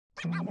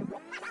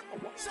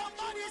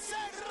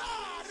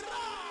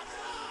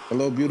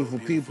Hello, beautiful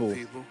people.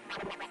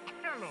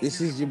 This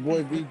is your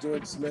boy V.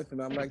 George Smith,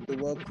 and I'd like to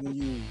welcome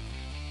you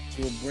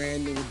to a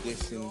brand new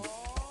edition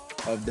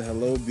of the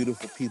Hello,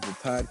 Beautiful People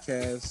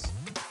podcast.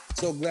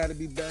 So glad to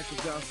be back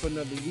with y'all for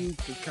another week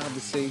of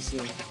conversation.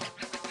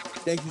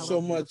 Thank you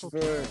so much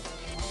for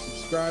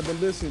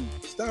subscribing. Listen,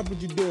 stop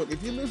what you're doing.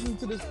 If you're listening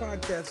to this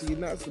podcast and you're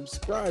not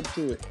subscribed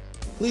to it,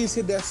 please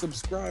hit that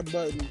subscribe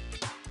button.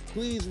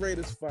 Please rate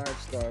us 5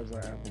 stars on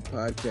Apple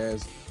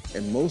Podcasts.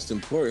 And most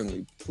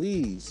importantly,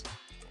 please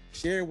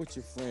share with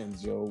your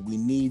friends, yo. We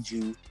need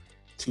you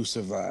to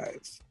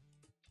survive.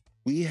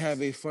 We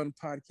have a fun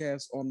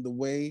podcast on the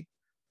way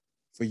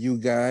for you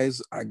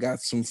guys. I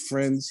got some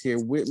friends here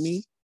with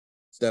me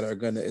that are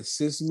going to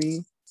assist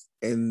me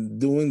in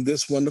doing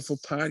this wonderful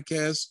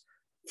podcast.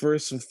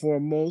 First and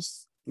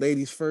foremost,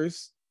 ladies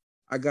first,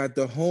 I got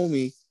the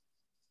homie,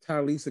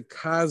 Talisa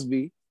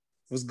Cosby.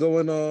 What's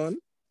going on?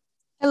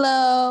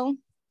 Hello.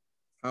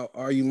 How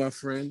are you, my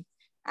friend?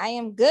 I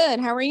am good.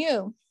 How are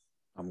you?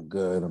 I'm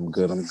good.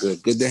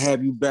 Good to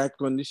have you back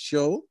on the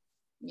show.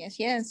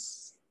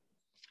 Yes.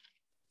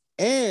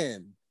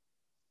 And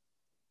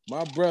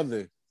my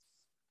brother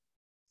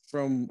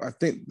from, I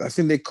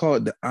think they call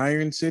it the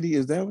Iron City.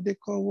 Is that what they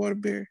call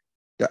Waterbury?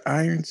 The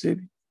Iron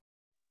City?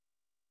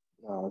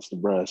 No, it's the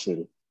Brass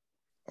City.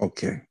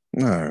 Okay.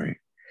 All right.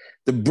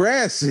 The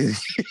Brass City.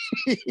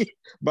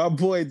 My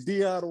boy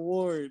Dion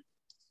Ward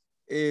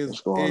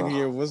is in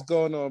here. What's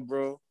going on,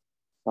 bro?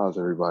 How's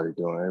everybody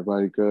doing?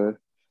 Everybody good?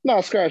 No,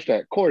 scratch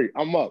that. Corey,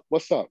 I'm up.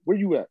 What's up? Where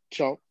you at,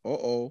 chump?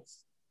 Uh-oh.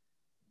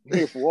 I'm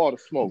here for all the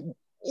smoke.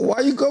 Why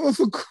you coming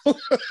for Corey?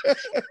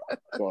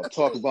 Well,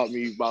 talk about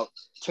me about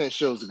 10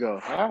 shows ago.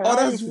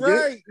 That's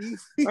right.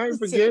 I ain't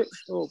forget.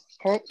 Oh,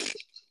 punk.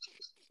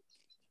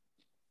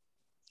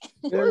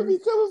 Corey be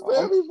coming for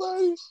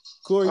everybody.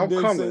 Corey I'm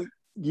did coming. say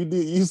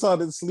you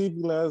sounded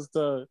sleepy last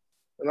time.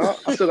 And I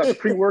still got the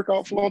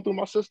pre-workout flowing through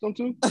my system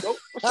too. Nope.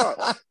 What's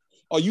up?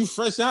 Oh, you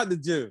fresh out the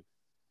gym.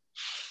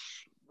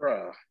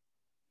 Bruh.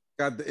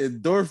 Got the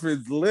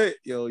endorphins lit,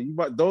 yo. You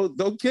might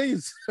don't kill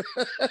yourself.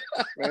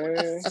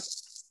 Man.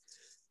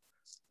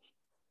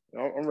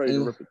 I'm ready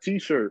to rip a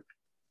t-shirt.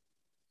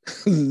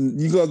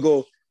 You gonna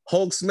go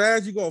Hulk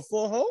smash? You going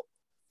full Hulk?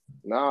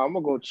 Nah, I'm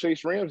gonna go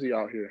Chase Ramsey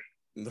out here.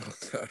 No,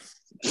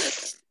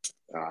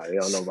 You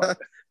don't know about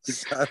that.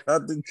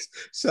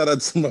 Shout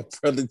out to my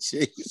brother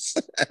Chase.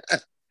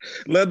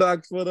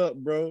 Lennox, what up,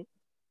 bro?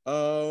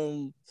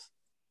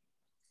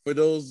 For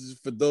those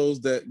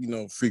that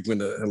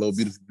frequent the Hello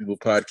Beautiful People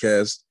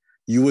podcast,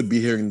 you would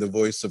be hearing the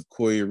voice of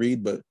Corey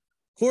Reed, but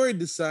Corey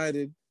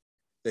decided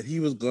that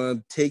he was going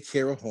to take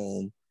care of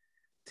home,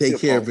 take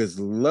care of his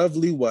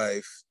lovely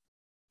wife,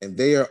 and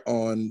they are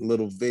on a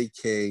little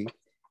vacay.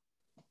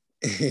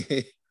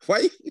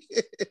 Why?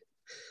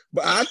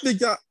 But I think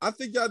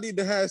y'all need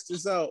to hash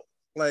this out,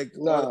 like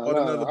on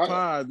another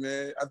pod,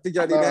 man. I think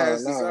y'all need to hash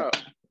this out.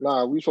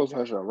 Nah, we supposed to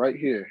hash it out right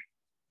here.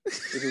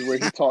 This is where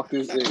he talked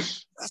his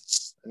ish.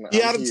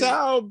 He out of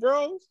town,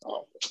 bro.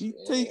 He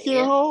take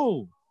care of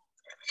home.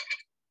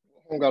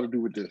 What got to do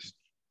with this?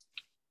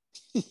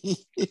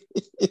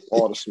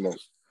 All the smoke.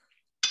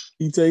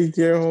 He take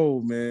care of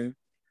home, man.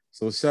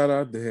 So shout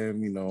out to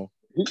him, and so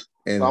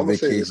I'm gonna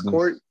say this,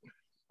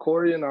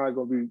 Corey and I are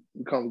gonna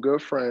become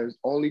good friends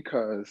only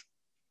because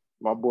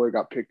my boy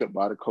got picked up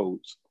by the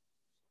Colts.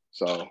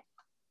 So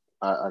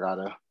I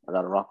gotta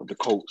rock with the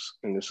Colts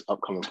in this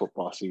upcoming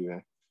football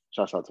season.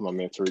 Shouts out to my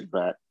man Tariq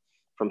back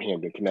from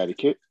Hamden,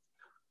 Connecticut,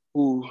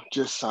 who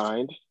just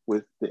signed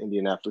with the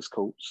Indianapolis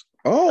Colts.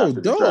 Oh,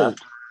 dope.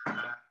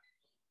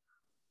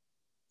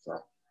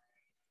 So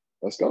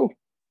let's go.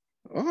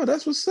 Oh,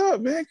 that's what's up,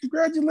 man.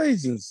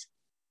 Congratulations.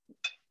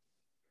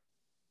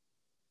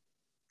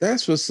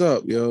 That's what's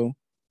up, yo.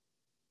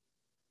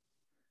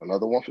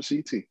 Another one for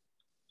CT.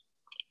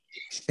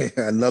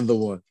 Yeah, another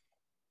one.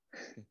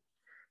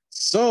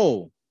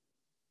 So,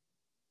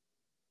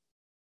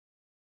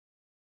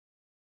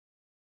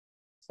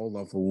 hold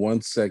on for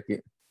 1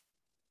 second.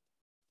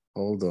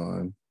 Hold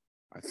on.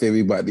 I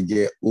think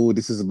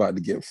this is about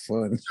to get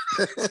fun.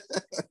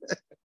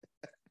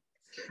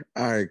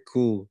 All right,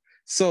 cool.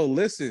 So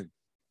listen,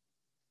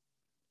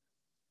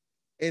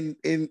 in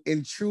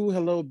true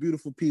Hello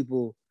Beautiful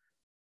People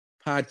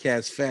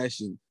podcast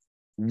fashion,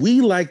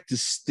 we like to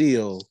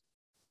steal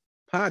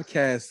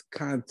podcast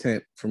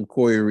content from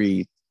Corey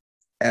Reed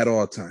at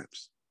all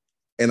times.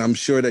 And I'm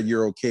sure that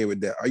you're okay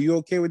with that. Are you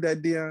okay with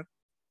that, Dion?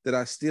 That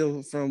I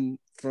steal from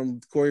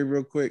Corey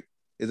real quick?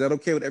 Is that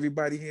okay with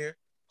everybody here?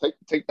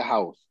 Take the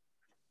house.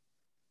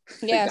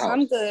 Yes,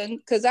 I'm good.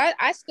 Because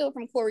I steal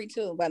from Corey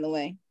too, by the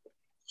way.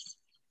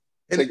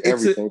 Take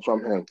everything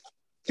from him.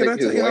 Can I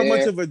tell you how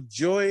much of a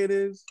joy it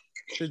is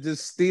to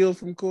just steal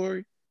from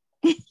Corey?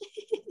 I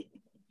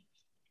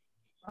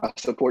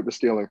support the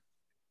stealing.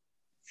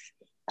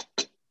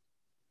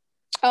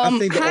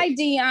 Hi,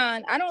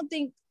 Dion. I don't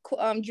think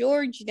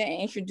George didn't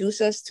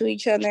introduce us to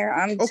each other.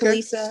 I'm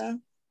Talisa.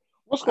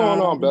 What's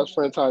going on, best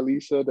friend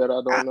Talisa, that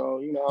I don't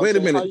know? Wait a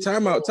minute.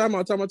 Time out.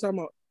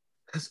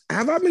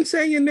 Have I been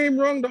saying your name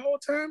wrong the whole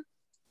time?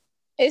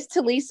 It's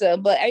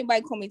Talisa, but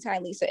everybody call me Ty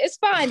Lisa. It's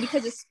fine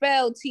because it's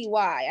spelled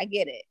T-Y. I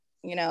get it,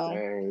 you know.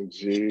 Dang,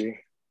 G.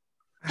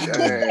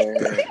 Dang.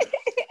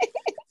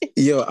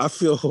 Yo, I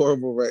feel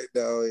horrible right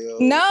now, yo.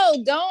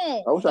 No,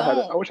 don't. I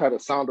wish I had a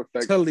sound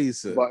effect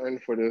Talisa button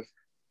for this.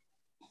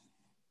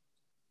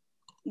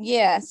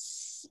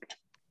 Yes.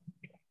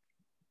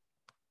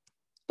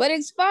 But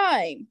it's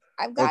fine.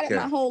 I've got it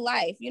my whole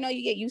life. You know,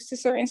 you get used to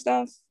certain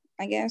stuff,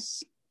 I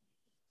guess.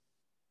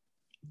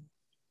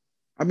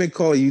 I've been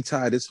calling you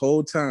Ty this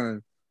whole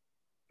time.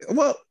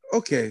 Well,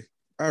 okay.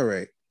 All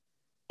right.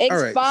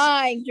 It's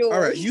fine, George.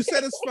 All right. You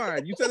said it's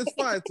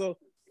fine. So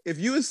if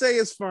you would say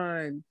it's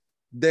fine,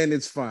 then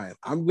it's fine.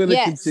 I'm going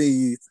to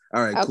continue.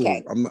 All right,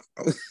 cool. I'm not,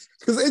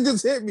 because it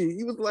just hit me.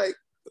 He was like,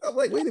 I'm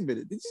like, wait a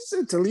minute. Did you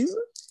say Talisa?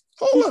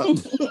 Hold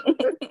up.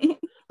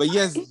 But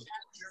yes.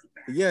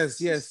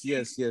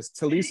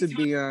 Talisa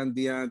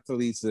Dion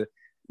Talisa.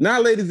 Now,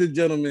 ladies and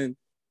gentlemen,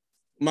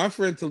 my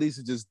friend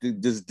Talisa just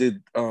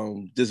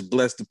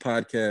blessed the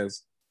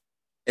podcast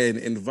and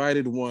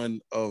invited one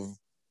of,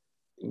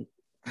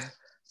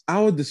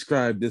 I would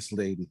describe this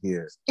lady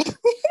here.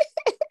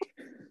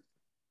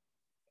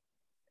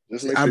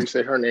 Just make sure you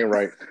say her name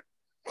right.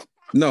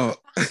 No.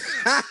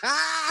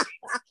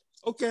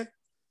 Okay.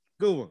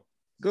 Good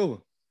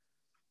one.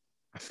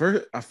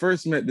 I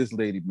first met this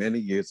lady many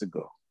years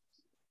ago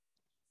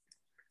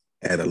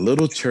at a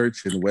little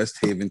church in West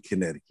Haven,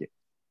 Connecticut.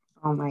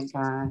 Oh my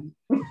God.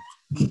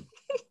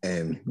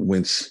 And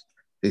when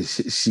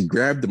she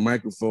grabbed the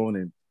microphone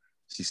and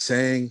she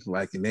sang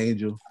like an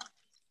angel.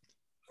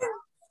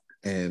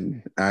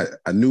 And I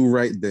knew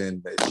right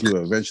then that she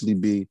would eventually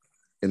be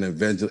an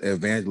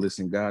evangelist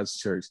in God's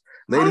church.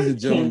 Ladies and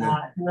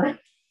gentlemen,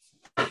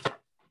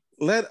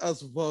 let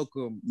us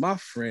welcome my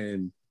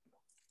friend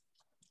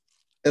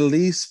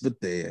Elise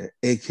Bethea,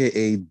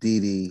 aka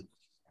Didi,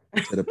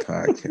 to the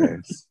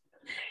podcast.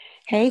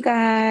 Hey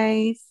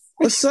guys.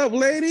 What's up,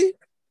 lady?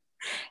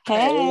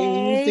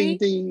 Hey.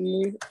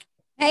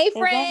 Hey,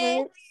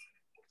 friend.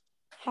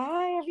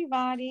 Hi,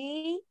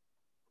 everybody.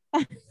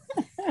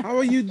 How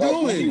are you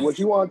doing? Was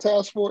you on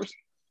Task Force?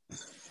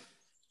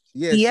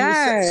 Yeah,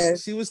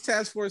 yes. She was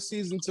Task Force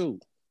season 2.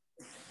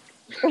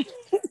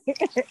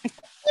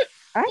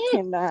 I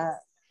cannot.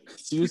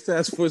 She was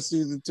Task Force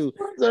season 2.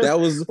 Why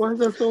is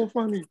that so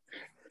funny?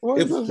 Why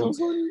is that so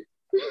funny?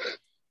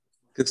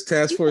 Because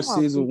Task Force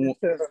season 1.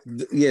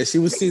 Yeah, she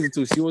was season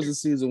 2. She wasn't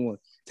season 1.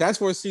 Task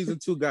Force season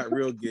 2 got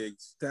real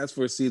gigs. Task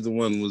Force season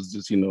 1 was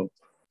just,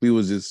 we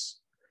was just.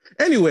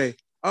 Anyway,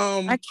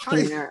 I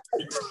can't.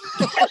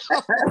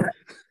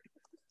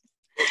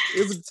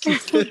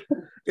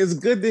 It's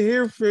good to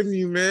hear from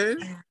you, man.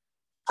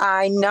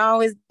 I know,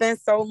 it's been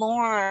so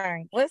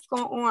long. What's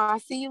going on? I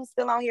see you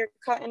still out here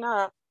cutting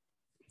up.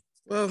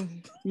 Well,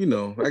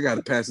 I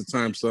gotta pass the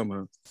time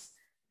somehow.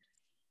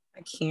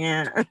 I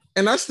can't.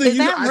 And I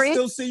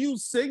still see you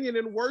singing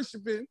and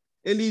worshiping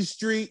in these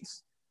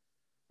streets.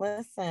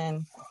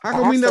 Listen. How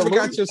come we never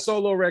got your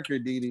solo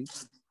record, Didi?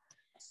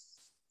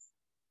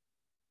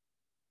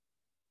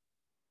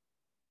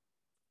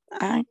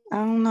 I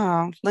don't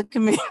know. Look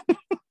at me.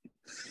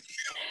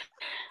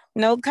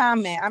 No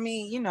comment. I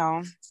mean,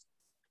 I'm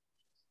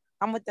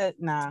with the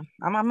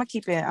I'm gonna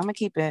keep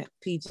it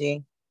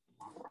PG.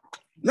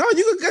 No,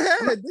 you can go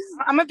ahead.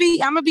 I'm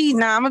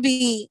gonna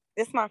be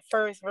this is my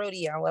first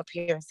rodeo up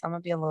here, so I'm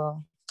gonna be a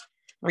little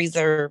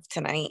reserved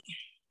tonight.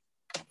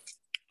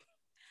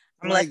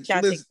 I'm gonna let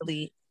y'all take the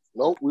lead.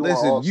 Nope, we want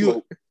all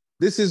smoke.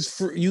 This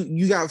is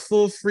you got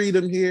full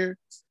freedom here.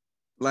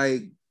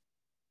 Like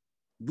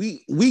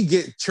we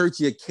get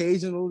churchy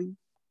occasionally.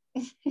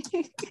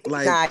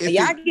 Like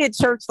y'all get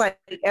church like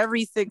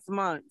every 6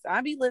 months.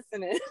 I be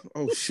listening.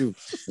 Oh shoot!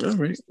 All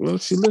right. Well,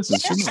 she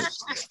listens. She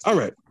knows. All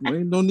right.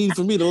 Ain't no need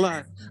for me to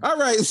lie. All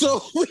right. So.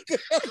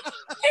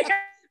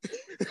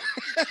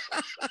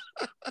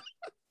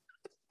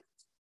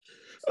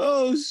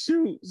 Oh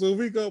shoot! So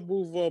we gonna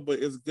move on, but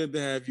it's good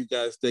to have you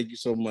guys. Thank you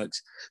so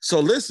much.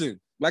 So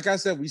listen, like I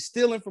said, we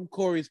stealing from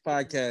Corey's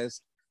podcast.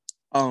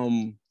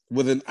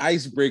 With an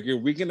icebreaker,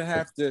 we're gonna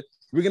have to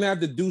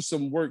do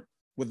some work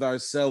with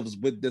ourselves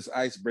with this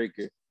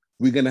icebreaker.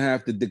 We're gonna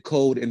have to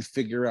decode and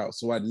figure out.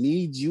 So I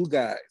need you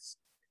guys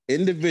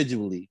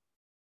individually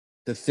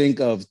to think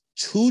of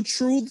 2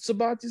 truths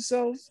about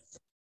yourself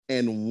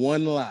and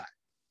 1 lie.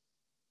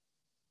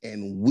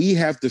 And we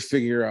have to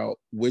figure out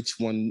which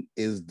one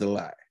is the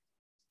lie.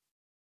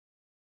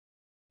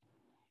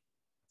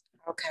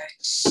 Okay.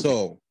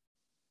 So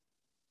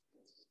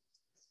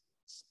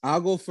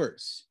I'll go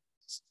first.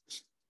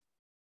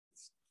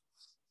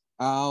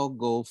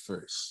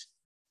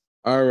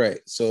 All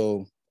right.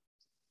 So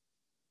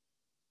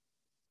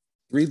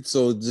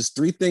just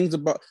 3 things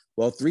about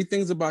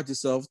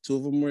yourself. 2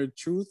 of them are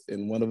truth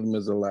and 1 of them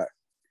is a lie.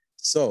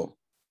 So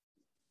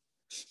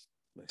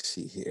let's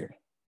see here.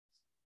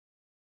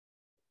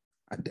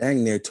 I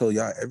dang near told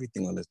y'all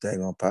everything on this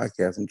dang on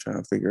podcast. I'm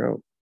trying to figure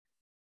out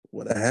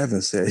what I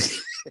haven't said.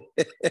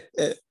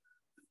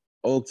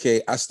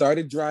 Okay, I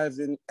started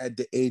driving at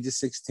the age of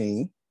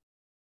 16.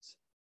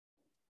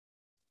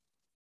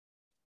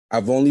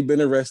 I've only been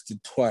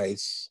arrested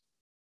twice,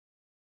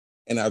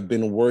 and I've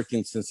been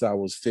working since I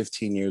was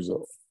 15 years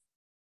old.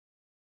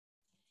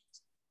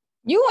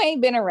 You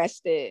ain't been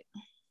arrested.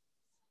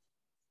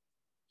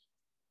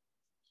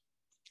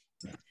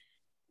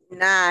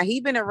 Nah, he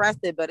been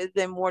arrested, but it's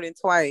been more than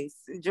twice.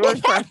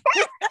 George.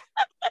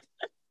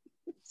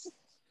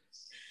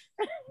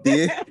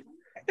 Yeah.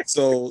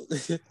 So,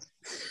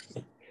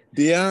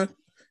 Dion.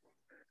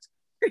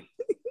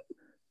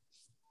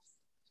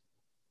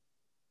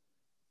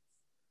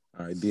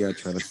 All right, Dion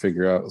trying to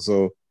figure out.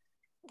 So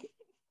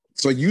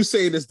you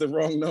saying it's the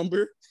wrong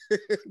number?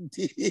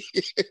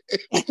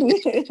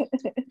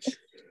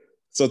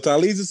 So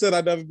Talisa said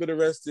I've never been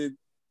arrested.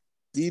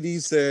 Dee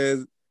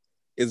says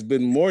it's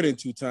been more than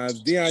 2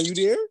 times. Dion, you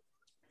there?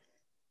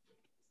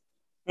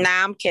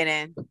 Nah, I'm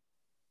kidding.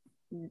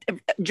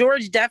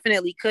 George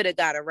definitely could have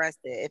got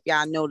arrested if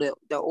y'all know the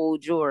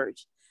old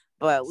George,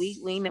 but we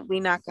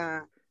not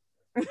gonna.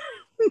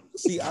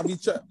 See, I be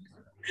trying.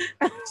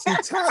 See,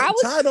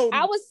 Ty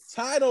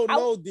don't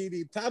know,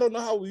 Dee. Ty don't know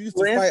how we used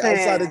to fight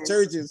outside of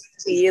churches.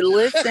 Yeah,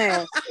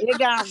 listen, it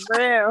got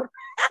real.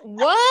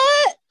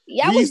 What?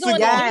 Y'all was doing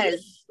that?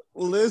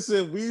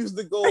 Listen, we used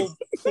to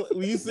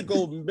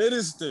go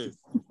minister.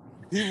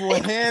 People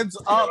were hands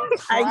up,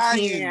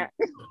 crying,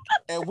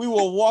 and we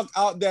will walk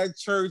out that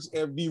church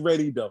and be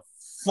ready to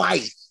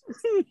fight.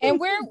 And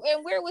where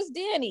was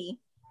Danny?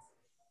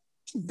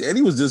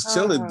 Danny was just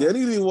chilling.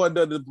 Danny didn't want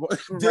nothing.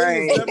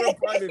 Danny was never a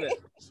part of that.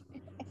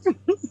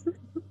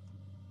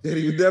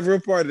 Danny was never a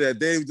part of that.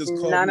 Danny just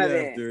called me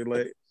after,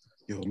 like,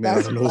 yo, man,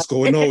 I don't know what's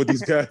going on with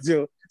these guys.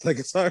 Yo, like,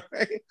 it's all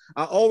right.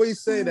 I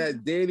always say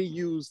that Danny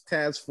used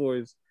task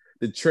force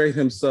to train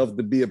himself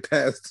to be a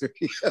pastor.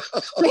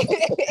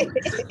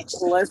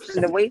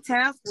 Listen, the way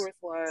task force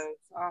was.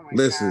 Oh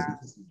my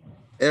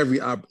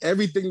God.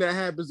 Everything that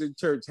happens in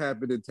church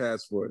happened in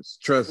task force.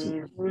 Trust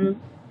me.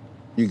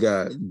 You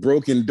got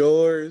broken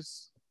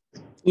doors.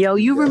 Yo,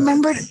 you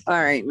remembered?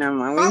 All right, never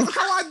mind.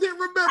 How I didn't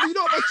remember? You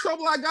know how much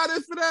trouble I got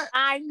in for that?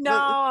 I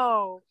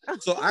know.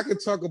 So I can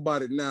talk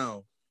about it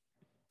now.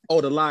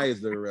 Oh, the lie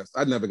is the arrest.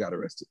 I never got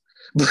arrested.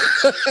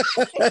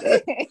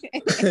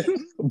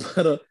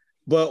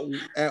 But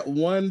at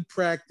one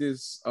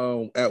practice,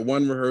 at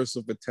one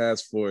rehearsal for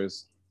task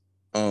force,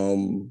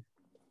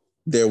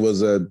 there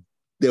was a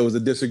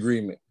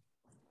disagreement,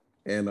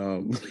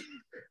 and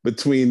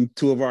between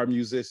 2 of our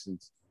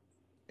musicians,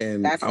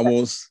 and I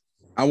won't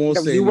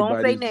say you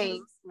won't say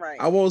names, right?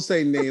 I won't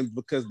say names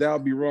because that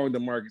would be wrong to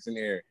Marcus and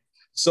Eric.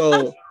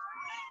 So,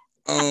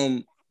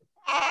 you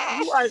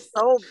are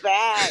so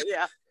bad,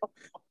 yeah.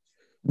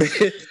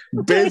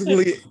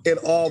 Basically, it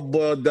all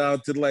boiled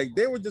down to, like,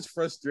 they were just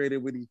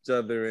frustrated with each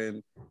other,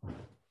 and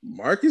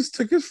Marcus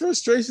took his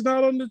frustration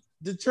out on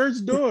the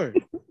church door.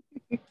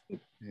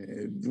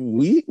 And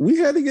we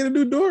had to get a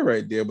new door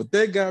right there, but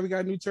thank God we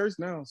got a new church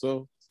now.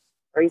 So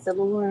praise the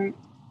Lord.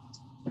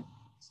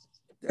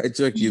 That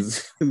church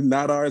is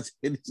not ours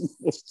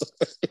anymore.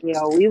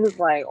 Yo, we was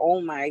like,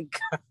 oh my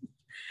God.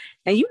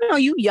 And you know,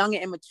 you young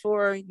and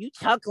immature, you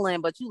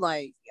chuckling, but you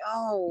like,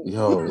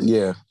 yo,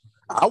 yeah.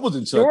 I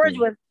wasn't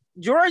chuckling.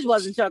 George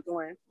wasn't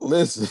chuckling.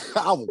 Listen,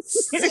 I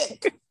was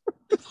sick.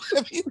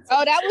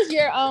 Oh, that was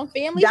your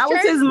family. That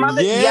was his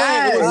mother. Yeah,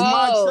 yes. It was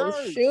my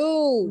church.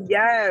 Shoot.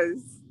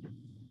 Yes.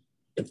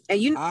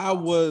 And I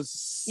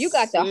was. You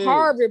got the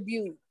hard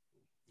rebuke.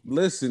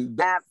 Listen,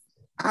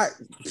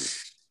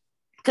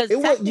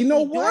 because you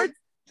know what?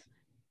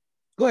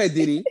 Go ahead,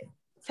 Didi.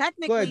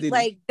 Technically,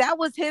 like, that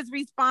was his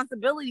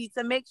responsibility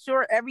to make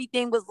sure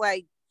everything was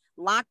like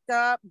locked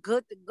up,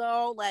 good to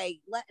go, like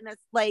letting us,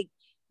 like,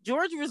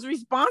 George was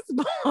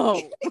responsible.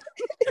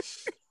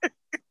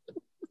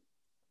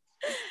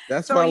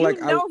 That's so why, like,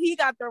 he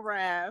got the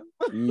rap.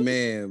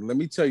 Man, let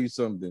me tell you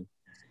something.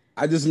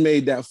 I just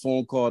made that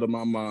phone call to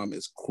my mom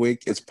as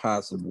quick as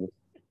possible.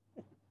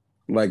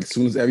 Like, as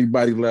soon as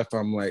everybody left,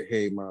 I'm like,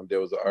 hey, Mom, there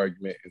was an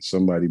argument and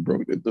somebody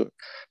broke the door.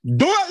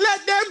 Don't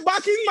let them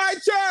back in my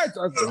church.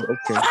 I said,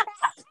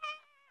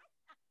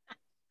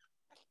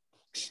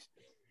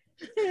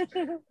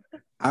 okay.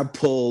 I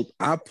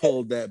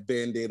pulled that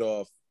Band-Aid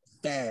off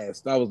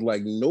fast. I was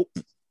like, nope.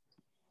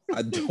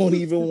 I don't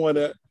even want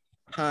to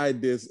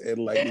hide this. And,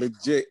 like,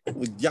 legit,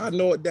 y'all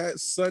know what that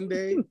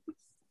Sunday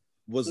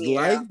was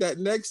like, that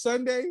next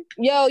Sunday?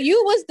 Yo,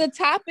 you was the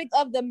topic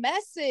of the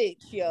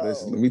message, yo.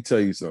 Listen, let me tell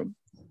you something.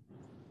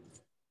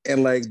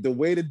 And, like, the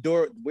way the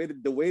door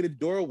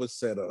was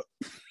set up,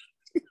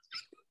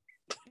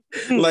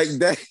 like,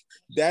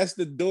 that's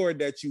the door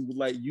that you,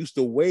 like, used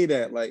to wait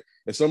at, like,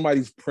 if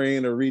somebody's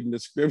praying or reading the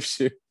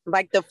scripture,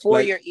 like the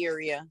foyer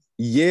area.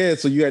 Yeah,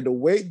 so you had to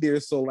wait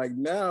there. So, like,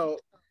 now,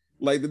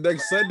 like, the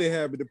next Sunday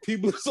happened, the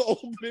people is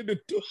opening the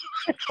door.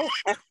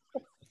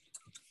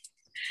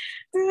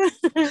 The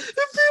people is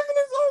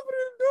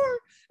opening the door,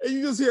 and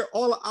you just hear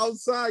all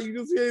outside. You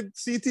just hear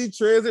CT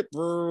Transit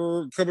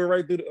coming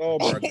right through. Oh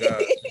my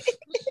God!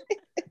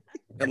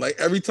 And, like,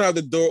 every time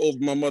the door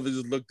opened, my mother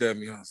just looked at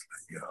me. I was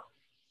like,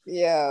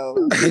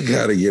 yo, I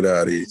gotta get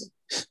out of here.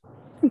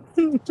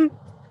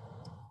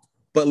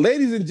 But,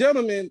 ladies and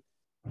gentlemen,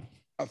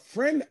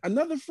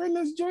 another friend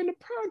that's joined the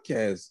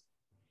podcast.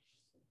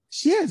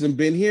 She hasn't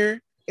been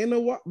here in a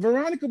while.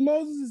 Veronica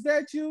Moses, is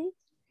that you?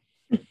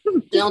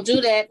 Don't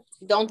do that.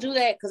 Don't do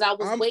that because I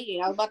was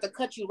waiting. I was about to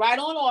cut you right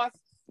on off.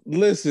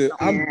 Listen,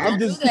 I'm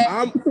just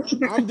glad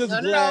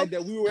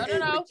that we were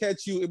able to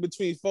catch you in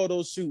between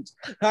photo shoots.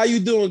 How you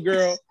doing,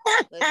 girl?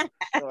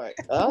 We're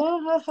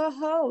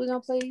gonna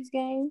play these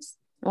games.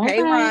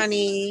 Hey,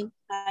 Ronnie.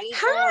 How you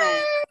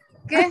doing?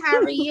 Good. How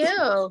are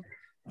you?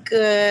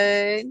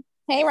 Good.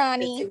 Hey,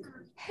 Ronnie.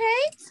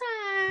 Hey,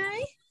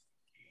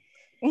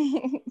 Ty.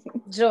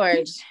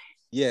 George.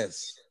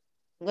 Yes.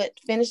 What?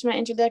 Finish my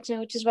introduction.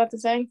 What you was about to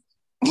say?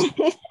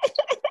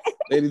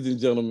 Ladies and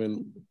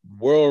gentlemen,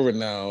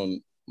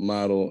 world-renowned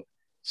model,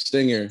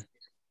 singer,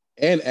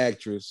 and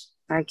actress.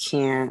 I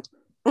can't.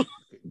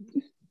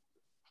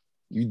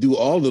 You do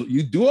all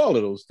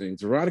of those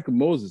things. Veronica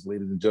Moses,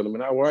 ladies and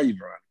gentlemen. How are you,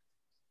 Veronica?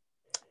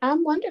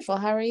 I'm wonderful.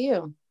 How are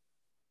you?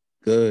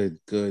 Good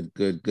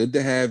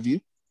to have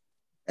you,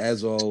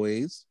 as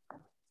always.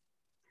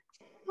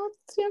 Well,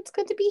 it's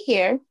good to be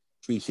here.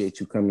 Appreciate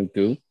you coming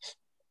through.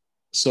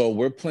 So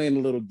we're playing a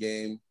little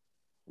game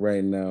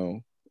right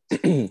now.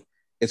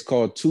 It's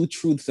called Two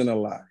Truths and a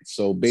Lie.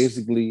 So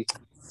basically,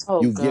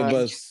 you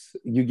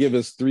give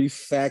us 3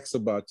 facts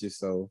about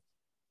yourself,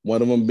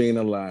 one of them being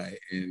a lie,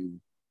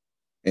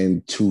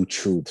 and 2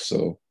 truths.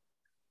 So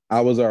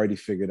I was already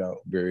figured out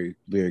very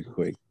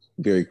quickly.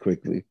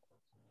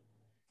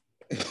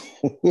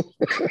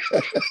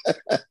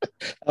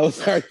 I'm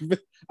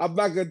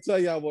not gonna tell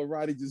y'all what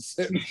Roddy just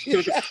said.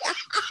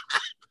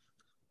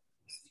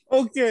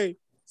 Okay,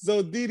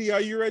 so Didi,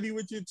 are you ready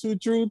with your 2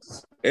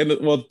 truths? And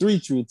 3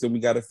 truths, and we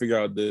got to figure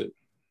out the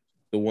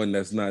one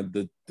that's not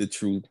the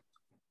truth.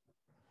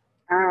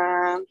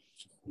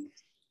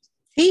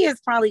 He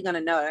is probably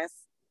gonna know.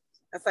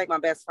 That's like my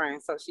best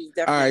friend, so she's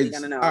definitely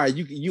gonna know. All right,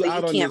 you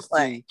out on this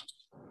play.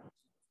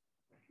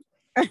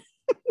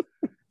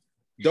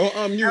 Don't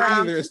unmute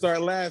either and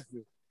start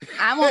laughing.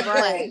 I won't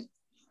play.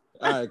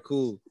 All right,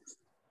 cool.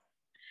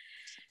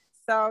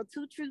 So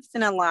 2 truths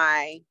and a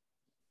lie.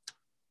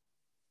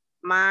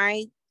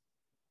 My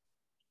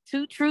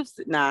 2 truths.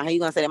 Nah, how you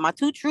gonna say that? My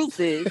 2 truths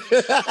is.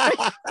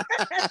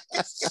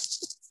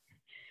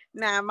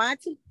 My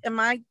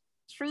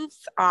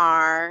truths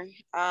are.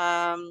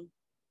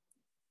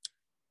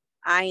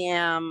 I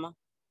am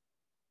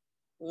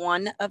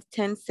one of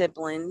 10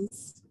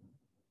 siblings.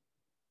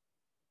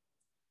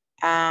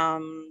 I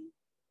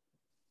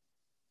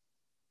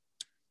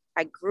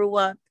grew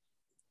up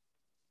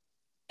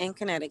in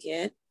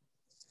Connecticut,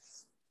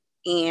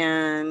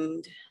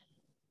 and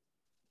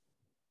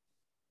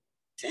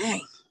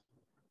dang,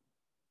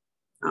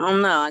 I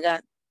don't know. I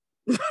got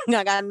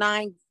I got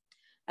 9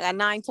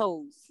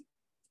 toes.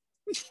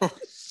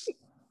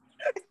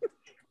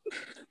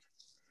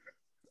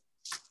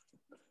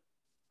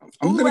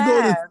 I'm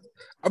gonna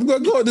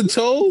go to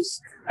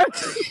toes.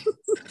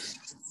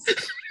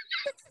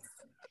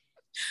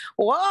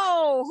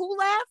 Whoa, who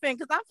laughing?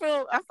 Because I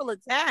feel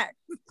attacked.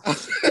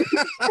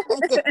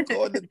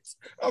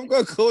 I'm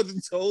gonna go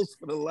to toes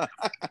for the lie.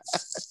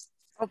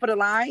 Oh, for the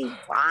lie?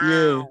 Wow.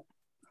 Yeah.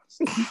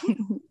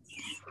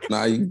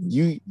 Nah,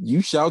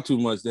 you shout too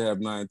much to have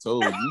 9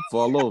 toes. You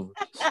fall over.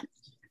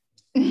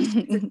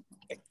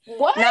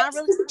 What? Not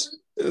really.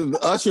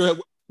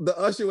 The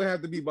usher would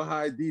have to be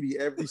behind Didi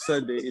every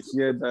Sunday if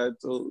she had 9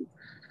 toes.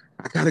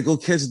 I gotta go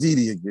catch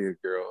Didi again,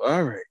 girl.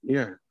 All right,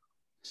 yeah.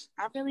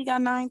 I really got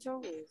 9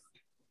 toes.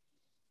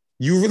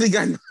 You really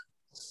got 9?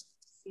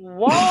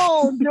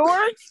 Whoa,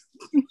 George.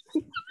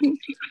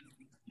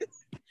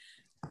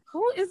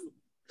 Who is?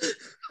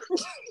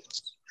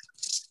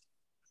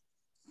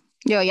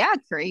 Yo, y'all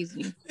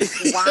crazy.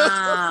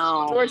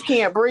 Wow. George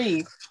can't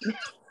breathe.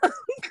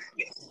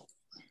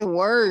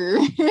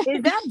 Word.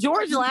 Is that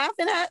George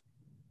laughing at?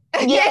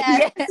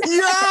 Yeah.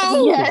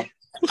 Yo. Yeah.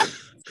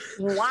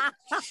 Wow.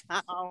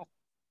 I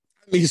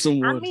need some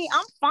water. I mean,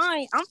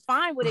 I'm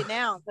fine with it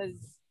now because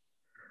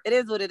it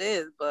is what it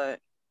is.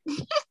 But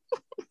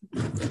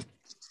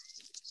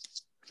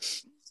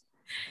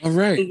all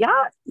right,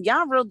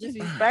 y'all real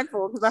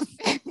disrespectful because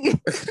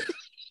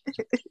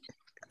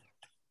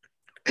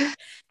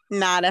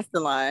Nah, that's the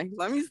lie.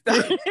 Let me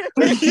stop.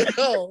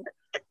 Yo.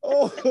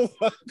 Oh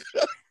my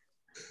God.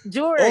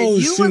 George,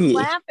 you was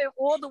laughing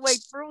all the way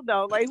through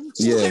though. Like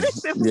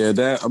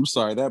that I'm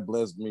sorry, that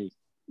blessed me.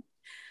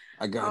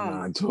 I got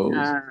 9 toes.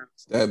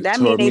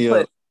 That mean me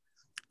up.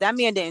 That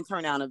man didn't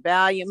turn down the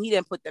volume. He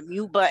didn't put the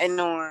mute button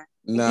on.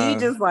 Nah. He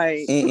just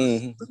like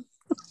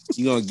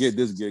You gonna get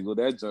this giggle.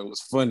 That joke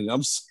was funny.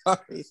 I'm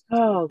sorry.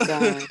 Oh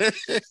God.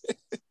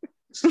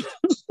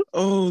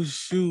 Oh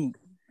shoot.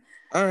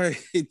 All right,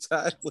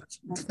 Ty.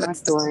 That's my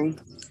story.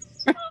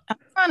 I'm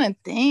trying to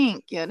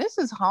think. Yeah, this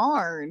is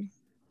hard.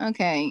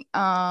 Okay.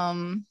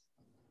 I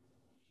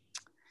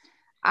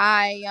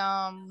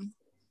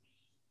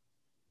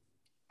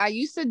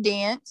used to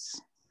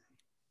dance.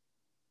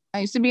 I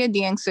used to be a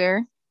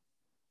dancer.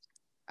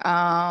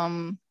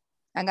 I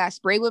got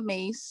sprayed with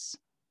mace.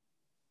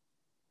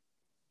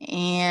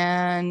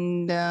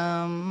 And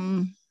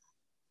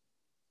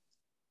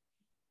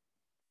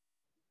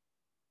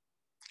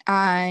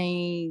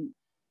I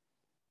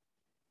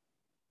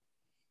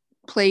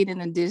played in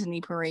a Disney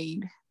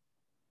parade.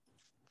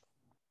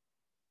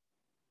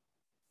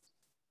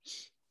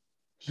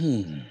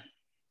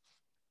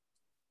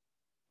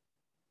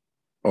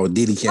 Oh,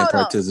 Didi can't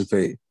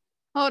participate.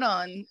 Hold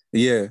on.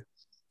 Yeah.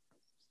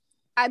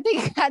 I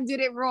think I did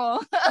it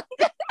wrong.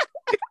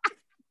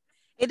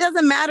 It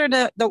doesn't matter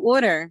the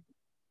order.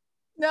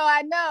 No,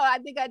 I know. I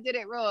think I did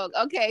it wrong.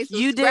 Okay. So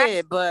you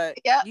did, but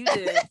yep. You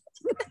did.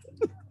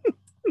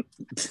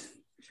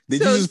 Did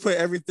you just put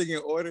everything in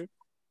order?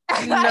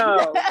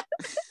 No.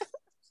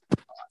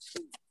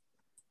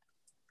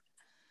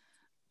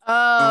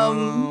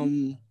 Let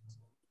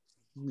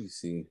me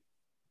see.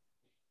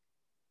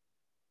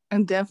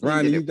 I'm definitely.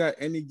 Ronnie, you got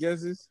any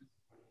guesses?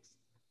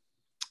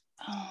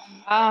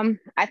 I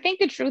think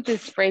the truth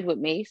is sprayed with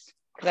mace,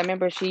 because I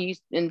remember she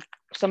used in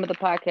some of the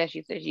podcasts.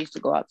 She said she used to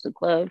go out to the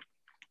club,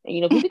 and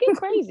you know people get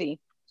crazy.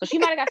 So she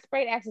might have got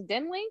sprayed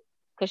accidentally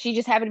because she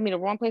just happened to be in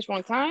the wrong place,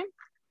 wrong time.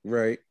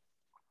 Right.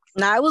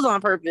 Nah, it was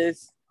on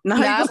purpose.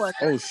 No, it wasn't.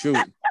 Oh shoot.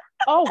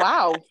 Oh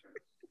wow.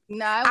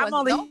 Nah, it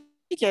wasn't.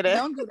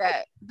 Don't do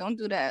that. Don't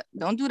do that.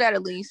 Don't do that,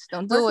 Elise.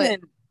 Don't do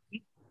it.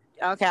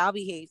 Okay, I'll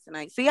behave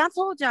tonight. See, I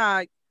told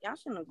y'all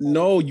shouldn't have.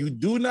 No, you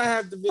do not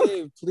have to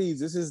behave.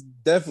 Please, this is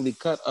definitely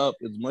cut up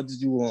as much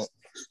as you want.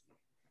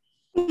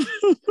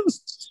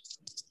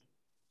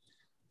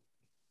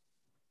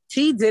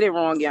 She did it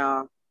wrong,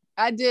 y'all.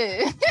 I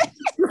did.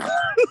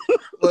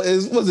 Well,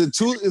 was it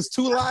two? Is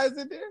two lies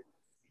in there?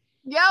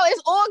 Yo,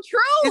 it's all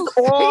true.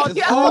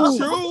 It's all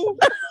true.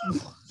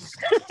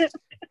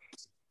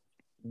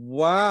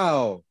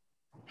 Wow.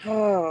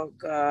 Oh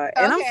God.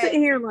 And I'm sitting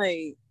here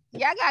like,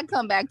 y'all gotta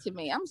come back to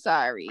me. I'm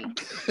sorry.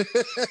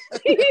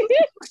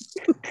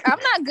 I'm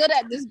not good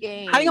at this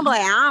game. How you gonna be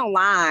like, I don't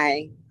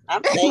lie.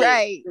 I'm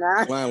right.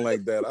 Lying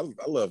like that. I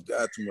love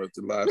God too much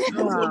to lie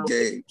for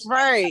games.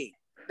 Right.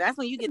 That's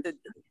when you get the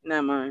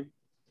never mind.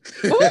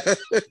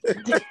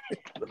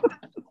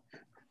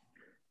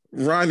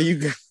 Ronnie,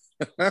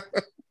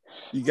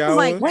 you got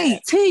like, one?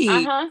 wait,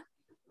 T.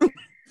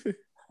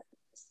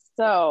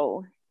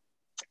 So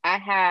I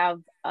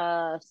have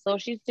a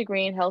associate's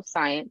degree in health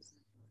science.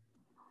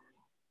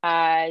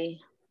 I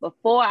was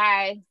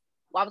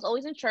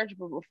always in church,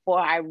 but before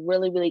I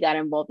really got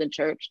involved in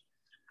church,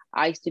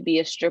 I used to be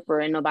a stripper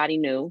and nobody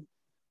knew.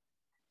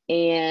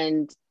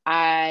 And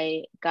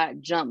I got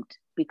jumped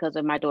because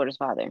of my daughter's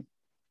father.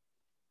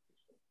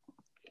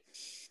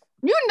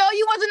 You know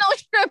you wasn't no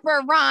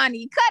stripper,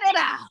 Ronnie. Cut it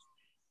out.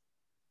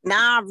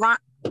 Nah,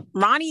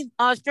 Ronnie's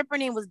stripper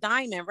name was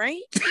Diamond,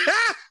 right?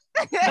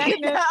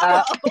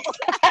 I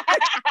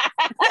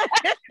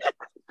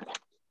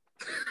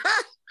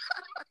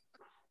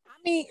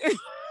mean,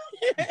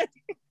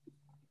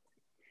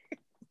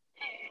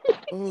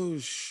 oh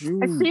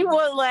shoot! She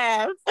would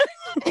laugh.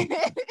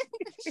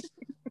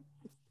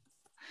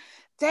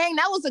 Dang,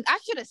 I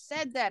should have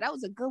said that. That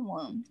was a good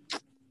one.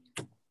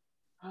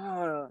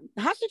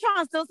 How's she trying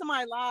to steal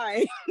somebody's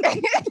lie?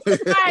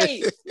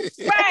 Right.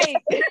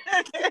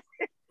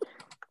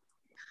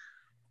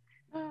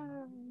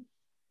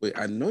 Wait,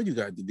 I know you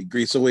got the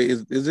degree. So wait,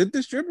 is it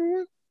the stripper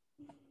one?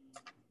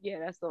 Yeah,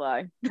 that's the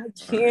lie.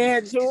 Yeah,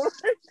 George.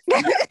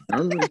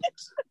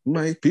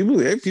 People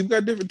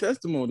got different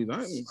testimonies.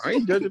 I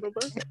ain't judging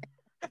nobody.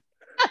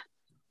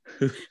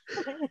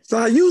 So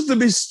I used to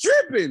be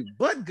stripping,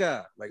 but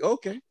God, like,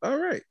 okay, all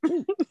right.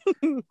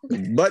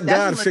 But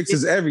God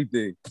fixes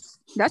everything.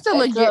 That's a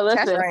legit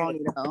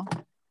testimony, though.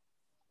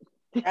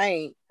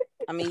 Right.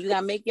 I mean, you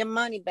gotta make your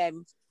money,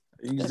 baby.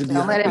 You used to be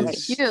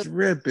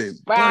stripping,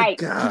 right?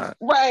 But God,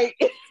 right.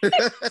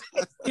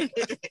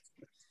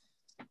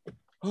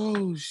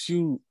 Oh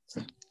shoot!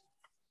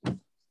 All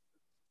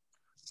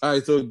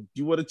right, so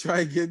you want to try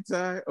again,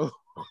 Ty? Or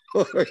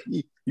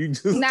you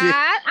just I'm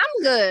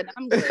good.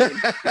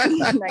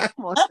 Like,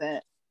 what's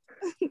that?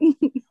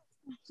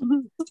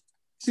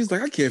 She's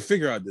like, I can't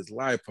figure out this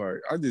lie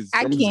part. I'm just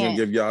gonna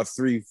give y'all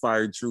 3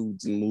 fire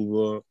truths and move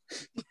on.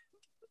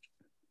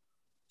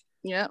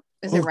 Yep,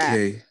 it's a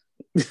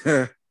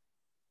wrap.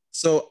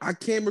 So I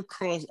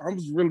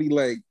was really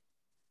like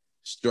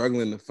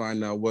struggling to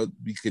find out what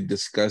we could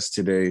discuss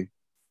today.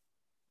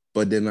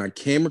 But then I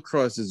came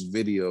across this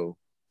video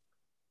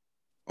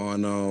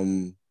on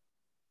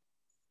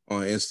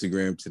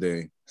Instagram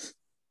today.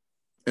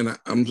 And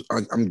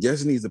I'm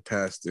guessing he's a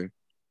pastor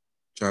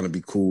trying to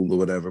be cool or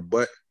whatever,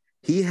 but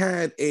he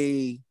had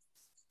a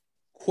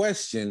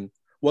question.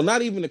 Well,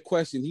 not even a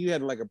question. He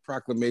had like a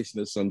proclamation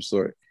of some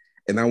sort.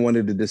 And I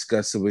wanted to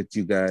discuss it with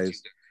you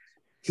guys.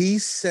 He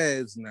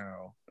says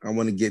now, I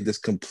want to get this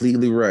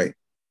completely right.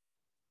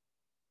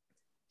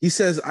 He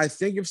says, I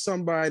think if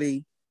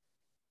somebody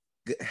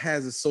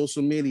has a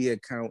social media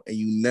account and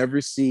you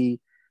never see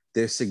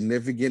their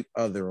significant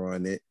other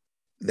on it,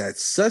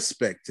 that's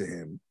suspect to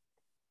him.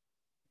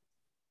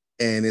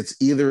 And it's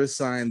either a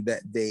sign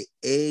that they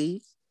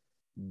A,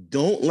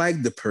 don't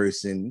like the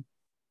person,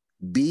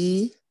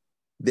 B,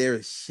 they're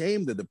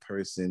ashamed of the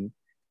person,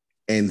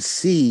 and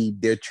C,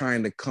 they're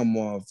trying to come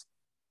off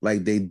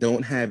like they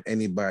don't have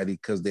anybody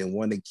because they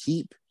want to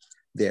keep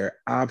their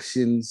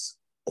options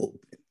open.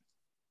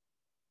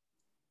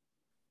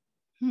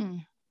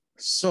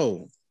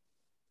 So,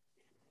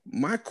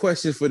 my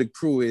question for the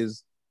crew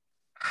is,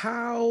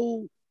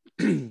 how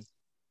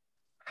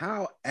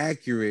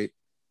accurate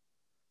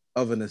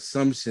of an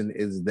assumption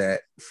is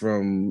that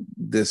from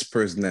this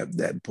person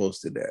that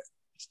posted that?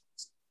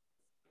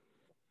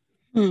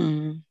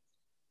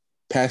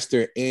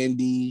 Pastor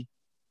Andy,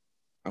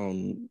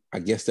 I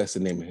guess that's the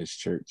name of his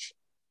church.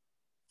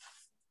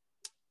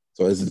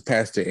 So this is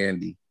Pastor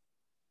Andy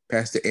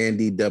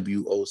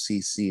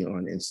WOCC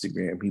on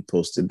Instagram. He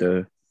posted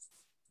the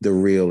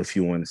reel if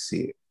you want to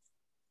see it.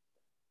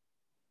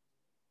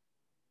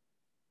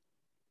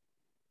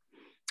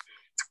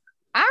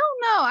 I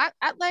don't know.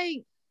 I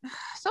like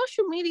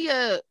social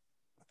media.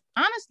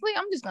 Honestly,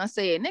 I'm just gonna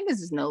say it. Niggas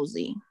is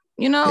nosy.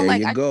 You know, there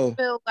like you I go.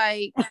 feel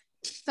like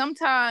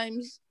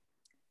sometimes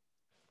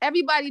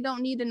everybody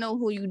don't need to know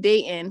who you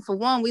dating. For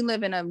one, we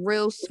live in a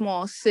real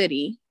small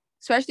city,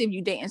 especially if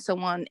you're dating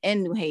someone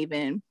in New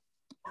Haven.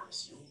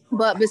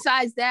 But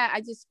besides that,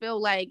 I just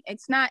feel like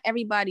it's not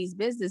everybody's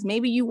business.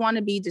 Maybe you want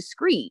to be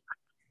discreet.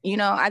 You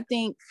know, I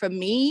think for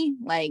me,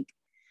 like,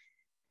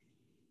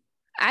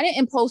 I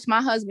didn't post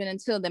my husband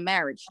until the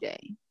marriage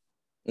day.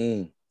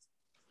 And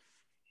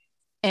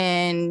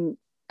maybe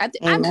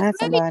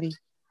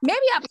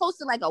I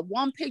posted like a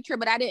one picture,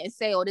 but I didn't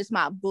say, oh, this is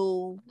my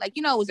boo. Like,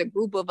 you know, it was a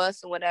group of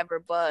us or whatever,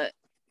 but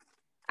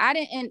I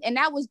didn't, and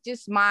that was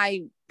just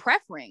my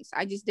preference.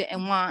 I just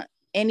didn't want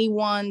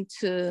anyone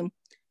to,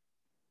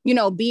 you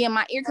know, be in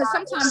my ear. Because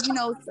sometimes, you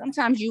know,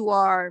 sometimes you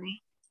are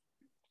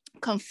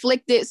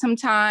conflicted.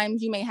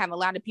 Sometimes you may have a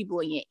lot of people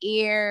in your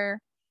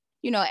ear.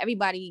 You know,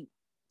 everybody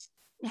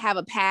have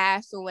a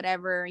past or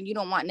whatever, and you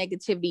don't want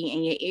negativity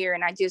in your ear.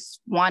 And I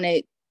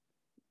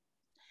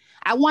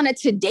wanted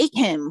to date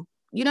him.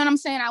 You know what I'm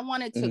saying? I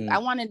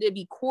wanted to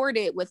be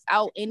courted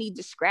without any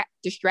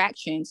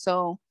distraction.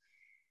 So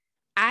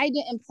I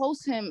didn't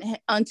post him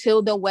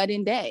until the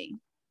wedding day.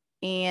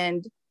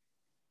 And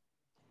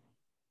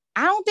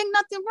I don't think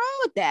nothing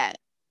wrong with that.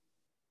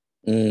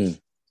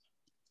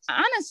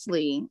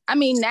 Honestly. I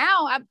mean,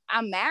 now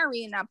I'm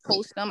married and I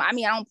post them. I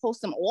mean, I don't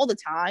post them all the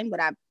time, but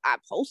I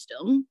post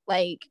them.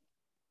 Like,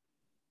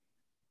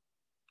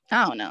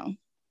 I don't know.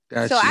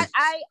 Gotcha. So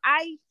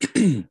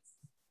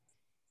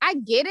I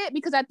get it,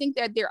 because I think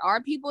that there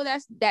are people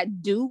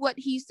that do what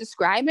he's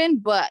describing,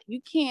 but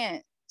you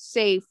can't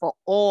say for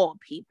all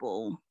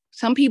people.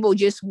 Some people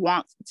just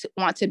want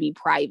to be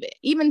private.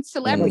 Even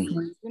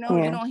celebrities, you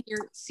know, you don't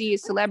see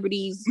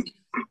celebrities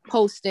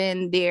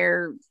posting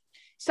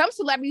some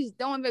celebrities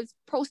don't even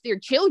post their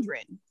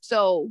children.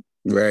 So,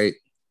 right.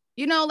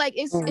 You know, like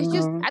it's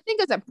just, I think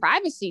it's a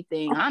privacy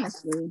thing,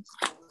 honestly.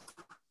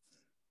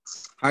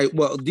 All right,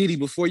 well, Didi,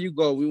 before you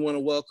go, we want to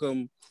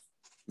welcome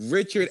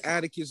Richard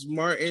Atticus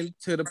Martin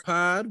to the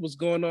pod. What's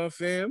going on,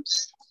 fam?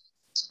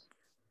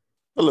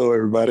 Hello,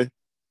 everybody.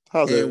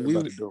 How's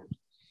everybody doing?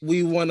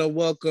 We want to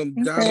welcome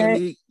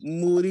Dominique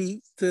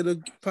Moody to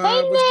the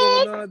pod. What's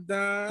going on,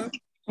 Dom?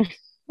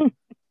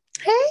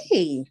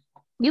 Hey.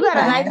 You got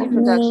a nice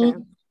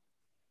introduction.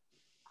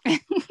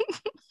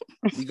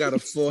 We got a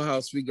full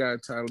house. We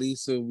got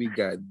Talisa. We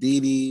got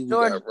Didi.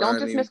 George, don't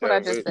dismiss what I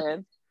just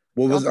said.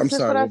 I'm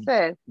sorry. What I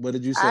said. What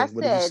did you say?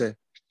 What did you say?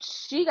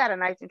 She got a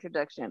nice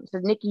introduction.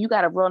 Says, Nikki, you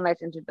got a real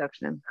nice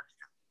introduction.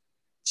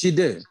 She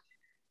did.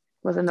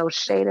 Wasn't no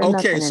shade or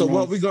okay, so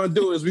what we're gonna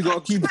do is we're gonna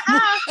keep.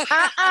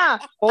 No,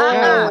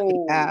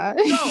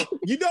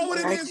 you know what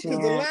it is?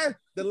 Because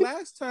the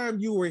last time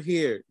you were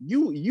here,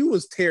 you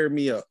was tearing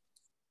me up.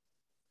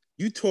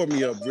 You tore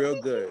me up real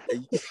good.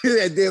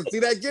 And then see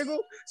that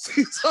giggle?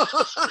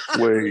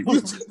 Wait,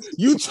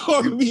 you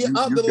tore me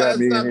up the last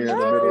time. In the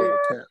middle of a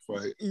cat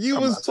fight. You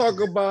was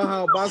talking about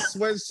how my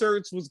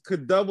sweatshirts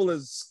could double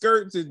as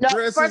skirts and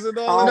dresses and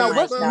all that.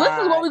 This is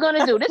what we're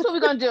gonna do. This is what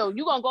we're gonna do.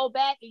 You're gonna go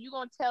back and you're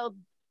gonna tell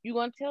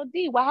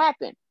D what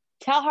happened.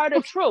 Tell her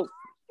the truth.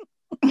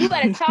 You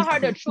better tell her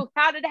the truth.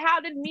 How did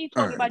me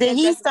talking about? Did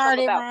he start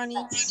it, Ronnie?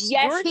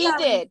 Yes, he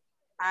did.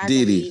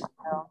 Didi,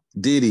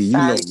 you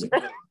know me.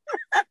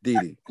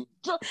 Didi,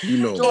 you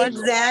know me.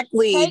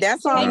 Exactly.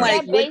 That's why I'm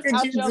like, what did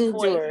you do,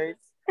 George?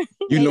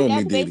 You know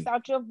me, Didi. Based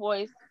out your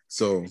voice.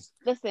 So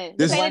listen,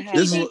 this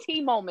is a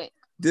TBT moment.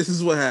 This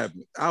is what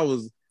happened. I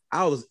was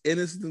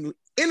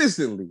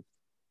innocently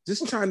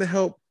just trying to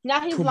help.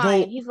 Now he's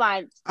lying. He's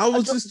lying. I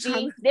was just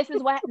trying. This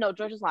is what. No,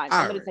 George is lying.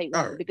 I'm going to tell you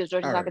why, because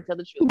George is not going to tell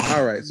the truth.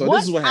 All right. So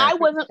this is what happened. I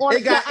wasn't on.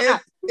 It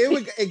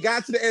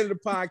got to the end of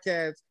the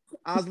podcast.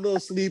 I was a little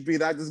sleepy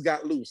and I just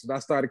got loose and I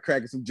started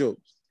cracking some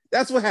jokes.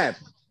 That's what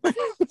happened.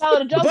 Tell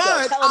the joke, but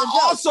I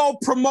also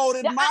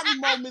promoted my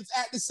moments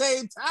at the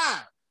same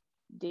time.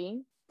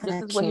 Dean,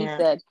 this is what he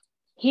said.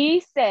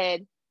 He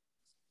said,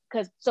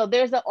 so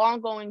there's an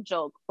ongoing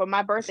joke. For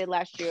my birthday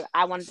last year,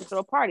 I wanted to throw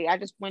a party. I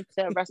just went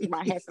to a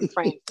restaurant, I had some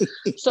friends.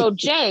 So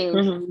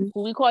James,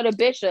 who we called a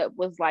bishop,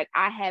 was like,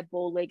 I had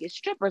bow-legged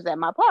strippers at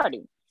my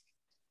party.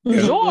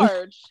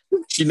 George.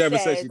 She never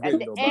said she didn't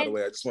know, by the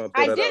way. I just want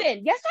to throw that didn't.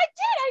 out. Yes, I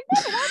did.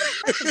 Why would I?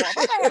 First of all, if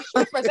I'm gonna have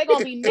strippers, they're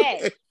gonna be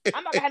mad.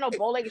 I'm not gonna have no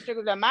bow-legged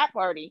strippers at my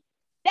party.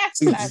 That's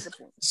the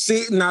point.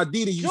 See, now,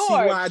 Didi, you see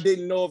why I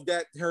didn't know if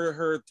that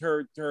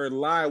her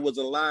lie was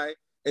a lie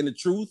and the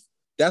truth?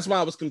 That's why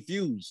I was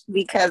confused.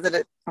 Because of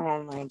it.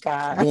 Oh my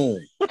God. Boom.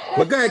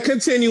 But go ahead,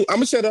 continue. I'm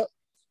gonna shut up.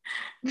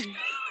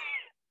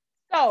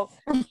 So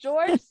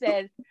George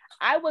says,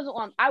 I was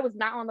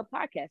not on the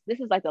podcast. This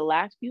is like the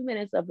last few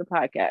minutes of the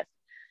podcast.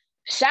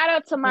 Shout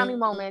out to Mommy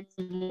Moments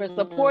for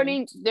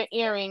supporting the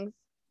earrings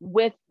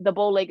with the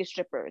bow-legged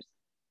strippers.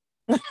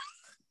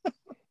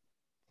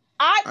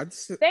 I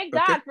thank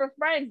God for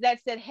friends that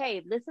said,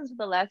 hey, listen to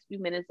the last few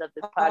minutes of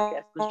this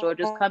podcast because George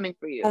is coming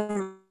for you.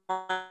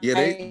 Yeah,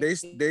 they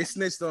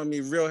snitched on me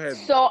real heavy.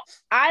 So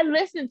I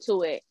listened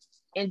to it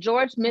and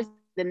George missed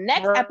the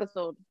next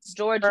episode.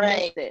 George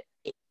missed it.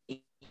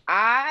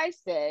 I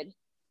said,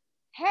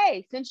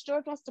 hey, since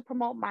George wants to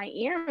promote my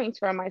earrings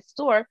for my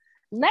store,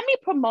 let me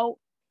promote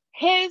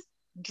his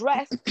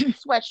dress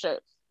sweatshirts.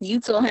 You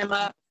tore him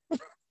up.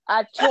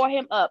 I tore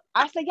him up.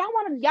 I said, y'all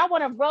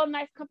want a real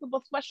nice,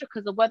 comfortable sweatshirt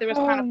because the weather is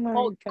kind of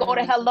cold. God. Go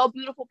to Hello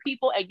Beautiful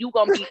People and you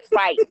gonna be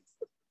right.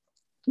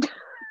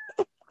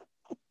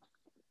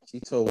 She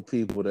told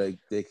people that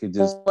they could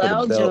just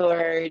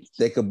George.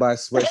 They could buy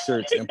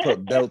sweatshirts and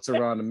put belts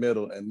around the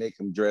middle and make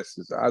them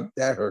dresses.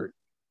 That hurt.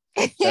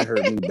 That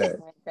hurt me bad.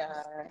 Oh my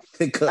God.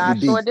 It cut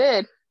me sure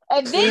did.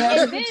 And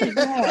then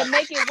to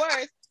make it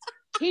worse,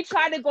 he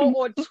tried to go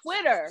on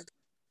Twitter.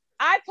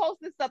 I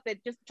posted something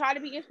just try to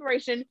be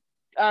inspiration.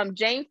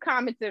 James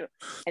commented,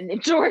 and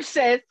then George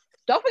says,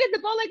 "Don't forget the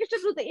bow-legged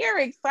strips with the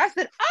earrings." So I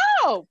said,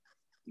 "Oh,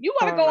 you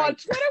want to go on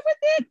Twitter with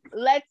it?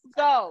 Let's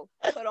go."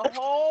 Put a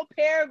whole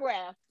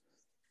paragraph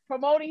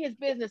promoting his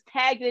business,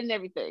 tagged it and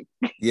everything.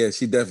 Yeah,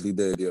 she definitely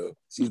did, yo.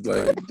 She's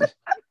like,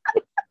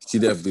 she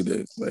definitely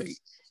did. Like,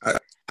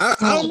 I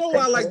don't know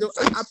why. Like,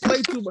 I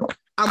play too much.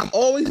 I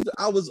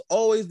was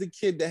always the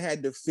kid that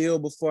had to feel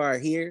before I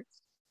hear.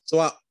 So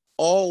I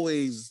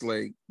always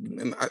like,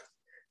 and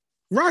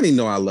Ronnie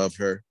know I love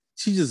her.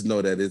 She just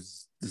know that it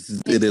is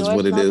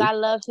what it is. I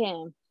love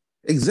him.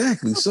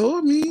 Exactly. So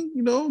I mean,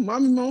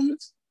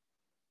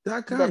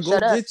 mommymoments.com. Go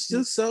get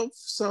yourself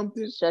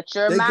something. Shut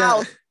your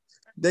mouth.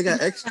 They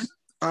got extra.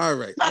 All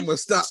right, I'm gonna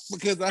stop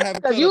because I have.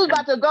 Because you was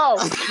about to go.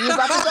 I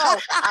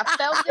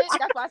felt it.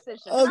 That's why I said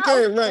shut.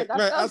 Okay, right.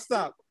 I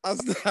stopped.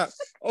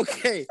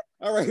 Okay,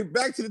 all right.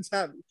 Back to the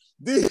topic.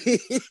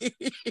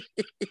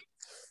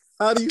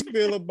 How do you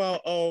feel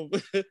about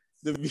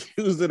the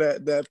views of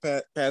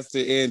that Pastor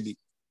Andy?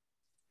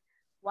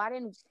 Well, I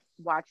didn't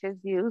watch his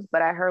views,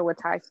 but I heard what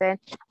Ty said,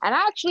 and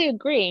I actually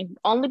agree.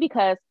 Only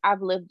because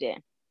I've lived it.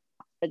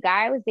 The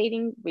guy I was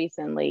dating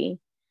recently,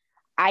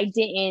 I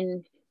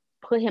didn't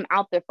put him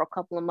out there for a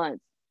couple of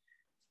months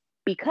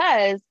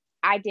because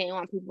I didn't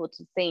want people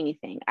to say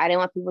anything. I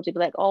didn't want people to be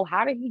like, "Oh,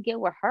 how did he get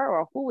with her?"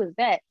 or "Who is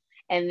that?"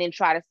 and then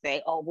try to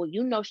say, "Oh, well,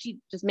 she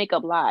just make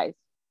up lies."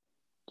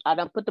 I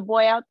done put the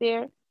boy out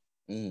there.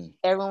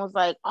 Everyone was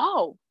like,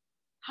 "Oh,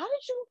 how did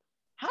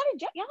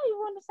y'all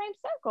even run the same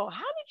circle? How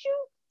did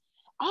you?"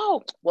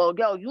 Oh, well,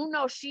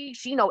 yo, she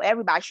know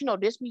everybody. She know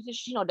this musician,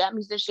 she know that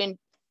musician,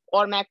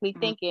 automatically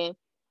thinking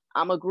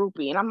I'm a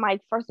groupie. And I'm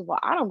like, first of all,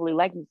 I don't really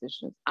like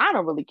musicians. I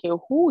don't really care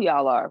who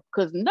y'all are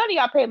because none of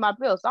y'all pay my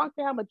bills. So I don't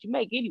care how much you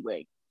make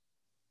anyway.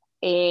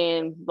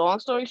 And long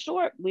story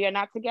short, we are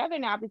not together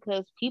now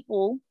because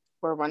people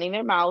were running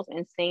their mouths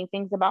and saying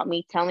things about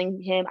me,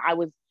 telling him I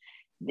was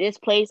this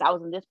place, I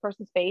was in this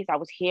person's face, I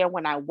was here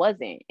when I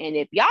wasn't. And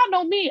if y'all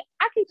know me,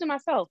 I keep to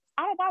myself.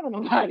 I don't bother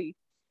nobody.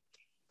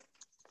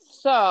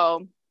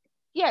 So,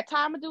 yeah,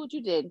 time to do what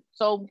you did.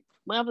 So,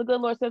 whenever the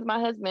good Lord says my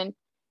husband,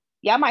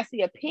 y'all might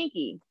see a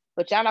pinky,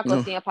 but y'all not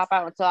gonna see him pop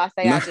out until I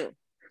say I do.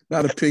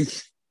 Not a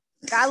pinky.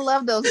 I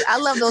love those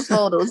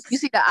photos. You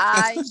see the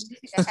eye,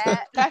 the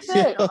hat. That's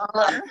it.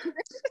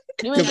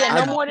 You ain't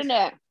get no more than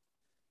that.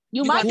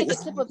 You might get the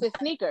tip of his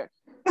sneaker.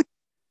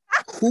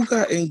 Who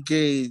got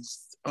engaged?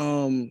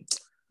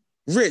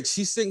 Rich.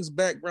 She sings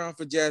background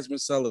for Jasmine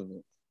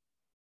Sullivan.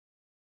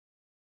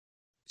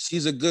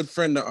 She's a good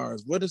friend of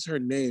ours. What is her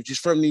name? She's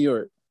from New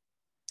York.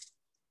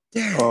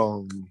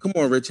 Damn. Come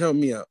on, Rich, help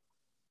me out.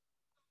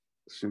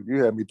 Shoot,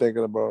 you had me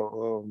thinking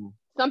about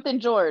something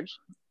George.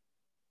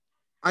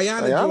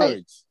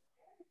 Ayana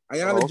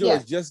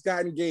George just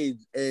got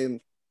engaged,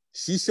 and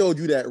she showed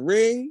you that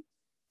ring,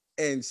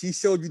 and she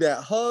showed you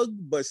that hug,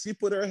 but she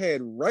put her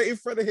head right in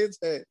front of his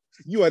head.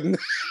 You are not.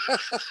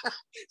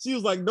 She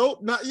was like,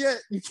 "Nope, not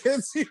yet. You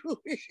can't see who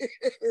he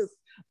is."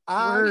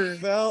 I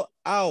fell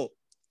out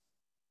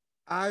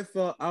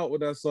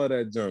when I saw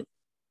that junk.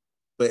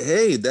 But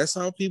hey, that's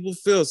how people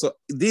feel. So,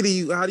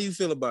 Didi, how do you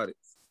feel about it?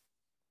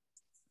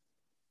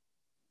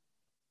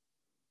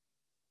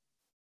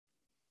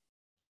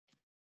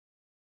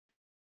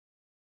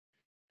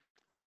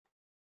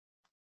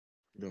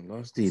 You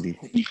lost Didi.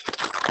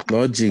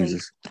 Lord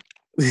Jesus.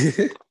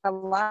 A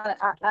lot.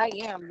 I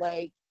am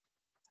like.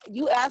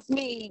 You asked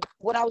me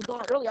what I was doing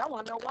earlier. I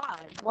want to know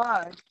why.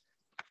 Why?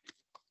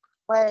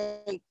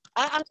 Like,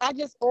 I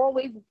just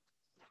always,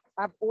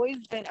 I've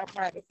always been a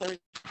private person.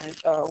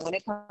 So when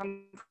it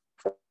comes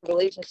to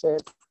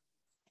relationships,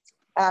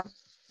 absolutely,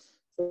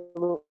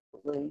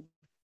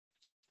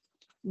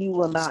 you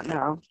will not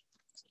know.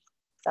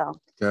 So,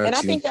 and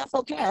I think that's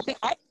okay. I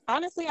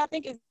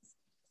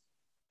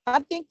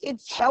think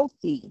it's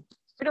healthy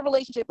for the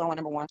relationship going.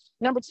 Number one.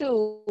 Number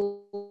two,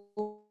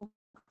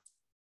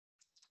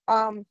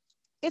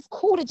 it's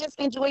cool to just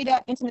enjoy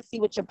that intimacy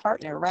with your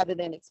partner rather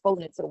than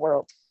exposing it to the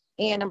world.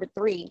 And number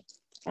three,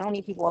 I don't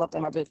need people all up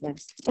in my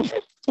business.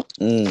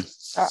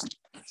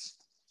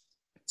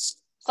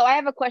 So I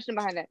have a question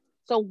behind that.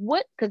 So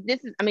what, because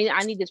this is, I mean,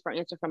 I need this for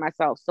answer for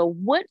myself. So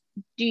what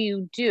do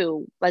you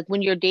do, like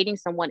when you're dating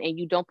someone and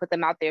you don't put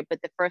them out there,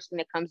 but the first thing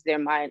that comes to their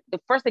mind, the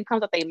first thing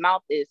comes out their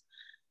mouth is,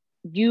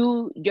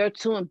 you're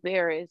too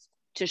embarrassed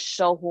to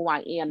show who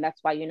I am. That's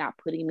why you're not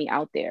putting me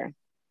out there.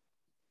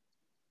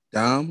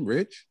 Dom,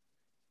 Rich?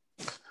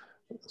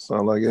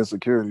 Sound like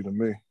insecurity to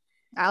me.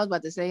 I was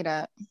about to say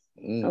that.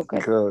 Okay.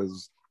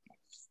 Because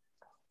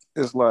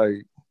it's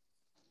like,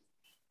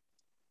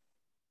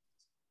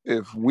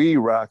 if we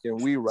rock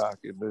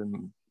it,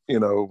 then, you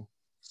know,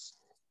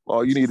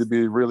 all you need to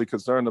be really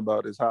concerned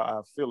about is how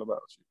I feel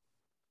about you.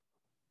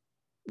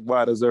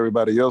 Why does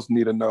everybody else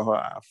need to know how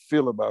I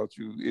feel about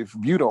you if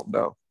you don't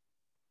know?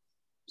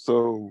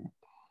 So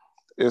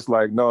it's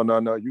like, no,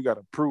 you got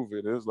to prove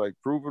it. It's like,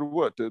 prove it to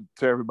what? To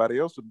everybody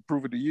else, to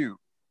prove it to you.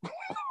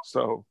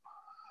 So,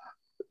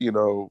 you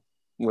know,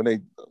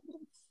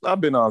 I've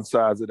been on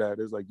sides of that.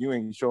 It's like, you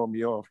ain't showing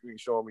me off.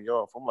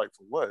 I'm like,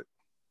 for what?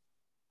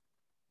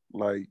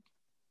 Like,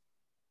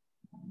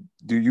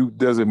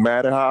 does it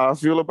matter how I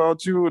feel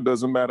about you? It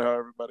doesn't matter how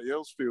everybody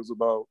else feels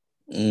about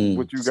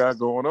what you got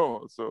going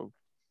on. So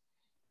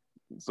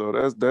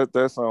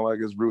that sounds like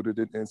it's rooted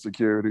in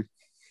insecurity.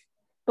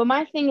 But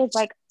my thing is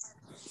like,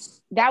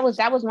 that was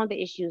one of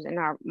the issues in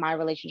my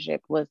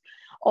relationship was,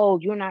 oh,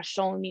 you're not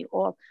showing me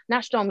off,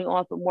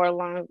 but more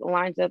along the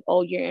lines of,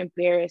 oh, you're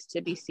embarrassed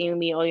to be seeing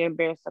me, or you're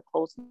embarrassed to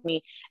post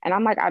me. And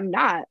I'm like, I'm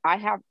not.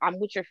 I'm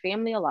with your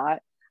family a lot.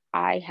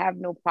 I have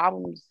no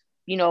problems,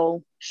 you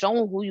know,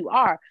 showing who you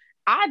are.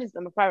 I'm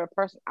a private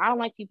person. I don't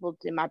like people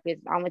in my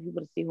business. I don't like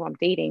people to see who I'm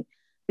dating,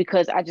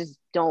 because I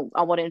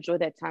want to enjoy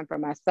that time for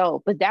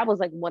myself. But that was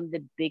like one of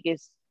the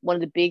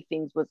big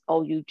things was,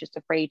 oh, you just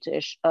afraid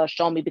to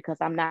show me because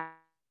I'm not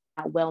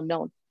well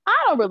known. I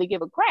don't really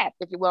give a crap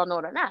if you're well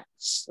known or not.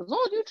 As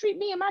long as you treat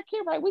me and my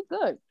kid right, we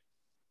good.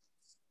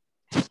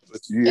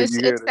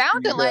 It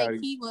sounded like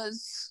he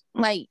was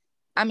like,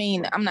 I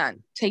mean, I'm not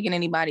taking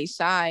anybody's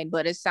side,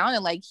 but it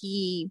sounded like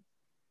he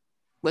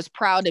was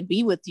proud to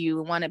be with you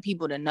and wanted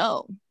people to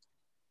know.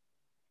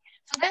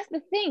 So that's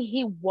the thing.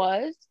 He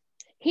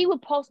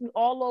would post me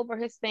all over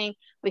his thing,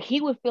 but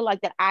he would feel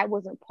like that I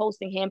wasn't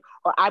posting him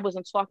or I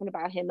wasn't talking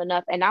about him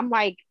enough. And I'm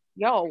like,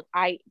 yo,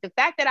 the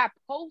fact that I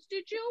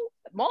posted you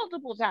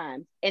multiple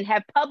times and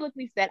have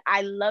publicly said,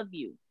 I love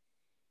you,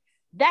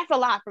 that's a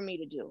lot for me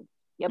to do.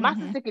 Yeah, my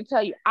sister can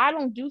tell you, I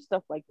don't do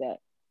stuff like that.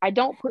 I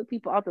don't put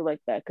people out there like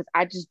that because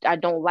I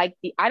don't like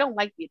the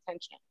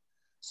attention.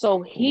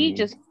 So he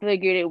just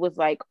figured it was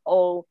like,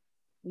 oh,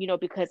 you know,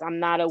 because I'm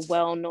not a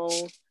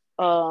well-known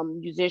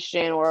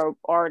musician or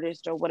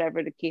artist or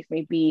whatever the case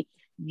may be,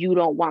 you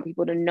don't want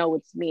people to know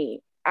it's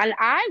me. And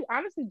I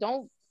honestly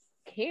don't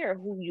care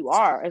who you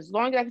are. As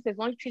long as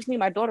you treat me and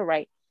my daughter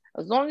right,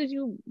 as long as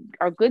you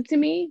are good to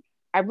me,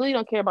 I really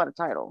don't care about a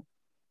title.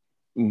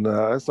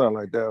 Nah, it sounded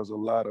like that was a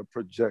lot of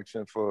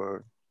projection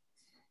for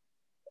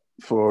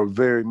a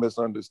very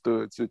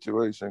misunderstood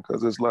situation,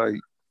 because it's like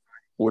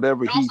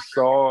whatever he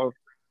saw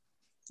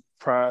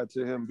prior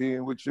to him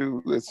being with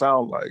you, it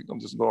sounded like, I'm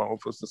just going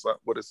off of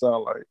what it sounded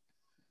like.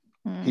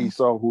 He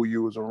saw who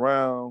you was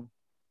around,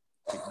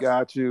 he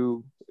got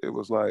you, it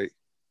was like,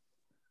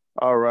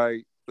 all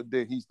right, but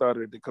then he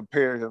started to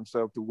compare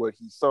himself to what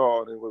he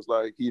saw, and it was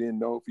like he didn't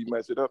know if he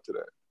measured up to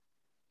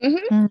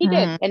that. He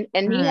did,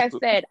 and he has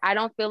said, I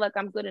don't feel like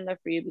I'm good enough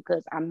for you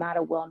because I'm not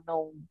a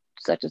well-known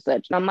such and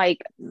such. And I'm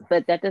like,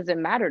 but that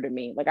doesn't matter to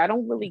me. Like, I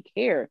don't really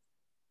care.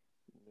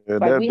 Yeah,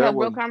 like, we have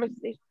real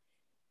conversations.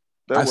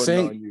 I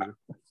think, on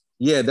you.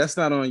 Yeah, that's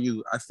not on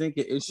you. I think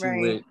an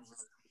issue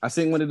I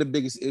think one of the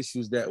biggest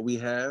issues that we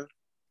have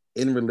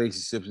in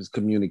relationships is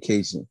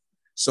communication.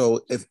 So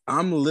if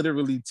I'm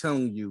literally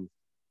telling you,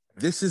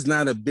 this is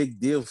not a big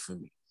deal for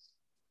me,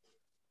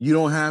 you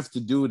don't have to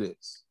do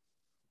this.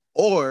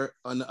 Or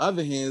on the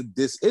other hand,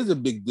 this is a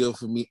big deal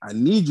for me, I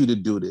need you to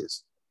do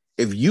this.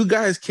 If you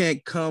guys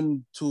can't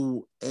come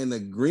to an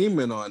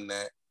agreement on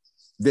that,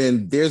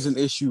 then there's an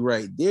issue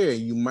right there.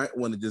 You might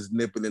want to just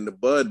nip it in the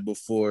bud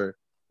before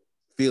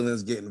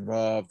feelings get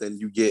involved and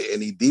you get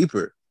any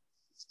deeper.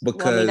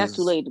 Because I mean, that's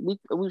too late. We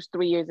was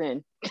 3 years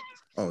in.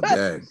 Oh,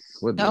 dang.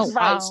 Right.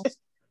 Wow.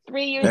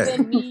 3 years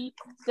in, me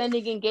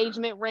sending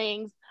engagement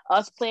rings,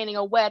 us planning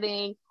a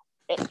wedding.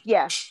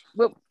 Yeah.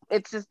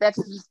 It's just, that's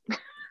just.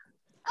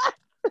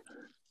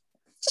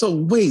 So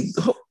wait.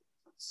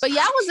 But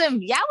y'all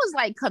was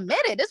like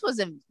committed. This is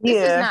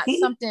not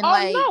something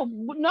like.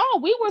 No,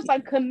 we was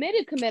like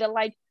committed.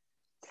 Like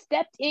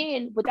stepped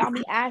in without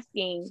me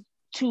asking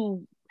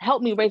to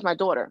help me raise my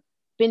daughter.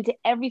 Been to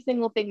every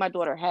single thing my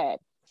daughter had.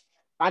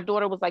 My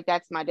daughter was like,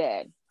 "That's my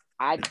dad.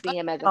 I see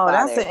him as a father."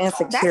 That's an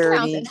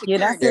insecurity.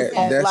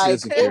 That's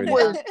insecurity. It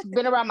was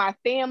been around my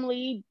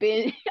family.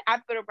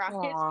 I've been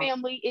around his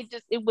family.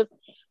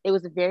 It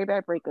was a very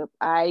bad breakup.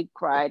 I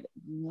cried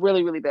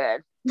really, really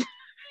bad.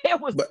 It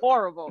was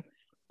horrible.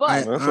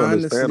 But that's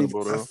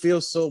honestly, I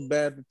feel so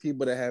bad for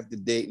people that have to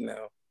date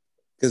now,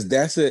 because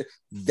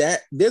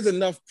there's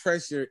enough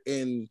pressure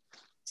in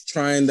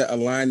trying to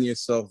align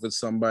yourself with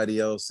somebody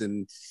else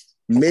and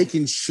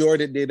making sure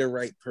that they're the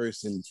right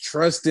person,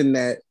 trusting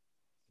that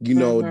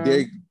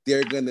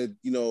they're gonna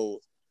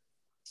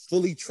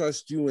fully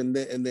trust you, and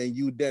then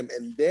you them,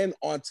 and then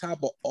on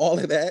top of all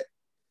of that,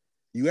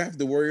 you have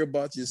to worry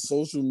about your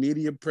social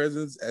media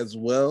presence as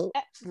well.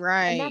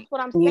 Right. And that's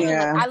what I'm saying.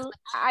 Yeah. Like,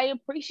 I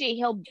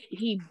appreciate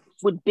he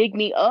would big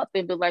me up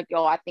and be like,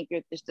 "Yo, I think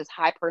you're this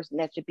high person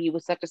that should be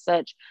with such and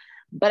such."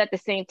 But at the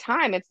same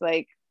time, it's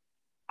like,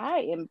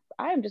 I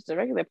am just a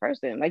regular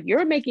person. Like,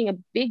 you're making a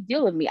big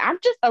deal of me. I'm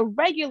just a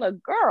regular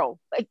girl.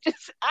 Like,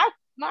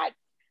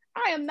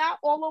 I am not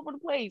all over the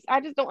place. I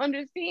just don't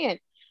understand.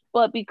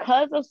 But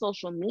because of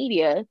social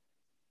media,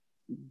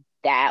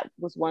 that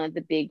was one of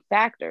the big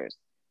factors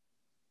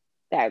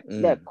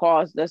that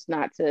caused us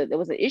not to. There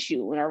was an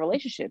issue in our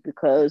relationship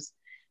because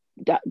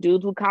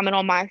dudes would comment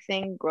on my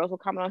thing, girls would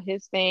comment on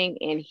his thing,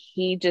 and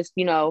he just,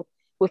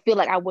 would feel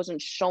like I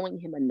wasn't showing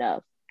him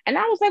enough. And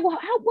I was like, well,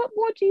 what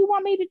more do you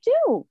want me to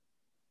do?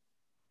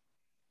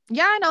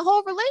 Yeah, in a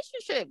whole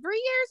relationship,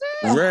 3 years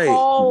in.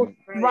 Right.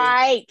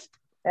 Right.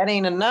 That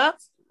ain't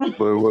enough. But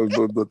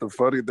the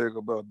funny thing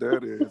about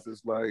that is,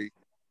 it's like,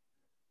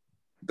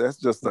 that's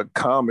just a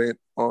comment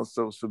on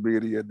social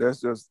media.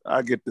 That's just,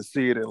 I get to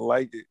see it and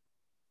like it.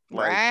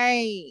 Like,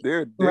 right.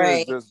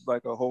 There's just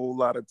like a whole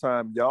lot of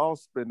time y'all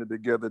spending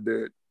together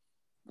that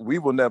we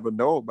will never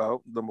know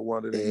about. Number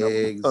one, it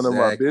ain't none of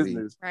my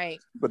business. Right.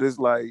 But it's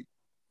like,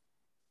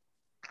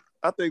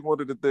 I think one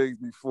of the things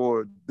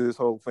before this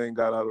whole thing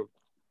got out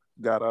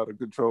of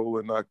control,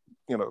 and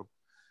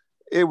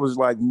it was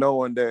like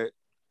knowing that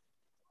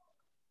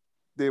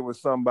there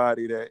was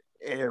somebody that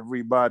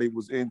everybody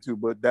was into,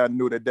 but that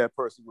knew that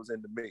person was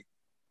into me.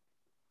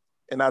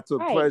 And I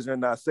took pleasure in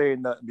not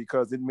saying nothing,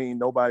 because it mean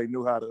nobody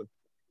knew how to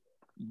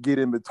get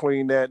in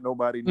between that.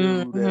 Nobody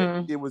knew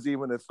that it was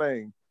even a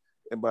thing.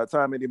 And by the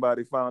time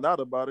anybody found out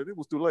about it, it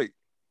was too late.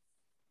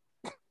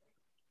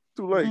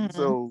 Too late. Mm-hmm.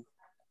 So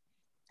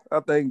I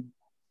think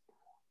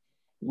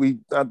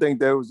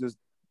there was just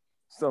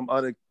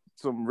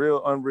some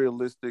real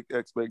unrealistic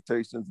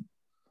expectations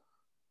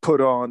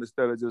put on,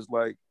 instead of just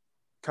like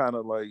kind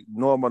of like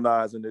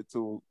normalizing it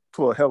to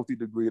a healthy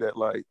degree that,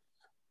 like,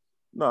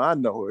 no, I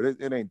know it.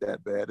 It ain't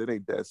that bad. It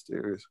ain't that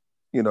serious.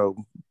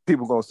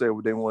 People gonna say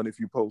what they want if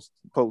you post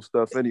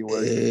stuff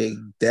anyway. Hey,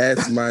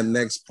 that's my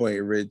next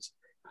point, Rich.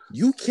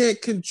 You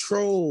can't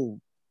control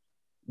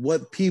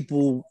what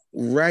people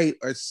write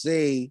or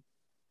say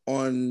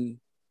on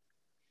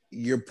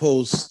your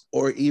posts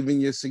or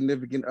even your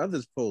significant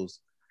other's posts.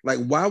 Like,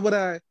 why would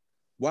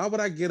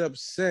I get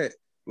upset?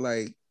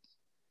 Like,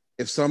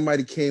 if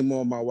somebody came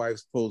on my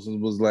wife's post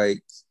and was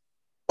like,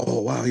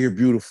 "Oh, wow, you're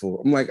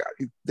beautiful." I'm like,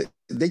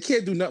 they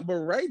can't do nothing but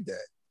write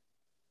that.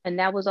 And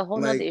that was a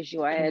whole other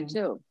issue I had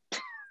too.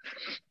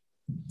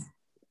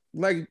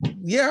 Like,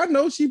 yeah, I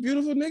know she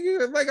beautiful,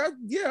 nigga. Like, all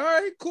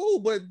right, cool.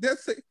 But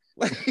that's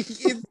like,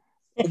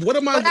 what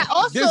am I?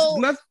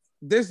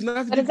 There's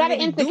nothing. But is that an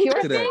insecure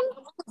thing?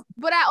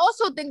 But I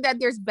also think that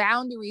there's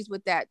boundaries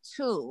with that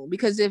too,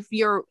 because if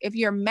you're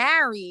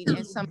married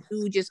and some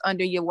dude just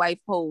under your wife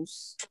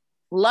posts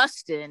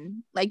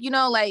lusting, like, oh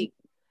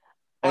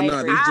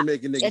no, these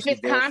Jamaican niggas. If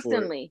it's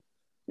constantly.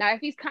 Now,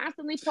 if he's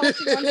constantly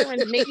posting on there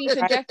and making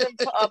suggestive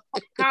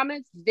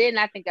comments, then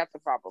I think that's a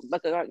problem.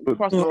 But that's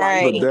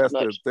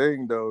the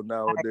thing, though,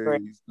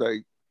 nowadays.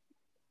 Like,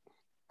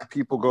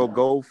 people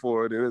go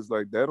for it. It's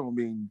like, that don't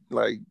mean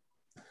like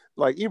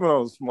even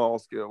on a small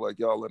scale, like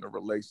y'all in a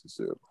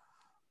relationship.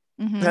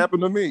 Mm-hmm. It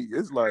happened to me.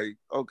 It's like,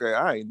 okay,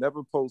 I ain't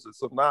never posted,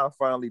 so now I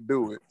finally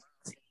do it.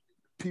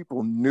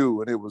 People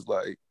knew, and it was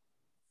like,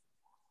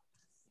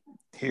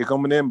 here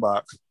come an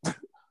inbox.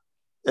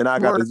 And I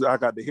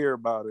got to hear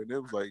about it. And it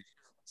was like,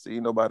 see,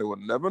 nobody would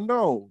never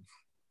know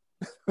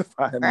if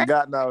I hadn't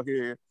gotten out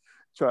here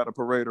trying to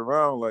parade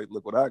around like,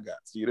 look what I got.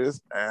 See this?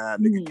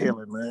 Nigga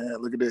killing,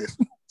 man. Look at this.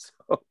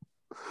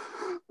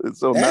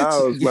 so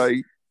now it's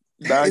like,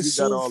 now you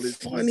got all this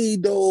funny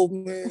though,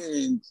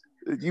 man.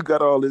 You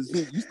got all this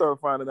heat. You start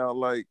finding out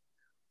like,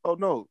 oh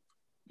no,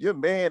 you're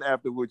man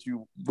after what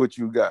you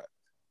got.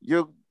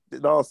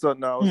 And all of a sudden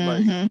now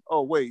it's like,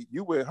 oh wait,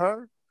 you with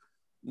her?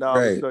 Now all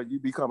of a sudden you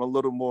become a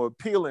little more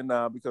appealing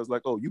now, because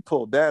like, oh, you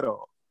pulled that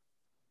off.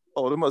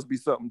 Oh, there must be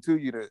something to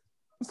you there.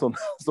 So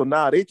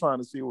now they trying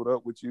to see what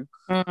up with you.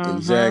 Mm-hmm.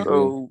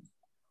 Exactly.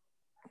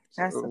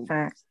 That's a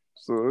fact.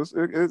 So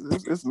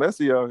it's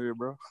messy out here,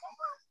 bro.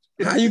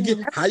 How you get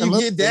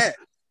that?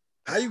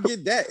 How you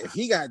get that? If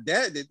he got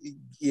that,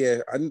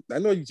 yeah, I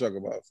know you talk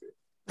about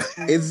it.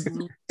 It's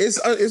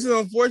an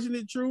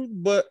unfortunate truth,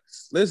 but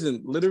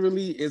listen,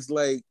 literally, it's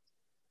like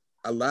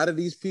a lot of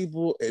these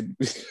people, and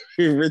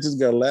Rich is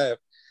gonna laugh.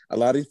 A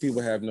lot of these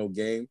people have no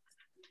game,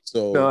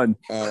 so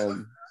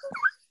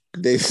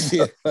they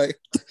feel like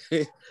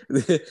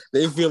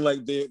they feel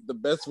like the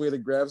best way to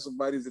grab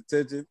somebody's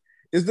attention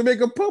is to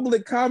make a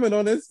public comment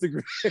on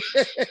Instagram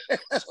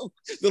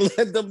to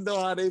let them know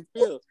how they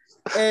feel.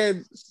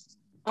 And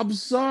I'm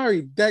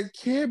sorry, that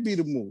can't be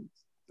the move.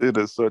 It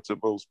is such a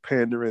most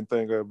pandering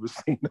thing I've ever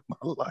seen in my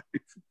life.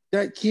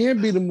 That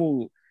can't be the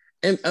move.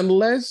 And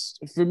unless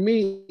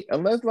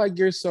like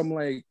you're some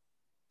like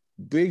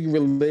big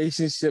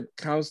relationship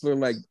counselor,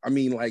 like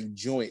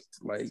joint,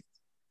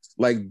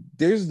 like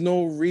there's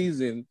no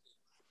reason.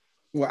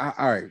 Well,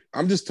 all right,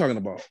 I'm just talking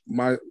about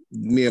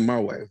me and my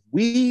wife.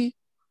 We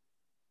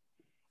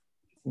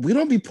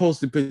don't be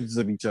posting pictures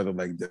of each other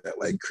like that,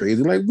 like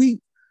crazy. Like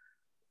we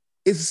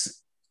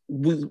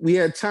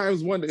had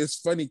times when it's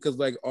funny because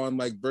like on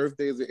like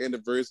birthdays and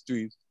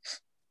anniversaries,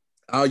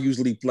 I'll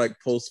usually like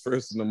post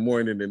first in the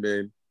morning and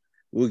then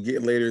we'll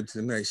get later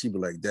tonight. She'd be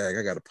like, "Dag,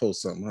 I gotta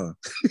post something, huh?"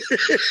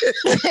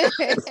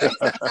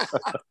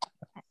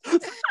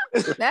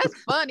 That's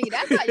funny.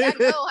 That's how y'all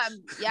know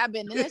y'all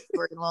been in this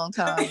for a long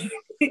time.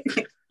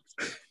 She'd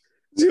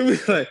be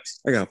like,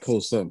 "I gotta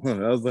post something,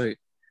 huh?" I was like,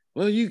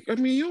 "Well, you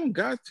don't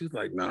got to."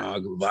 Like, nah,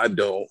 if I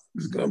don't,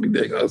 it's gonna be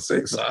they gonna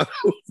say so.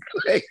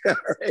 Like, all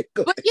right,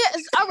 but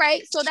yes, all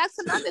right. So that's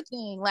another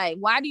thing. Like,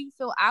 why do you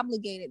feel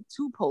obligated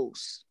to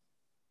post?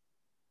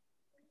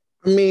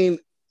 I mean,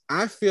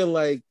 I feel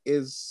like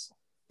it's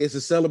a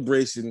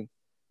celebration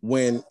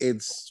when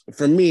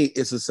for me,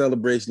 it's a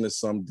celebration of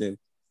something,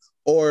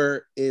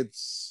 or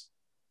it's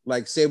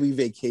like, say we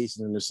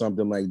vacationing or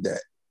something like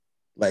that.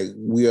 Like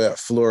we are at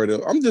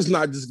Florida. I'm just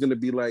not just gonna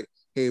be like,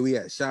 "Hey, we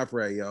at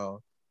ShopRite,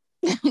 y'all.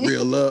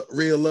 Real love,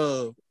 real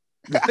love."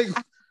 Like,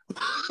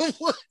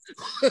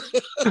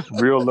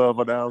 real love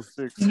on aisle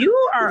 6. You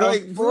are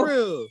like for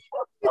real.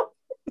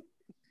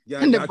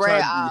 Y'all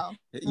bread aisle.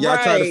 Y'all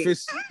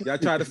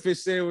try the fish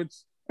sandwich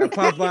at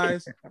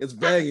Popeyes. It's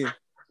banging.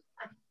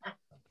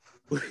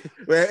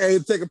 Hey,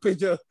 take a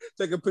picture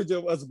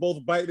of us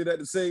both biting at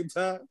the same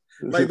time.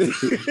 Like No.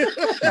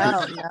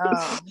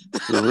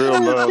 The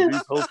real love.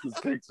 These Hostess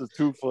cakes is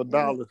 2 for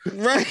 $1.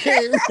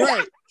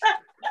 Right.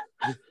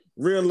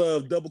 Real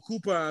love, double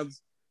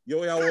coupons.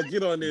 Yo, y'all won't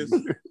get on this.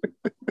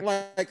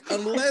 Like,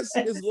 unless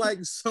it's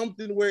like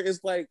something where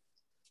it's like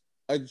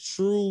a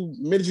true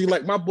ministry,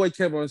 like my boy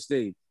Kevin on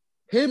stage.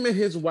 Him and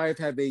his wife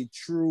have a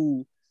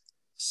true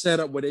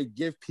setup where they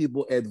give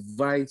people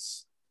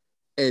advice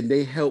and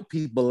they help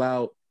people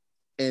out,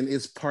 and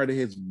it's part of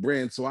his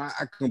brand. So I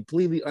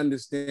completely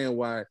understand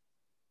why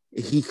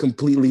he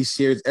completely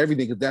shares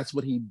everything, because that's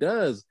what he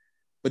does.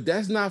 But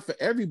that's not for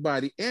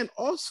everybody. And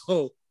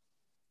also,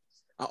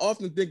 I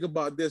often think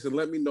about this, and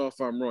let me know if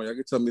I'm wrong. Y'all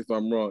can tell me if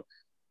I'm wrong.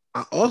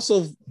 I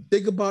also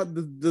think about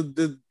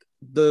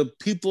the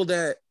people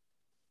that,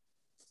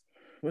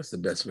 what's the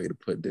best way to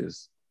put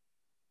this?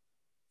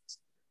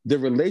 The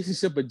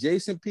relationship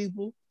adjacent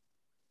people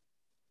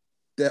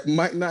that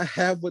might not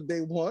have what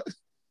they want.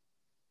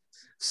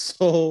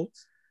 So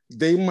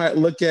they might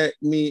look at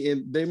me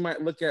and they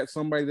might look at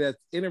somebody that's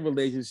in a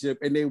relationship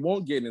and they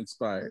won't get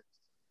inspired.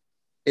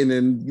 And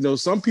then,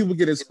 some people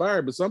get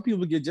inspired, but some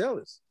people get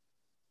jealous.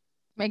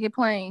 Make it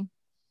plain.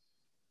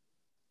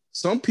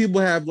 Some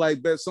people have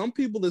some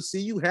people that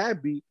see you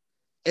happy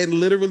and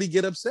literally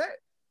get upset.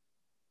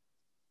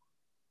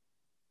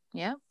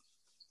 Yeah.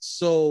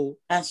 So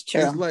that's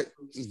true. It's like,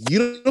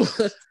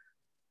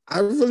 I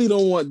really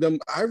don't want them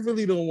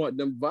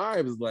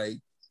vibes. Like,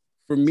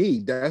 for me,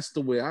 that's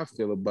the way I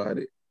feel about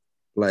it.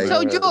 Like,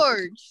 so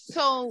George,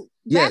 back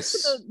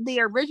yes. to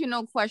the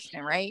original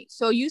question, right?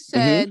 So you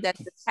said that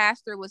the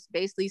pastor was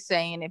basically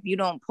saying if you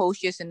don't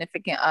post your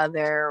significant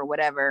other or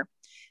whatever,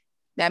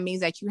 that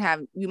means that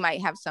you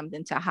might have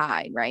something to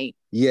hide, right?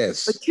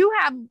 Yes. But you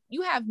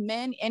have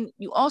men and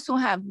you also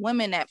have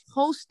women that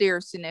post their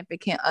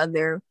significant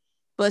other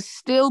but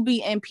still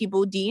be in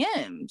people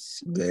DMs.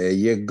 There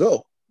you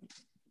go.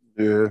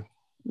 Yeah.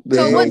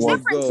 So what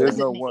difference there's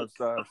no one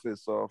size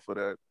fits all for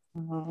that.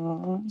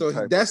 So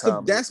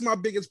that's my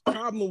biggest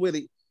problem with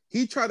it.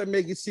 He tried to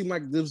make it seem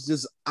like there's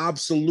this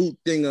absolute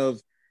thing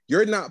of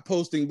you're not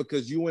posting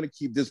because you want to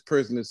keep this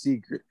person a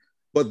secret.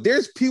 But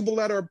there's people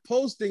that are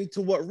posting,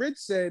 to what Rich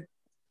said,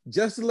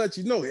 just to let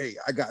you know, hey,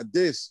 I got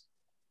this.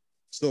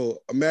 So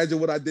imagine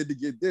what I did to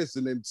get this.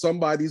 And then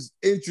somebody's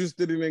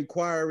interested in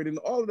inquiring and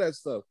all of that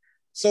stuff.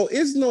 So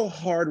it's no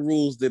hard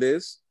rules to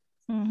this.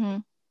 Mm-hmm.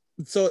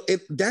 So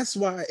that's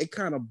why it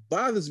kind of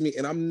bothers me.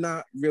 And I'm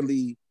not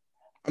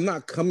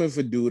coming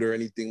for dude or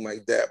anything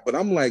like that. But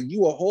I'm like,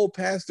 you a whole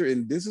pastor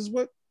and this is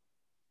what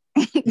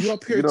you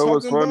up here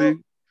talking about?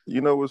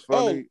 You know what's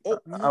funny?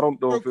 I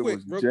don't know if it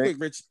was real quick,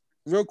 Rich.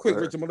 Real quick,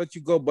 Rich, I'm gonna let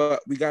you go,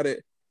 but we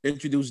gotta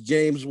introduce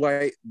James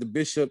White, the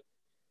bishop,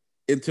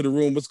 into the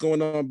room. What's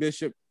going on,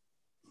 Bishop?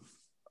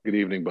 Good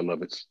evening,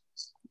 beloveds.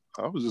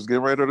 I was just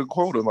getting ready to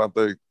quote him, I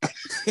think.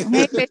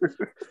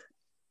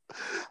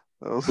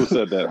 Who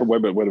said that?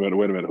 Wait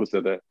a minute. Who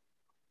said that?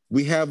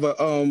 We have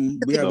a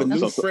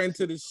new friend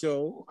to the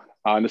show.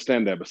 I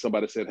understand that, but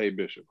somebody said, "Hey,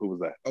 Bishop." Who was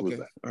that? Okay. Who was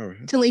that? All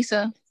right.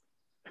 Talisa.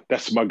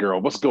 That's my girl.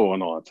 What's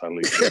going on,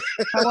 Talisa?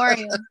 How are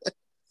you?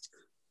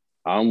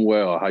 I'm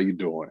well. How you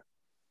doing?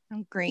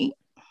 I'm great.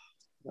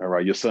 All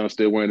right. Your son's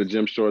still wearing the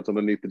gym shorts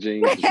underneath the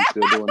jeans? Is he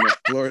still doing that?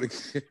 Florida.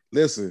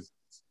 Listen.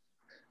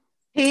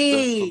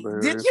 Hey,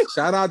 did you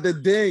shout out to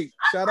Dink?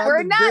 Shout out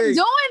We're to not Dink.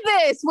 doing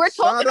this. We're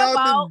talking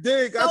about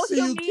Dink. I see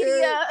you,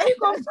 media.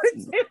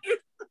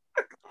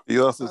 He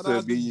also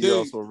said, "Be ye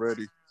also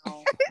ready."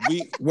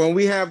 When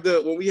we have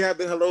the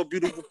Hello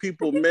Beautiful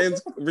People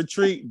men's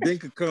retreat,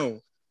 Dink could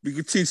come. We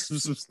could teach them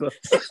some stuff.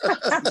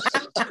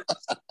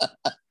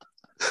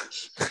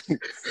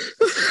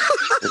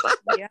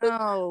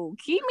 Yo,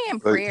 keep me in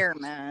prayer,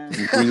 man.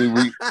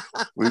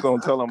 We're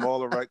gonna tell them all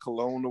the right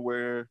cologne to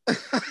wear.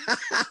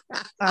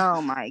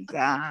 Oh my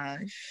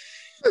gosh.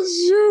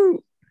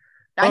 Shoot.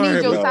 I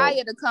need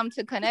Josiah to come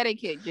to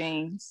Connecticut,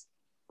 James.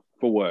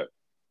 For what?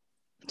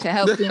 To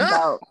help things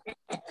out.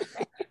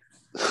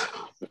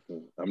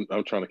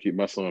 I'm trying to keep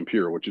my son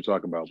pure. What you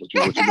talking about? What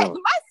you doing?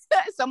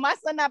 So my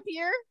son not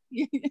pure?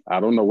 I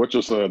don't know what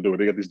your son doing.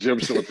 They got these gym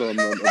shorts on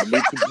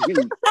the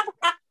jeans.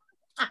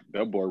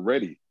 That boy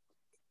ready.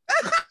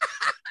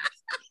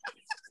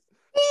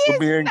 We'll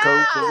be in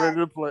coach ready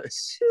to play.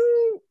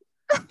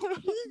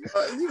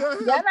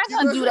 Y'all not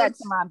gonna do that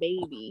to my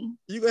baby.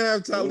 You gonna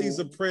have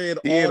Talisa praying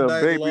he ain't all a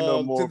night baby long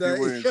no more today. if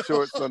you wearing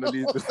shorts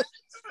underneath it.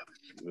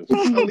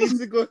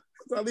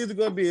 Talisa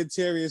gonna be in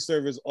chariot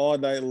service all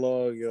night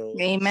long, yo.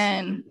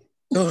 Amen.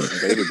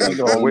 Baby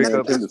gonna wake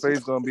up, his face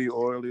gonna be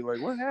oily. Like,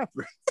 what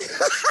happened?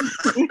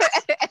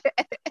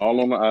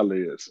 All on the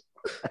eyelids.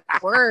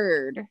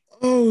 Word.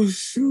 Oh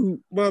shoot,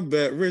 my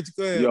bad. Rich,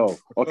 go ahead. Yo,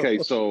 okay,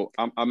 so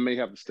I may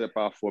have to step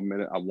out for a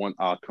minute.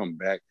 I'll come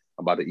back.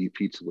 I'm about to eat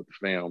pizza with the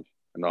fam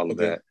and all of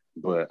that.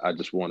 But I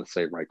just want to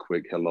say right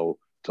quick, hello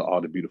to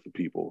all the beautiful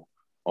people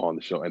on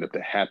the show. And if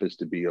there happens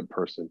to be a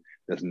person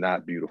that's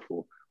not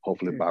beautiful,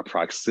 hopefully by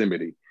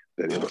proximity,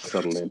 that it'll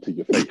settle into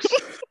your face.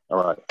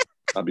 All right,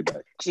 I'll be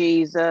back.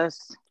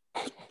 Jesus.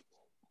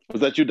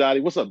 Was that you,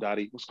 Dottie? What's up,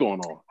 Dottie? What's going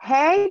on?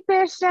 Hey,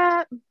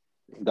 Bishop.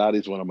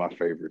 Dottie's one of my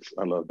favorites.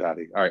 I love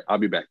Dottie. All right, I'll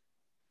be back.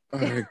 All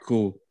right,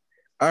 cool.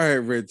 All right,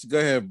 Rich, go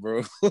ahead,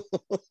 bro.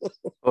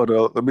 Hold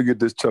on, let me get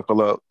this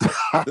chuckle out.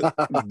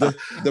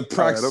 the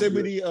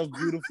proximity of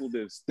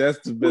beautifulness. That's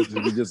the message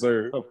we just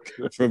heard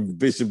from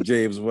Bishop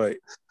James White.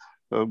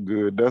 I'm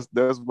good.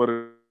 That's what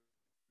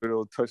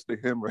it'll touch the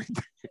hem right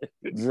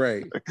there.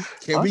 Right.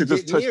 Can we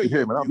get near you?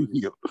 And I'll be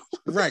healed.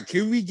 Right.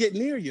 Can we get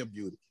near your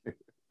beauty?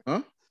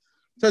 Huh?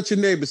 Touch your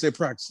neighbor, say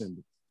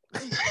proximity.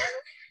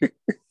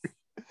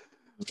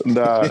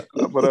 Nah,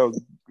 but I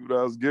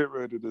was getting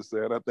ready to say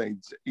it. I think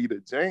either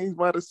James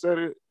might have said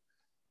it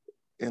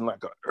in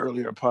like an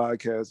earlier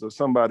podcast or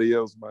somebody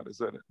else might have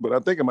said it, but I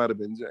think it might have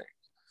been James.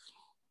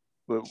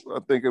 But I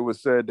think it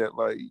was said that,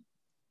 like,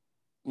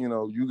 you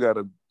know, you got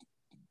to,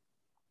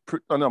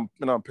 and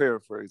I'm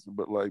paraphrasing,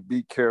 but like,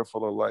 be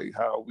careful of like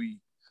how we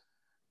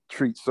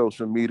treat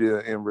social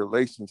media in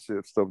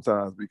relationships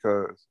sometimes,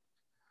 because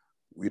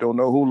we don't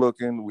know who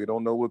looking, we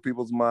don't know what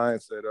people's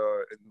mindset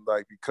are, and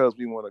like, because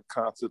we want to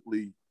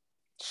constantly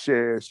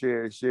share,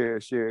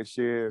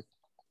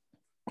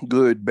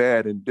 good,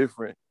 bad, and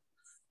different,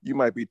 you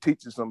might be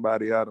teaching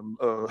somebody how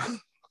to,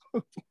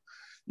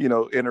 you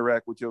know,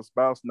 interact with your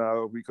spouse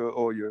now, because,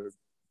 or your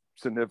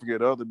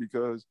significant other,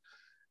 because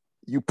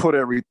you put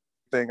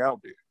everything out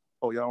there.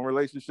 Oh, y'all in a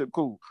relationship?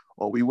 Cool.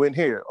 Oh, we went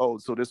here. Oh,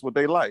 so this is what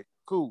they like.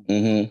 Cool.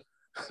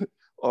 Mm-hmm.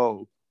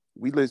 Oh,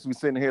 we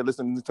sitting here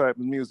listening to this type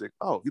of music.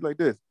 Oh, he like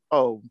this.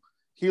 Oh,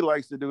 he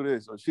likes to do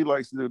this, or she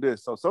likes to do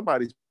this. So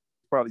somebody's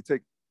probably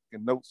taking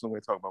notes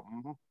somewhere talking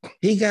about,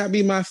 he got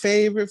me my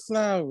favorite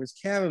flowers,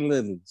 calla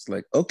lilies.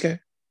 Like, okay.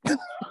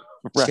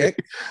 Right.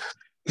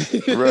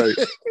 Right.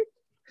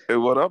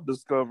 And what I'm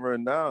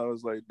discovering now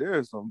is like,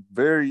 there's some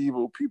very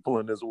evil people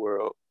in this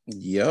world.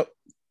 Yep.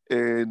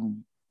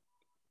 And,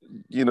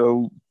 you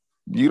know,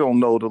 you don't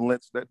know the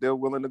lengths that they're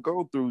willing to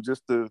go through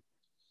just to,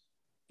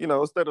 you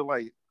know, instead of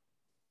like,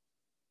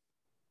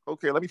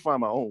 okay, let me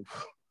find my own.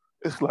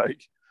 It's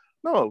like,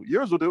 no,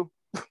 yours will do.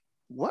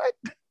 What?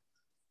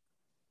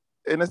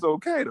 And it's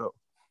okay though.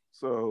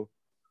 So,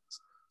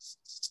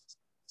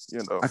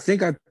 you know. I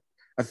think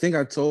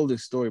I told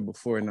this story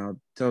before, and I'll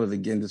tell it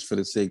again just for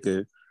the sake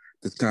of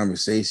this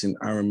conversation.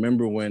 I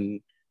remember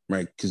when,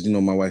 right, because you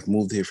know my wife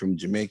moved here from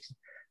Jamaica.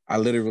 I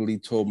literally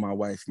told my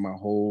wife my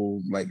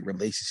whole like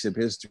relationship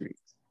history,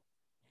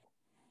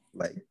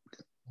 like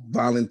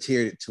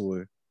volunteered it to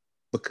her,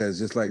 because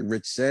just like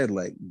Rich said,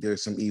 like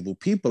there's some evil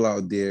people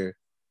out there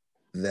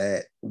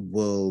that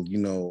will, you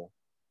know,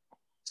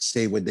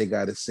 say what they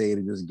got to say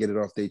to just get it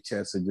off their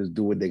chest and just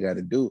do what they got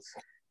to do.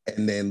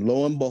 And then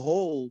lo and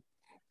behold,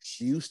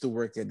 she used to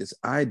work at this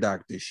eye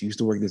doctor. She used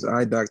to work at this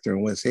eye doctor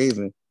in West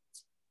Haven.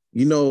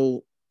 You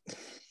know,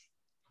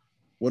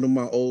 one of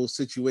my old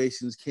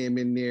situations came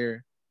in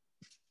there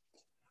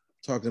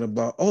talking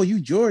about, oh, you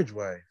George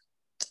wife.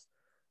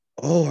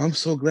 oh, I'm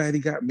so glad he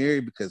got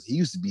married because he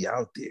used to be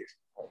out there.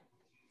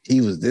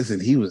 He was this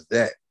and he was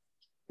that.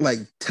 Like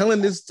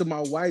telling this to my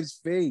wife's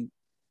face.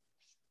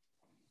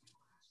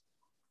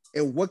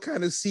 And what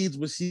kind of seeds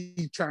was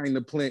she trying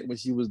to plant when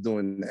she was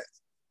doing that?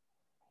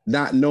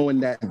 Not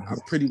knowing that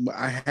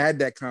I had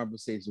that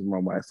conversation with my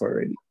wife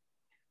already.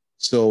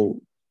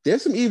 So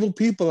there's some evil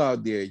people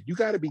out there. You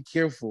got to be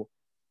careful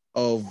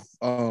of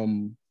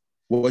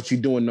what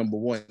you're doing, number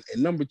one.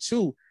 And number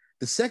two,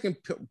 the second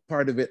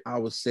part of it, I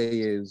would say,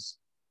 is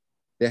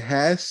there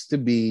has to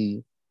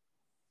be,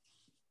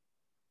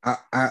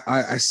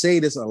 I say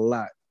this a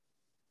lot,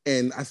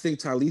 and I think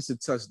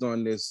Talisa touched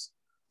on this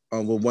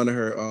with one of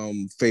her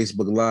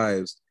Facebook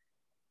Lives.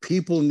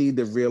 People need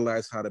to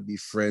realize how to be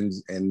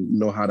friends and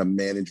know how to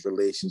manage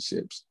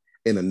relationships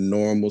in a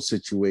normal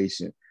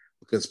situation,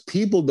 because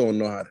people don't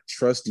know how to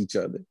trust each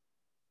other.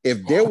 If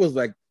there was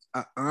like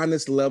an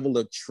honest level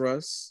of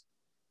trust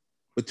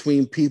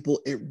between people,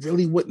 it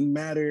really wouldn't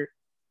matter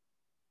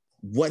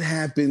what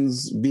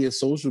happens via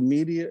social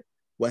media,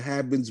 what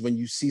happens when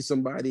you see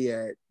somebody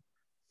at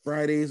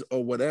Fridays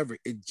or whatever.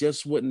 It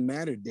just wouldn't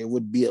matter. There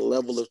would be a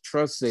level of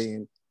trust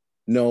saying,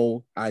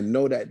 no, I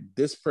know that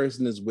this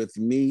person is with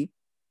me.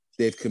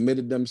 They've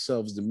committed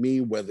themselves to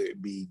me, whether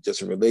it be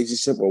just a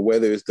relationship or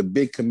whether it's the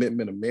big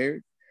commitment of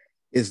marriage.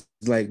 It's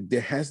like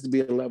there has to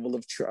be a level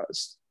of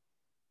trust.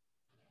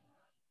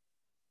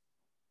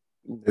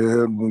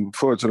 Yeah,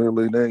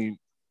 unfortunately, they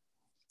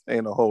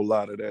ain't a whole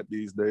lot of that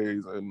these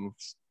days. And,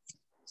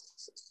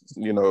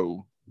 you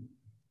know,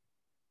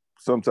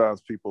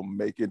 sometimes people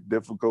make it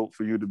difficult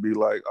for you to be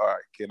like, all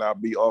right, can I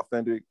be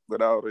authentic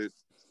without it,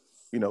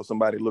 you know,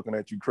 somebody looking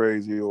at you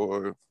crazy?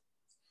 Or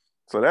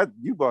so that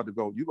you about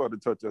to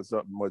touch on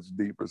something much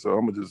deeper. So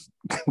I'm gonna just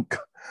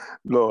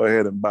go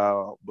ahead and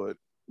bow out. But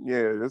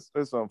yeah,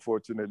 it's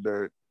unfortunate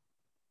that,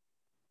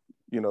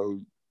 you know,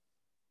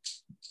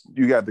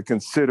 you got to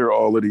consider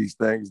all of these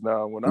things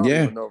now. When I don't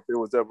even know if there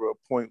was ever a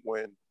point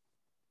when,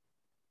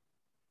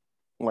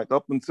 like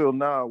up until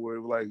now, where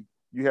like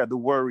you had to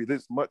worry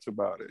this much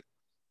about it,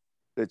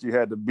 that you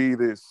had to be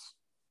this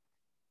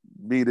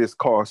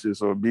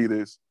cautious or be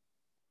this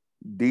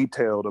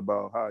detailed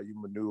about how you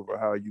maneuver,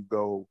 how you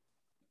go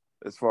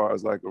as far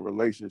as like a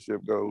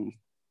relationship goes.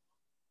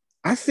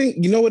 I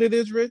think, you know what it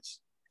is, Rich?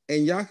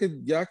 And y'all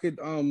could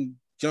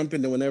jump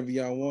into whenever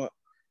y'all want.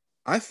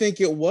 I think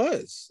it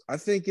was. I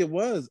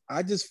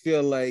just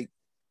feel like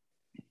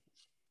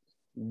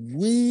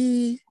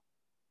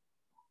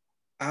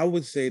I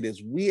would say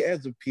this, we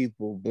as a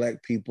people,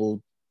 Black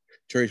people,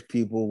 church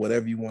people,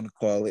 whatever you want to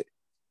call it,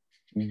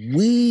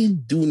 we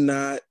do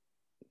not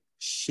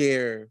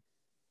share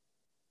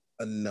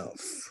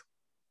enough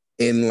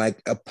in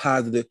like a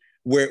positive,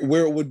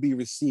 where it would be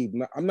received.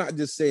 Now, I'm not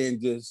just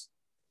saying just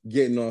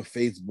getting on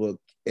Facebook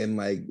and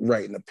like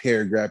writing a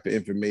paragraph of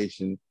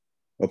information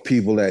of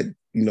people that,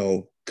 you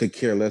know, could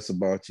care less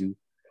about you.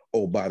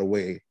 Oh, by the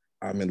way,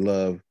 I'm in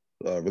love,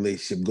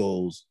 relationship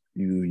goals.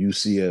 You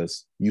see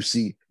us, you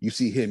see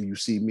him, you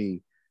see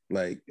me,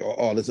 like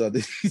all this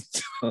other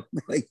stuff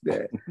like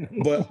that.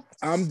 But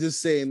I'm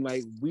just saying,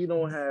 like, we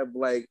don't have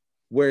like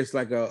where it's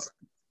like I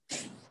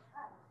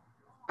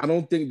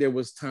don't think there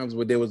was times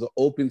where there was an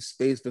open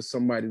space for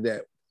somebody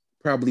that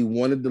probably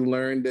wanted to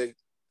learn to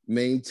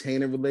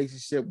maintain a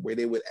relationship where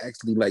they would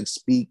actually like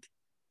speak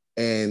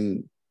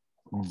and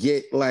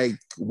get like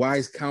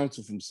wise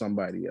counsel from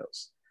somebody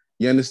else.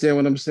 You understand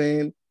what I'm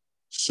saying?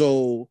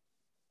 So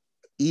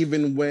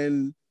even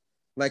when,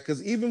 like,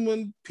 because even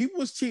when people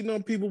was cheating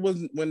on people,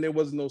 when there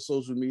was no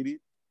social media,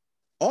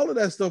 all of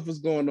that stuff was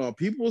going on.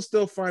 People were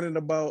still finding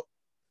about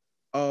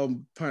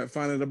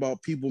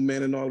people,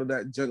 men, and all of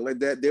that junk like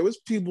that. There was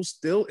people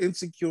still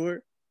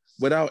insecure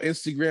without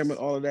Instagram and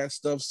all of that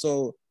stuff.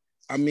 So,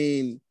 I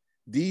mean,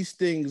 these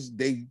things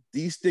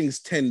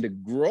tend to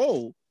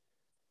grow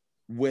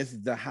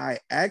with the high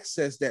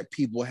access that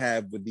people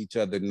have with each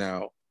other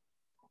now.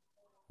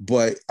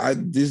 But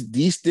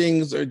these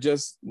things are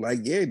just like,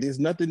 yeah, there's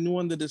nothing new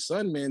under the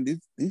sun, man.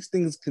 These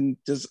things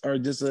are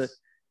just a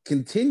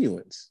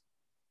continuance.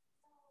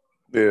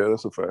 Yeah,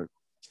 that's a fact.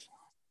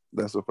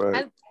 That's a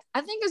fact.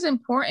 I think it's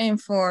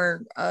important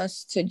for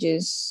us to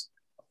just,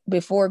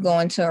 before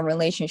going to a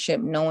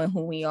relationship, knowing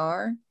who we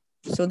are,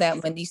 so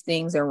that when these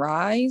things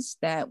arise,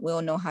 that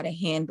we'll know how to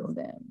handle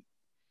them.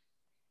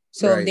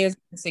 So if there's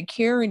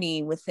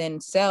insecurity within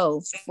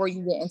self before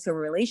you get into a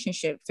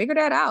relationship, figure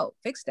that out,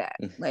 fix that.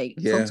 Like,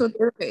 talk to a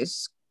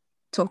therapist,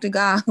 talk to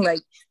God.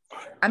 Like,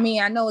 I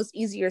mean, I know it's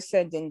easier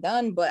said than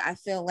done, but I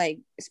feel like,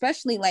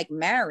 especially like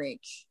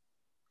marriage,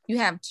 you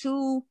have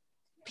two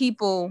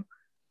people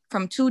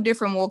from two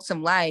different walks of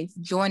life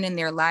joining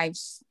their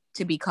lives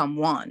to become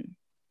one.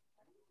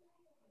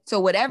 So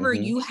whatever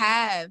you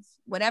have,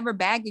 whatever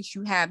baggage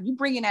you have, you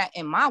bringing that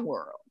in my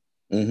world.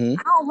 I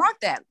don't want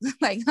that.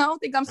 Like, I don't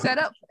think I'm set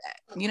up for that,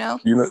 you know?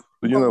 You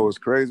know what's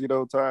crazy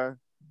though, Ty?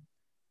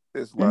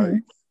 It's like,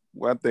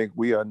 I think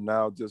we are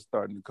now just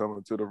starting to come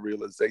into the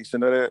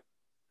realization of that.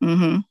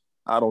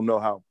 I don't know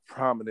how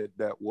prominent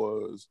that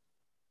was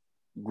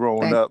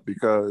growing up,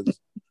 because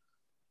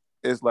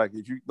it's like,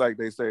 if you, like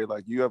they say,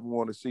 like, you ever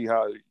want to see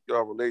how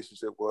your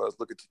relationship was,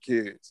 look at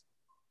your kids.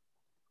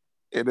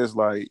 And it's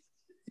like,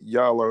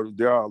 y'all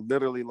are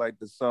literally like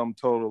the sum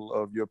total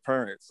of your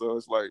parents. So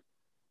it's like,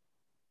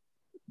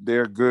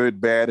 they're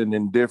good, bad, and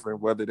indifferent,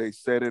 whether they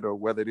said it or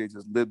whether they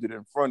just lived it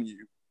in front of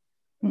you.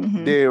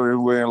 Mm-hmm.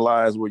 Therein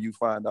lies where you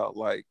find out,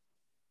 like,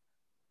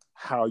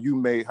 how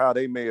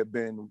they may have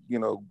been, you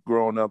know,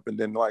 growing up, and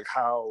then like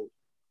how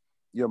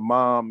your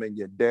mom and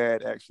your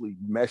dad actually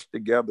meshed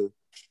together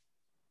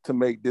to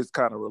make this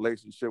kind of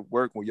relationship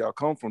work when y'all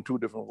come from two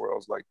different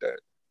worlds like that.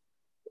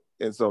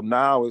 And so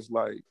now it's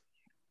like,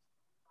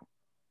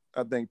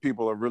 I think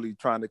people are really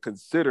trying to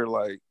consider,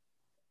 like,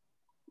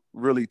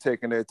 really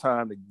taking their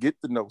time to get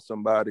to know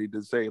somebody,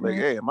 to say, like,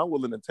 hey, am I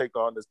willing to take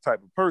on this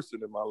type of person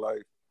in my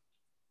life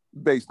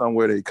based on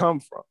where they come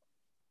from?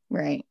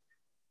 Right.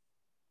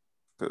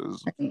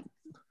 Because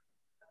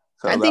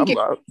I think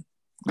go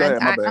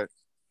ahead, my bad.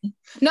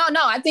 No,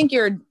 I think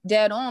you're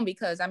dead on,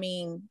 because I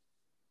mean,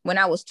 when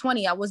I was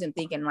 20, I wasn't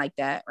thinking like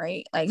that,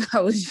 right? Like,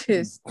 I was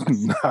just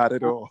not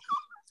at all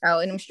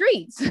out in them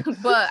streets.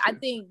 But I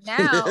think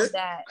now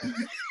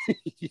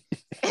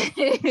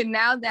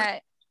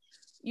that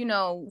you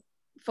know,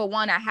 for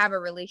one, I have a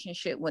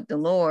relationship with the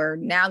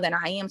Lord, now that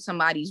I am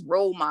somebody's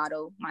role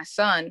model, my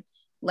son,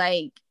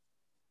 like,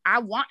 I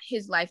want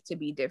his life to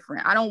be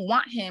different. I don't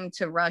want him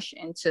to rush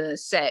into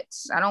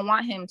sex. I don't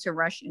want him to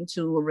rush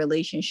into a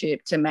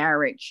relationship, to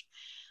marriage.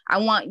 I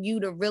want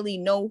you to really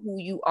know who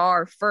you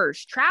are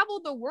first.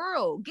 Travel the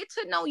world, get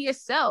to know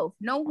yourself,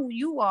 know who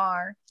you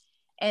are.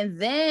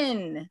 And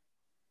then,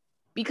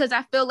 because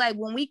I feel like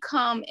when we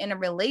come in a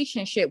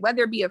relationship,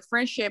 whether it be a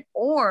friendship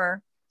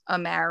or a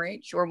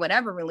marriage or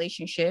whatever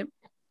relationship,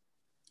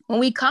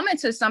 when we come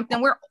into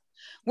something,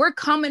 we're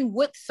coming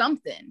with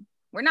something.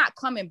 We're not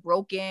coming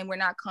broken. We're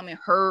not coming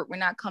hurt. We're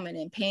not coming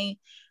in pain,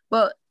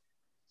 but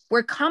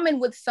we're coming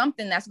with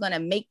something that's going to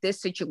make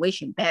this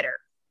situation better.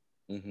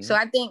 Mm-hmm. So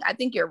I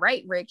think you're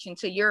right, Rich. And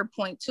to your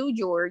point too,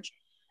 George,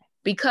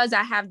 because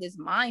I have this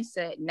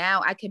mindset,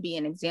 now I can be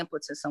an example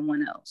to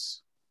someone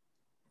else.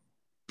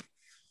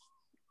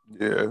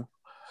 Yeah.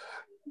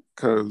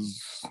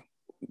 Cause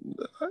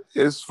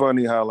it's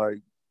funny how,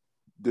 like,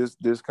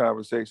 this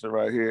conversation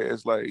right here,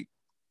 it's like,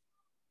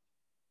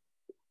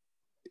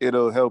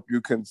 it'll help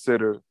you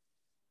consider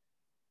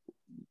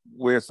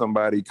where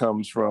somebody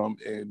comes from,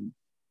 and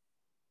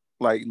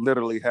like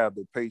literally have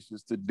the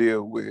patience to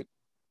deal with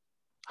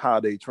how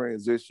they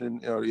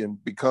transition in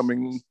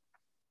becoming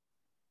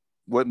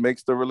what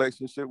makes the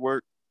relationship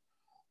work.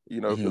 You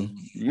know, because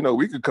you know,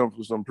 we could come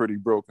from some pretty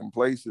broken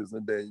places,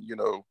 and then, you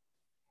know,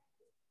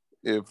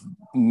 if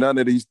none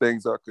of these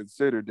things are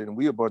considered, then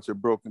we a bunch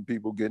of broken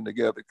people getting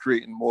together,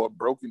 creating more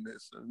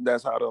brokenness, and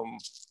that's how them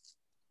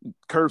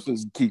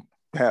curses keep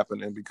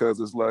happening, because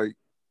it's like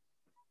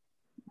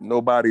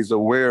nobody's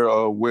aware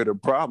of where the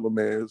problem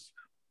is,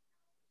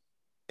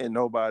 and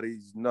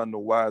nobody's none the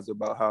wiser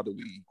about how do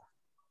we.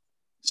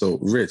 So,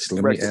 Rich,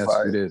 let me ask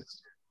you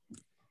this.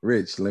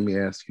 Rich, let me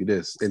ask you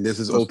this, and this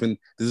is open.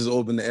 This is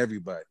open to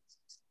everybody.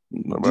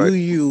 Right. Do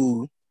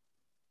you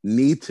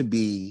need to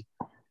be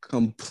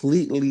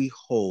completely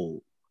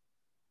whole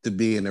to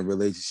be in a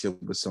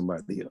relationship with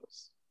somebody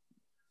else?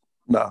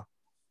 No.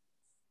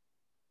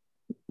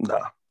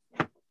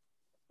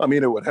 I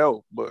mean, it would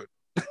help, but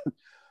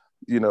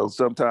you know,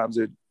 sometimes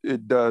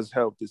it does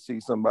help to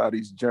see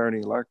somebody's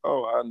journey. Like,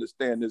 oh, I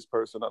understand this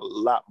person a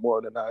lot more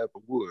than I ever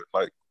would.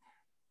 Like,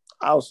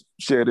 I'll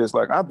share this.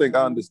 Like, I think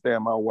I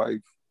understand my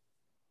wife,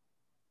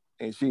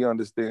 and she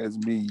understands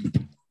me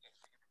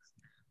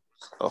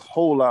a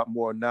whole lot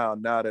more now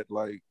that,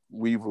 like,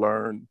 we've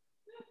learned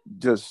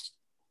just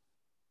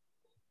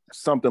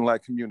something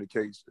like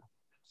communication.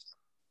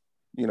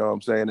 You know what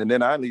I'm saying? And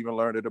then I even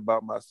learned it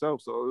about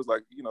myself. So it was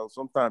like, you know,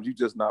 sometimes you're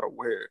just not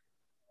aware.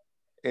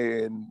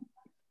 And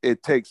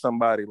it takes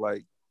somebody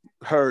like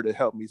her to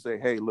help me say,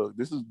 hey, look,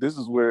 this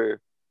is where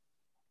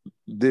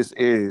this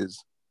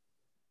is.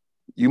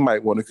 You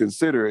might want to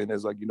consider it. And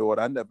it's like, you know what,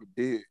 I never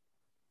did.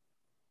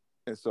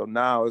 And so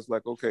now it's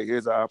like, okay,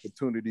 here's an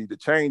opportunity to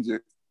change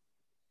it.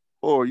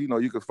 Or, you know,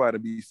 you could fight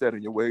and be set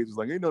in your ways. It's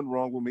like, ain't nothing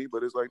wrong with me.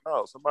 But it's like,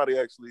 no, somebody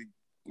actually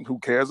who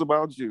cares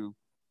about you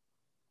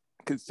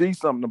can see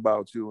something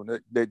about you,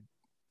 and that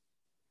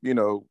you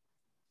know,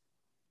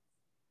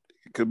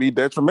 it could be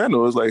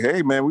detrimental. It's like,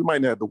 hey man, we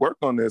might have to work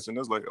on this. And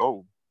it's like,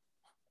 oh,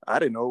 I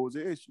didn't know it was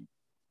an issue.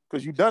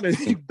 Because you've done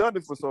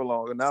it for so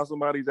long, and now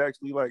somebody's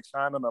actually like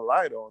shining a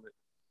light on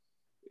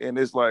it. And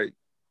it's like,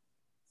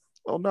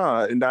 oh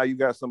nah. And now you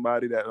got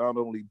somebody that not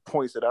only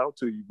points it out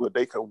to you, but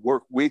they can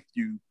work with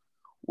you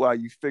while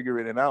you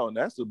figuring it out. And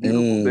that's a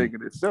beautiful thing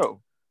in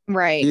itself.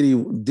 Right.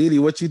 Didi,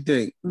 what you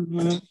think?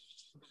 Mm-hmm.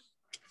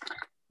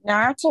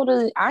 Now,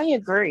 I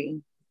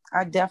agree.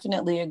 I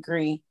definitely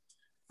agree.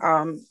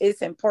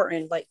 It's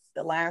important, like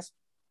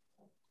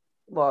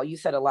you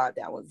said a lot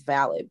that was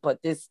valid,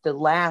 but the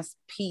last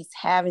piece,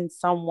 having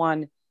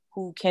someone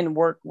who can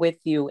work with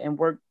you and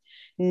work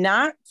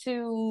not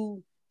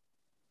to,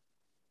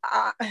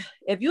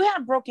 if you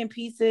have broken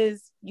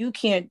pieces, you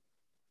can't,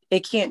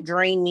 It can't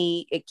drain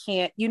me. It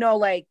can't,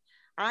 like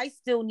I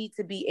still need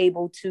to be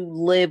able to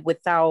live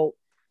without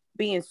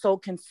being so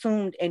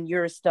consumed in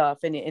your stuff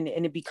and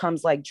it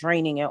becomes like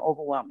draining and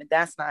overwhelming.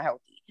 That's not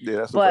healthy. Yeah,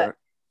 that's but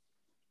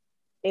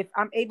if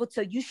I'm able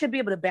to, you should be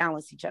able to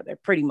balance each other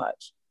pretty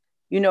much.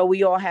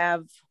 We all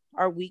have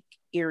our weak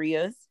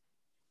areas.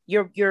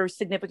 Your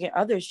significant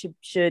other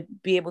should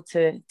be able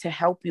to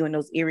help you in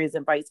those areas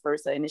and vice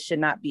versa. And it should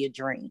not be a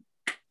drain.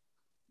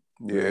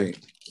 Yeah.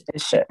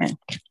 It shouldn't.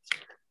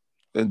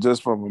 And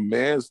just from a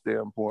man's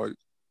standpoint,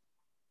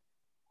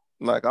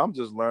 like I'm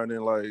just learning,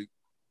 like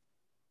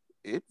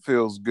it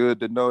feels good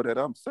to know that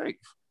I'm safe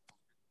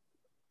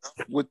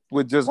with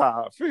just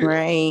how I feel.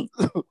 Right.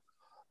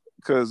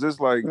 Because it's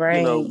like,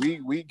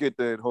 we get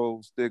that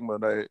whole stigma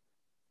that,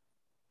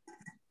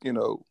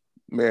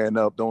 man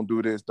up, don't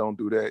do this, don't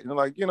do that. In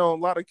a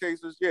lot of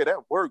cases, yeah, that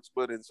works.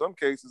 But in some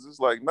cases, it's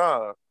like,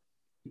 nah,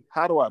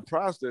 how do I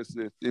process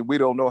it if we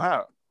don't know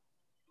how?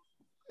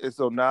 And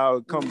so now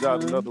it comes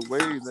out in other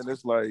ways, and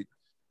it's like,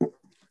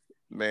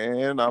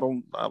 man, I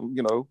don't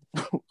know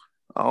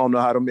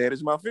how to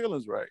manage my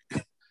feelings right.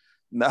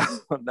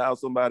 Now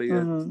somebody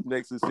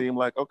makes it seem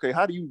like, okay,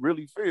 how do you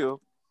really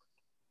feel?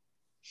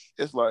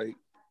 It's like,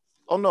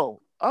 oh no,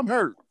 I'm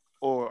hurt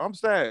or I'm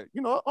sad.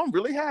 I'm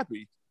really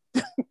happy.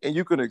 And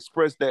you can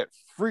express that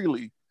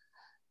freely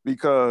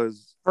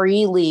because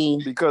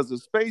the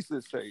space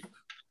is safe.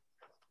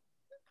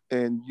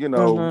 And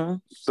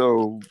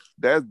so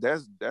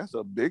that's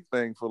a big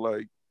thing for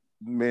like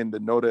men to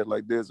know that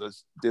like there's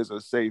a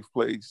safe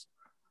place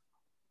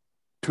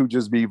to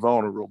just be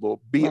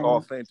vulnerable, be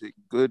authentic,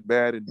 good,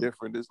 bad, and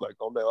different. It's like,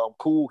 oh no, I'm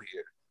cool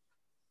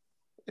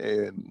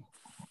here. And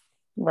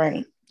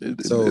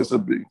it's a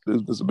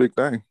big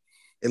thing.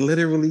 It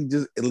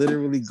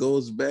literally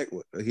goes back.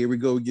 Here we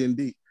go again,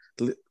 deep.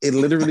 It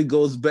literally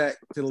goes back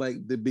to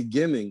like the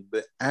beginning,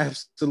 the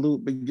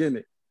absolute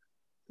beginning.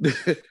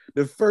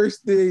 The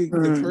first thing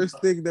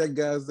that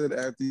guy said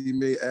after he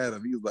made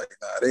Adam, he was like,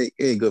 nah, it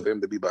ain't good for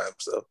him to be by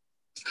himself.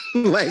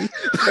 like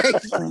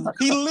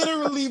he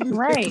literally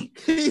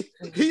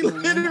he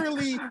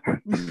literally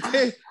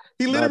made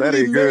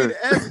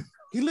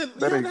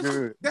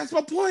Adam. That's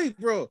my point,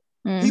 bro.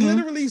 Mm-hmm. He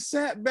literally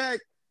sat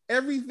back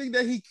everything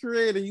that he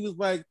created. He was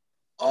like,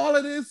 all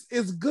of this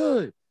is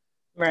good.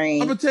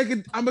 Right. I'm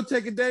gonna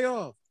take a day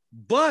off.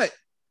 But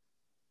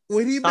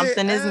when he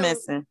something made is Adam,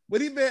 missing.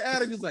 When he made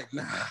Adam, he was like,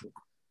 nah.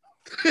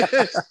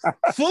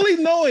 fully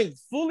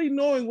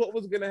knowing what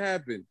was gonna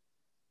happen.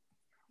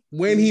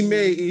 When he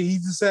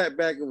just sat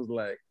back and was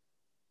like,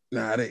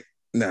 nah.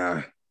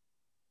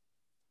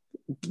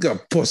 You gotta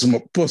pour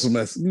some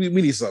mess. We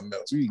need something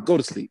else. We go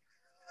to sleep.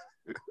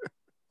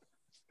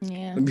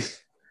 Yeah.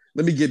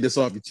 Let me get this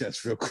off your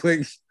chest real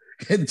quick.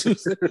 And do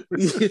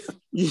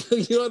you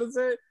know what I'm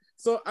saying?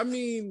 So I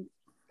mean,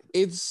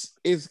 it's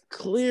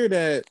clear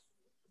that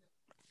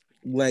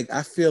like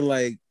I feel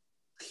like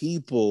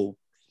people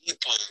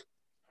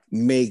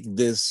make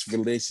this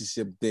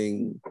relationship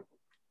thing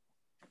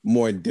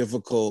more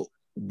difficult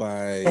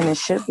and it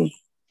should be.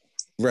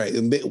 Right.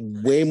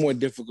 Way more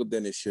difficult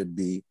than it should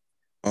be.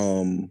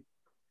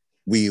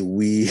 We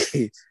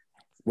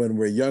when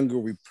we're younger,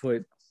 we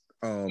put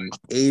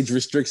age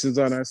restrictions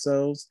on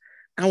ourselves.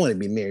 I want to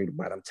be married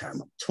by the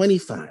time I'm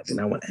 25,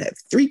 and I want to have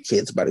 3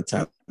 kids by the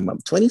time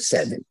I'm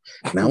 27,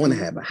 and I want to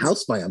have a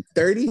house by I'm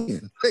 30.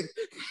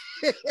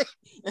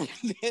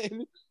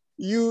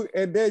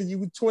 and then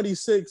you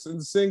 26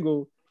 and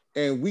single,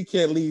 and we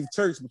can't leave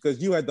church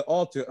because you at the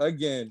altar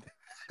again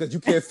because you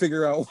can't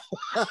figure out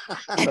why.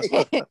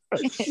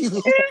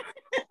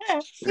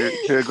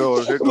 Here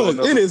goes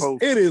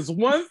it is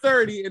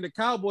 1:30 and the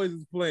Cowboys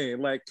is playing.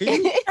 Like,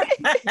 the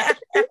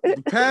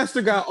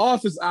pastor got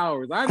office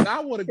hours. I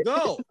want to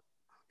go.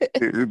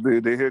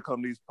 Here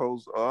come these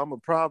posts. I'm a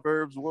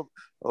Proverbs woman.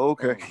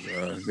 Okay.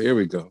 Here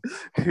we go.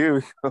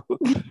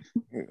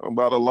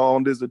 About a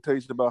long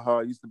dissertation about how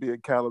I used to be a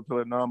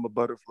caterpillar. Now I'm a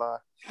butterfly.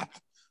 I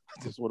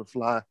just want to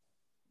fly.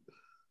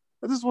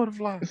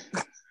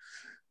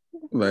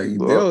 Like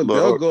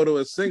they'll go to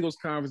a singles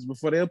conference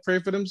before they'll pray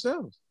for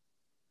themselves.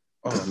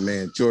 Oh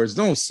man, George,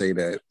 don't say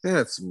that.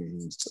 That's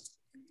mean.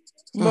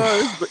 No,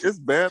 it's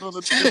bad on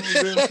the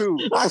children too.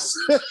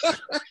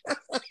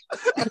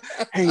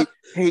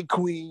 hey,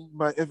 Queen,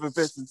 my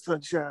effervescent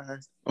sunshine.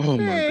 Oh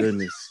my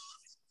goodness.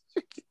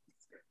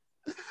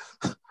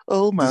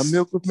 Oh, my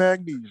milk with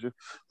magnesia.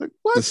 Like,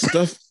 what?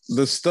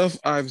 The stuff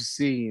I've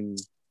seen,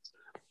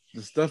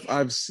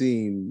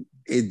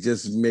 it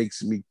just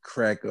makes me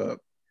crack up.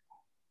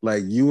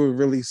 Like, you would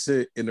really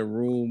sit in a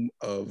room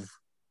of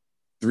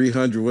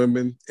 300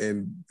 women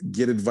and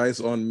get advice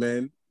on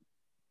men?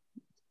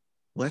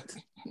 What?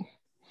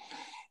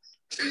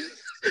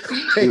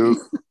 Dude.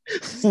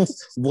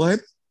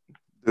 What?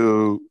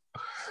 Dude.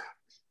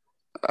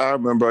 I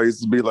remember I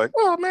used to be like,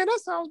 oh man, that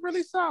sounds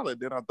really solid.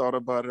 Then I thought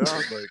about it. I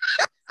was like,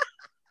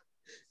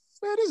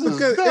 man, this is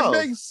dumb. It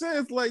makes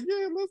sense. Like,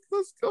 yeah,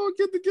 let's go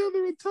get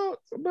together and talk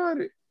about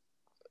it.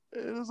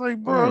 It's like,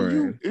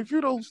 bro, if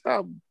you don't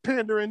stop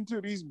pandering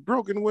to these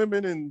broken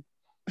women and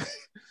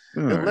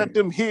and let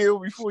them heal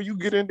before you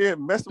get in there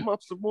and mess them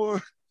up some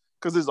more,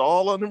 because it's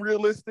all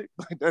unrealistic.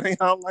 Like, that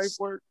ain't how life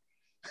works.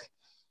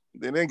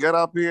 Then they got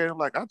up here and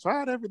like, I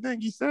tried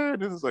everything he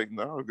said, and it's like,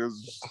 no,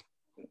 because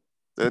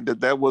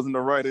that wasn't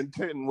the right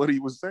intent in what he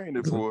was saying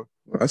it for.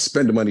 I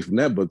spent the money from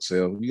that book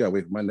sale. You gotta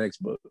wait for my next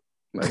book.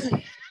 Like,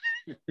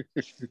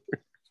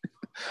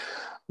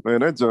 man,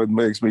 that just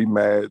makes me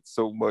mad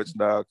so much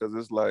now, because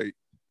it's like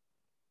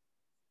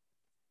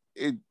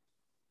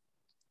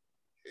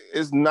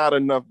it's not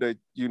enough that,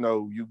 you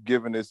know, you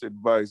giving this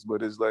advice,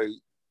 but it's like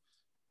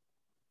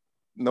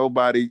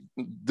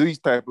these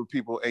type of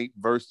people ain't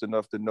versed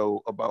enough to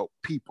know about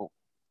people.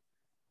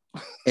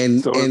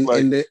 And so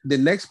and the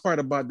next part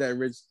about that,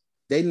 Rich,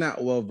 they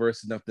not well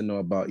versed enough to know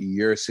about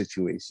your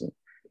situation.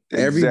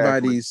 Exactly.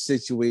 Everybody's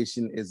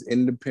situation is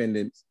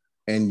independent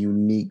and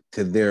unique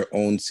to their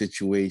own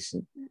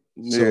situation.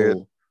 Yeah.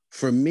 So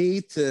for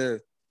me to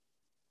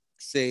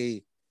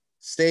say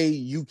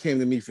you came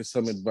to me for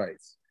some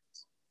advice,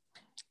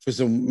 for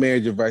some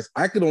marriage advice,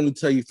 I could only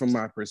tell you from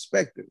my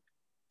perspective.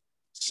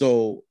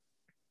 So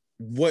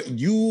what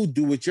you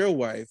do with your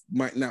wife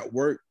might not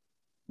work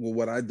with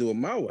what I do with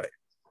my wife.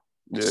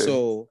 Yeah.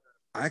 So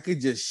I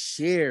could just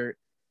share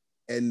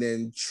and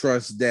then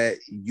trust that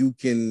you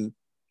can,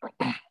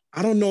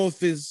 I don't know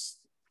if it's,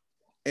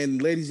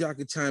 and ladies, y'all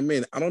can chime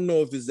in. I don't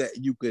know if it's that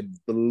you could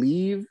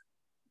believe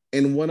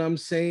in what I'm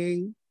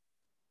saying,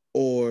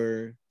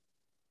 or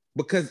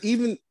because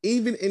even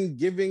in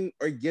giving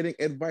or getting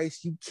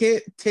advice, you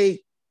can't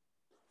take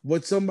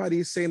what somebody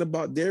is saying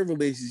about their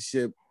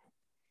relationship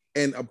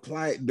and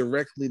apply it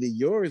directly to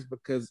yours,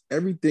 because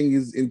everything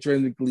is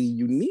intrinsically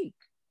unique.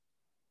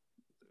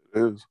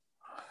 It is.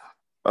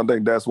 I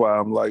think that's why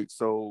I'm like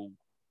so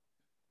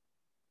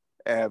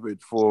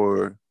avid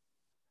for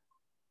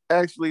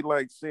actually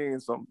like seeing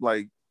some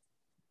like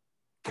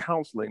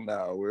counseling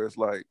now, where it's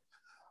like,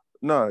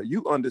 no,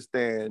 you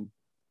understand,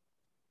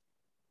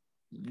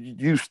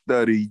 you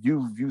study,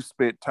 you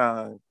spent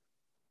time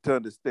to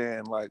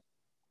understand like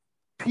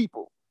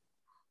people.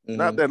 Mm-hmm.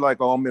 Not that like,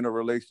 oh, I'm in a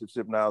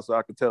relationship now, so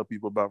I can tell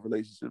people about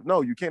relationships.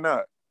 No, you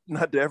cannot.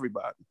 Not to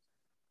everybody.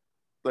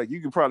 Like,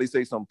 you can probably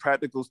say some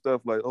practical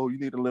stuff like, oh, you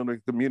need to learn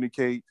to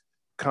communicate,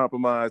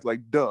 compromise, like,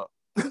 duh.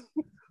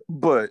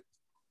 But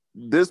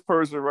this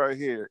person right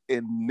here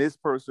and this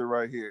person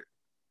right here,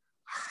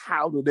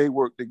 how do they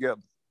work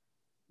together?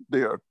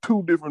 They are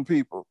two different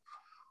people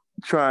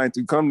trying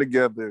to come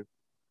together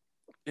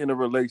in a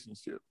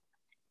relationship.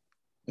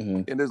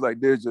 Mm-hmm. And it's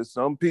like, there's just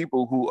some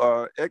people who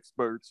are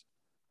experts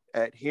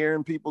at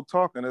hearing people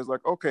talking. It's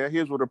like, okay,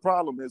 here's what the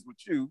problem is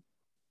with you.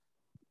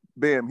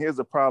 Bam, here's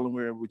a problem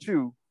with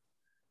you.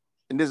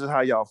 And this is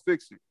how y'all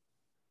fix it.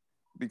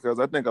 Because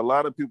I think a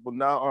lot of people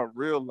now aren't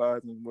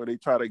realizing when they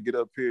try to get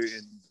up here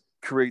and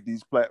create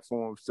these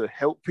platforms to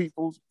help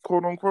people,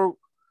 quote unquote.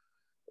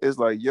 It's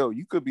like, yo,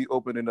 you could be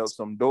opening up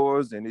some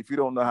doors, and if you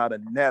don't know how to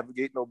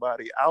navigate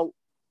nobody out,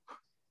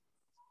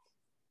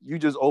 you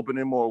just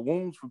opening more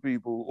wounds for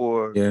people,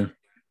 or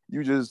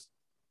you just,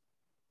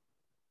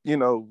 you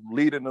know,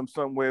 leading them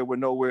somewhere with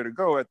nowhere to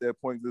go at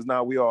that point, because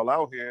now we all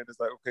out here, and it's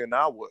like, okay,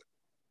 now what?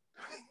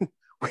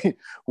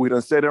 we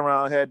done sat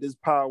around, had this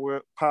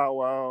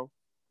powwow.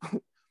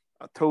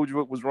 I told you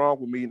what was wrong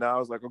with me. Now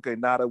it's like, okay,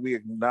 now that we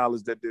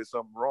acknowledge that there's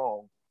something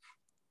wrong,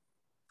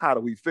 how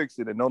do we fix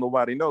it? And don't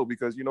nobody know,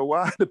 because you know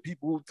why? The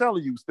people who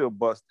telling you still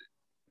busted.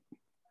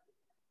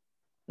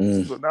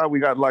 Mm. So now we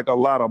got like a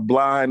lot of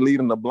blind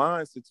leading the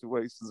blind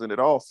situations, and it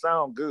all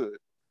sound good.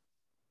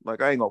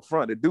 Like, I ain't gonna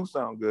front, it do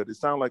sound good. It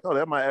sound like, oh,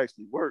 that might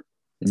actually work.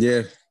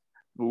 Yeah.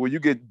 But when you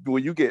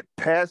get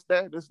past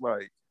that, it's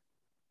like,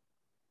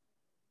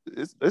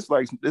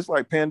 it's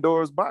like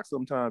Pandora's box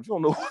sometimes. You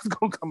don't know what's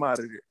gonna come out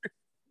of here.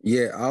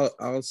 Yeah,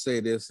 I'll say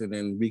this, and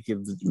then we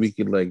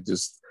could like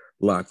just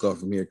lock off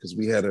from here, because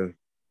we had a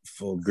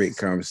full great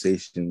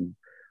conversation.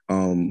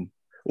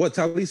 What,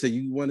 Talisa,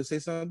 you want to say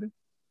something?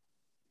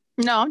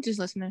 No, I'm just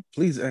listening.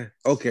 Please,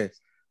 okay.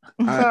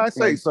 I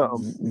say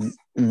something.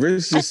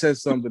 Rich just said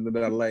something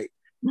that I like.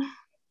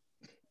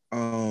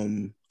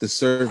 The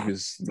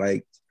surface,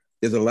 like,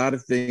 there's a lot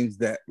of things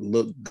that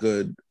look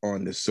good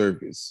on the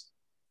surface,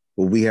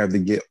 but we have to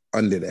get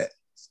under that,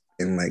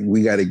 and like,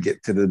 we got to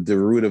get to the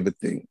root of a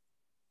thing.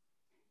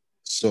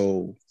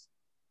 So,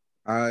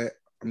 I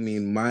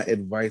mean, my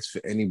advice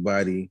for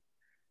anybody,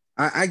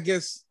 I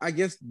guess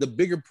the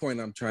bigger point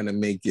I'm trying to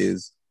make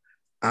is,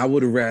 I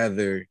would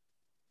rather,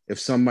 if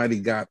somebody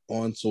got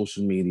on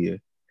social media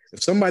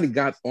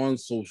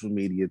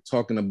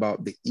talking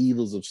about the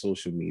evils of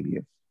social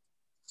media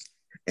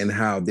and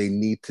how they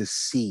need to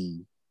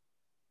see,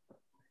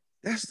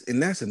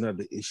 that's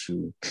another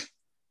issue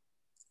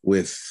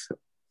with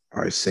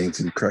our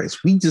saints in Christ.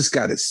 We just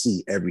got to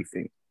see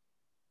everything.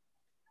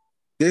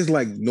 There's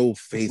like no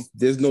faith,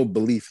 there's no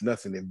belief,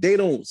 nothing. If they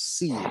don't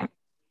see it,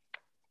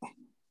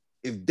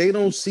 if they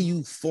don't see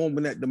you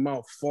foaming at the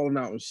mouth, falling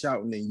out and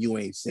shouting, then you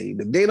ain't saved.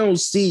 If they don't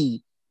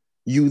see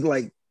you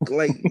like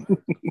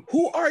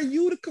who are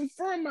you to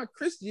confirm my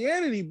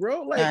Christianity,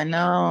 bro? Like, I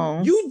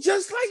know. You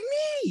just like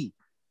me.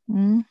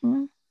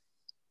 Mm-hmm.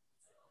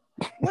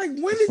 Like,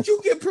 when did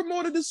you get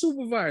promoted to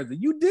supervisor?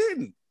 You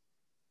didn't.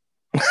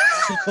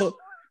 So,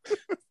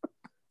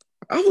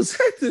 I was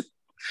at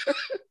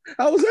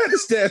the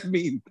staff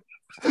meeting.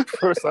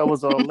 First, I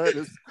was on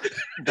lettuce.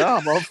 Now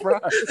I'm on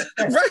fries.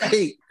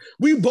 Right.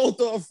 We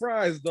both on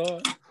fries,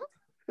 dog.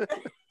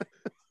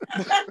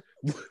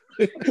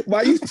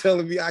 Why you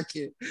telling me I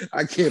can't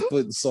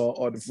put salt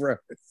on the fries?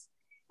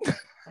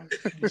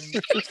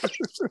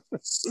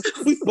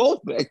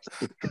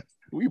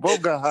 We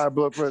both got high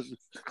blood pressure.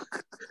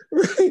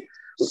 Right?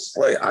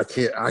 Like,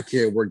 I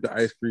can't work the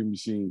ice cream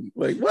machine.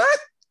 Like, what?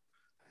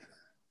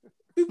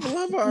 People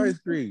love our ice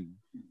cream.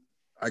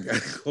 I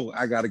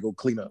gotta go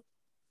clean up.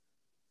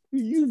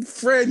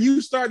 Fred,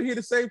 you started here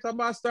the same time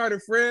I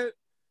started, Fred.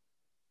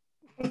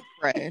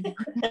 Fred.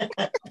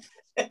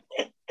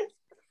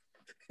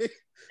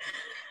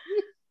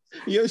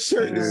 Your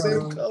shirt the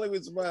same color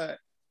as mine.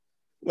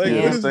 Like,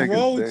 what is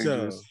wrong with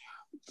y'all?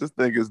 This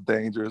thing is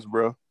dangerous,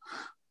 bro.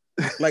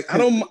 Like, I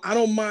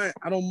don't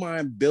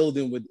mind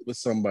building with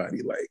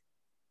somebody. Like,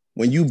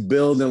 when you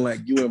build and like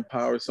you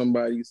empower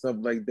somebody, stuff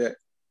like that.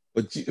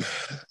 But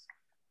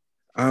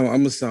I'm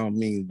gonna sound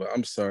mean, but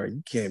I'm sorry,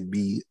 you can't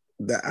be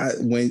that.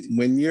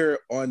 When you're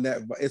on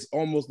that, it's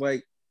almost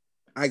like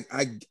I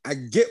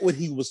get what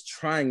he was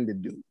trying to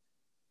do.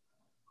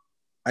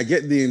 I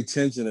get the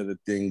intention of the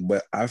thing,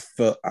 but I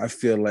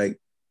feel like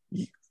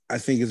I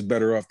think it's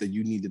better off that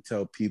you need to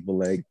tell people,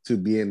 like, to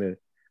be in a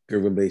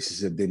good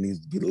relationship, there needs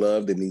to be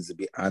love, there needs to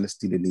be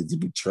honesty, there needs to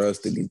be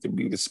trust, there needs to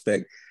be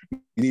respect. You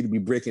need to be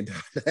breaking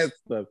down that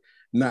stuff,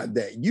 not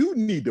that you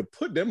need to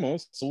put them on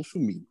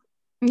social media.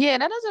 Yeah,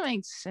 that doesn't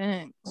make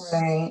sense.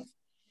 Right.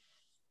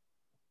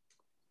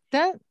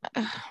 That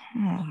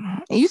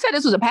you said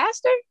this was a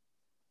pastor?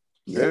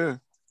 Yeah.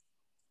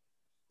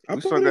 I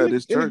we still got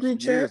this church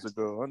years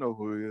ago. I know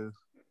who he is.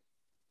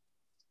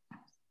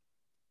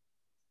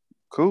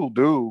 Cool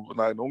dude.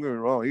 Like, don't get me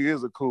wrong, he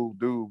is a cool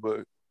dude,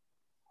 but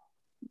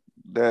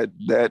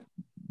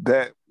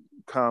that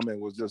comment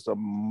was just a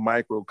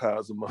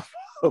microcosm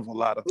of a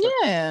lot of things.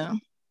 Yeah.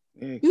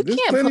 You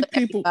can't put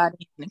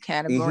everybody in the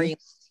category.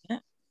 Mm-hmm.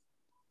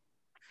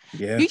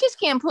 Yeah. You just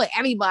can't put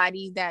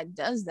everybody that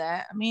does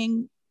that. I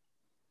mean,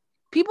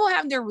 people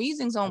have their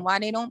reasons on why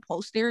they don't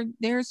post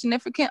their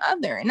significant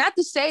other. And not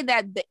to say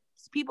that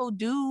people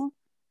do.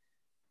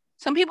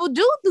 Some people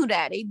do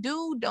that.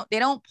 They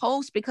don't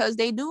post because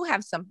they do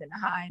have something to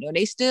hide, or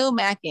they still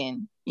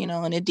macking, in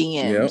the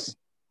DMs. Yep.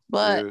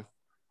 But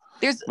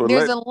there's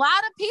a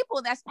lot of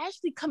people that's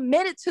actually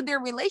committed to their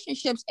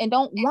relationships and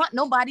don't want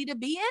nobody to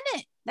be in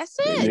it. That's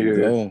it.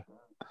 Yeah.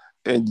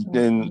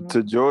 And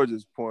to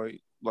George's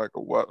point, like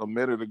a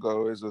minute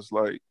ago, it's just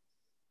like,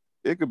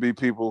 it could be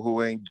people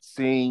who ain't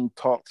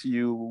talk to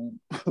you,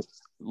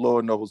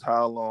 Lord knows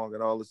how long,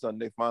 and all of a sudden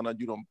they find out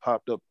you done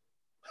popped up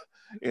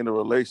in a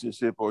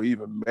relationship or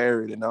even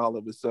married, and all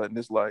of a sudden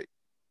it's like,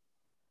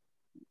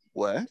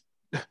 what?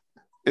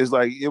 It's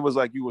like, it was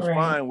like you was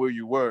fine where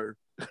you were.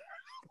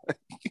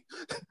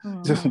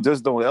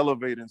 just don't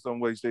elevate in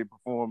some way, shape, or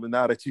form. And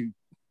now that you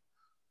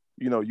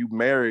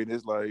married,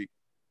 it's like,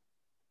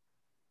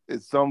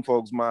 it's some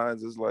folks'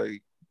 minds, it's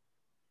like,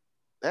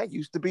 that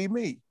used to be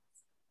me.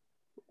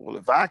 Well,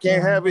 if I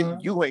can't have it,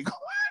 you ain't gonna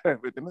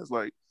have it. And it's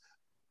like,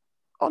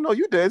 oh no,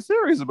 you dead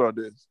serious about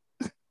this.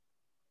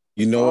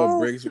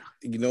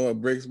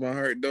 What breaks my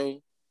heart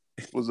though?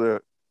 What's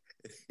that?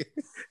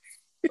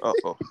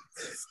 Uh-oh.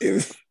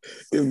 If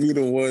be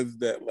the ones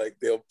that, like,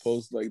 they'll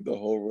post like the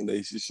whole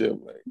relationship,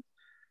 like,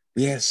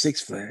 we had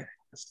Six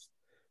Flags,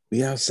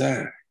 we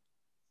outside,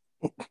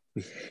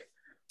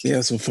 we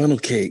had some funnel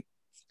cake.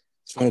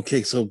 Funnel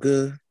cake so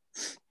good.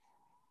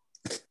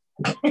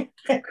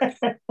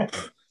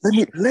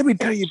 Let me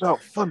tell you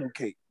about funnel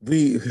cake.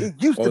 It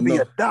used to be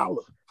 $1.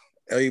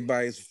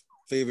 Everybody's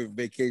favorite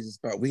vacation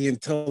spot. We in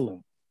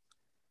Tulum.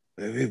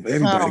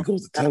 Everybody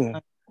goes to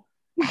Tulum.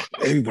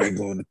 Everybody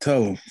going to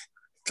Tulum.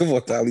 Come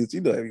on, Talise,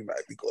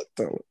 everybody be going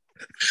to Tulum.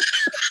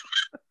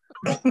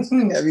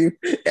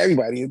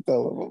 Everybody in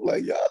Tulum. I'm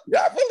like, y'all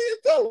really in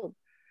Tulum.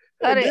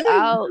 Cut it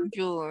out,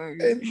 George.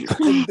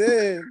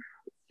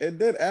 And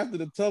then after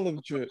the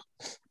Tulum trip,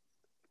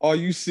 all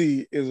you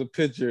see is a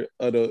picture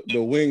of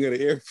the wing of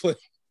the airplane.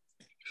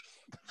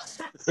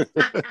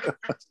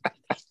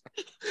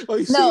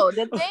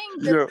 The thing.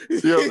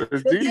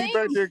 Is Dee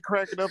back there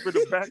cracking up in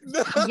the back?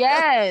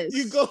 Yes.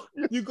 You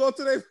go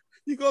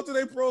to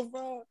their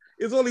profile.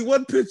 There's only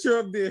one picture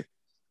up there.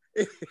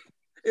 And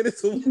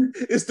it's the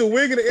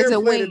wing of the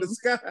airplane in the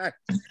sky.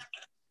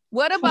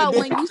 What about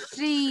when you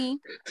see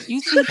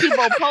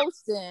people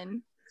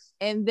posting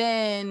and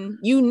then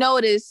you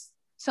notice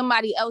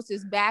somebody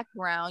else's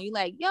background? You're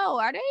like, yo,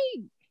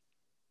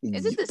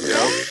 is it the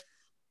same?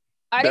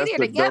 Are they there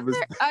together?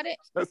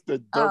 That's the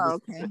dumbest. Oh,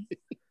 okay.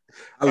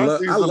 I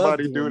see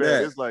somebody do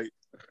that. It's like,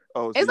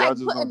 oh, it's like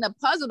putting the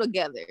puzzle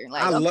together.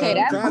 Like, I'm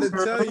trying to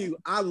tell you,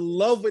 I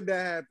love when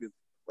that happens.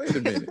 Wait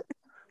a minute.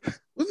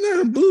 Wasn't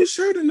that a blue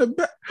shirt in the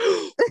back?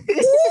 I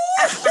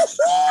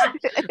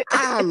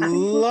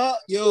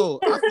feel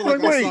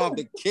like I solved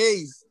the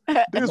case.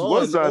 There's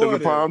one side of the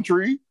palm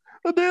tree.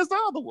 And there's the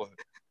other one.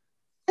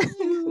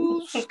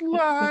 You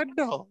slide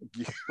dog.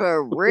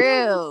 For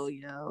real,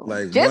 yo.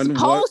 Like just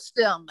post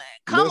them, man.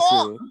 Come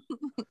on.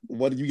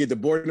 What, you get the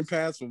boarding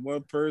pass from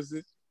one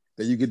person,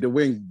 then you get the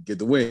wing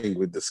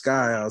with the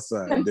sky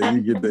outside.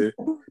 Then you get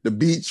the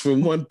beach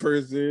from one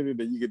person, and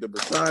then you get the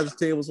massage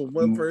tables from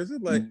one person.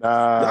 Like,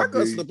 y'all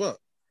gonna slip up.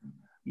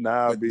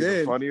 Nah,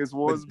 the funniest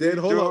ones. Then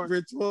hold up,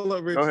 Rich. Go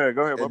ahead.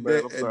 My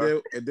bad. I'm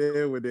sorry. And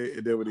then when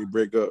they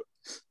break up,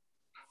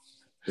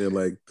 they're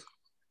like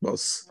about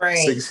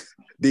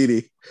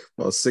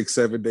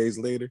 6-7 days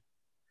later,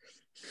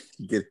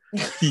 you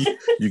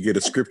get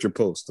a scripture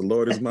post. The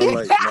Lord is my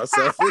light, my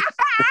salvation.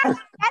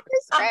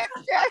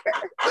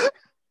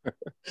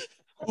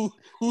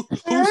 Who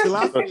shall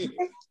I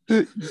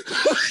be?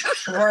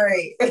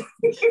 Right.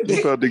 You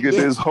about to get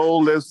this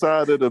whole left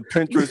side of the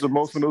Pinterest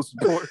emotional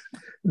support.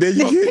 Then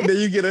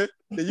you get a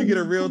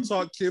real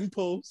talk Kim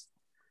post.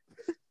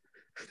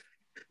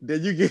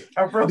 Then you get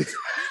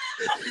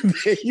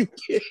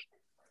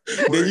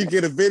then you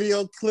get a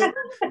video clip.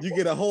 You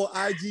get a whole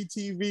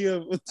IGTV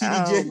of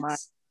TD Jakes. Oh my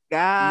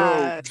God.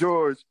 No,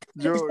 George.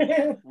 When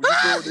you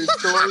go to these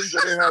stories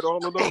that they had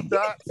all of those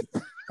dots.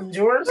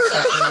 George.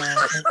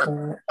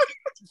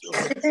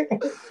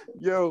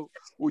 Yo,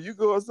 when you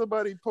go on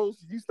somebody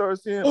post, you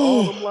start seeing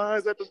all them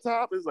lines at the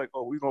top. It's like,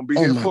 oh, we're gonna be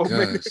here for a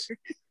minute.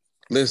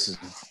 Listen,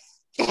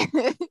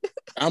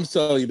 I'm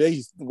telling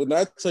you, when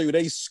I tell you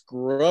they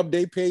scrub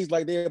their page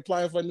like they're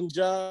applying for a new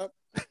job,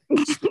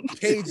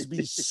 page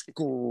be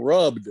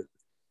scrubbed.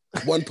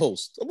 One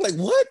post. I'm like,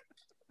 what?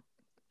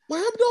 What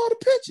happened to all the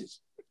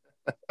pictures?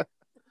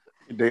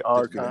 They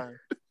archive.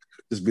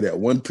 Just be that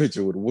one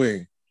picture with a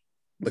wing.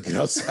 Looking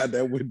outside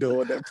that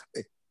window on that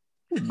plane.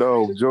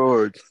 No,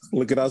 George.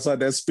 Looking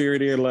outside that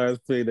Spirit Airlines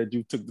plane that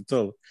you took the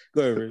toll.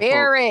 Go ahead, Rich.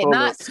 Spirit,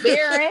 not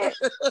Spirit.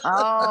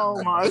 Oh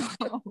my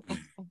God.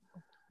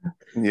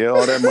 Yeah,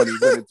 all that money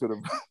went into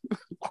the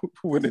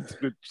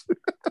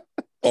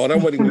all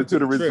that money went into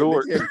the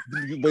resort.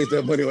 You waste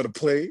that money on a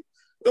plane.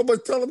 Nobody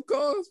tell them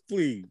cost,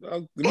 please.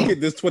 Let me get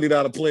this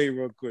 $20 plane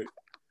real quick.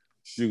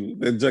 Shoot,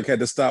 that junk had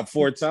to stop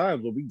 4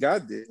 times, but we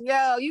got there.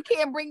 Yo, you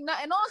can't bring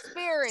nothing on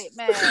Spirit,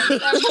 man.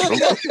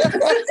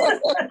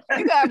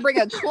 You gotta bring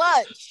a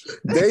clutch.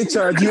 They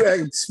charge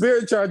you,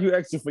 Spirit charge you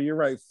extra for your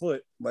right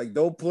foot. Like,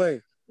 don't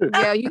play.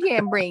 Yo, you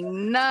can't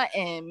bring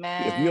nothing,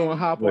 man. If you don't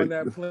hop on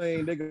that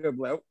plane, they're gonna be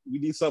like, we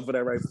need something for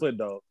that right foot,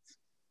 dog.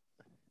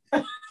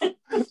 Hey,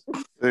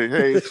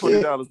 it's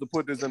 $20 to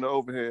put this in the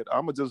overhead.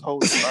 I'm gonna just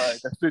hold it. All right,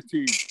 that's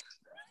 15.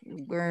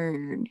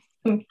 Word.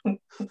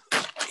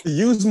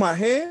 Use my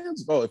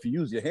hands? Oh, if you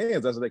use your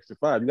hands, that's an extra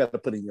 $5. You got to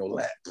put it in your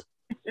lap.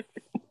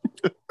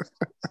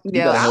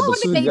 You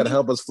gotta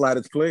help us fly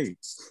this plane.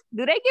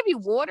 Do they give you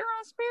water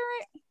on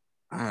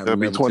Spirit? That'd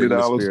be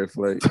 $20. Spirit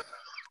flight.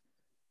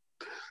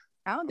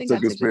 I don't think I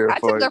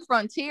took a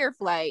Frontier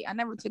flight. I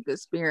never took a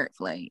Spirit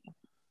flight.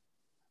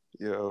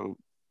 Yo,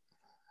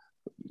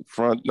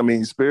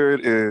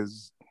 Spirit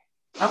is.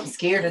 I'm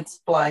scared to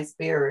fly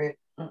Spirit.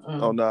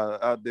 Oh no,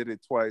 I did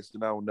it twice,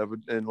 and I will never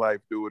in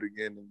life do it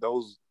again. And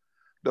those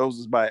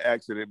is by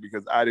accident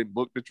because I didn't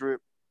book the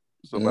trip.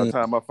 So by the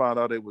time I found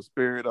out it was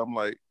Spirit, I'm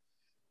like,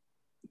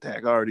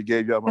 "Dang, I already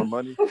gave y'all my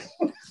money."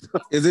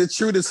 Is it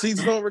true the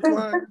seats don't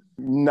recline?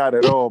 Not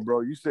at all,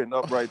 bro. You sitting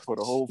upright for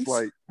the whole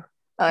flight.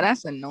 Oh,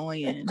 that's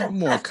annoying.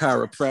 Come on,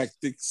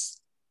 chiropractics.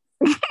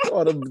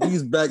 All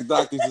these back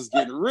doctors is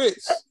getting rich,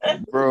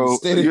 bro.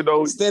 You know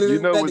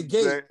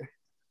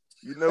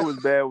what's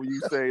bad when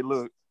you say,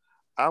 "Look,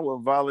 I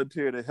would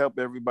volunteer to help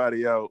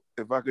everybody out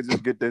if I could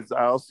just get this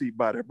aisle seat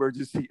by the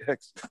emergency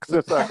exit."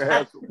 That's how I can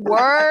have some.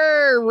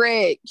 Word,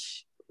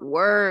 Rich.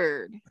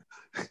 Word.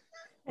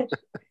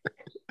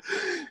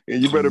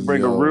 And you better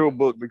bring a real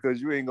book because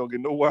you ain't gonna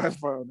get no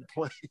Wi-Fi on the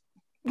plane.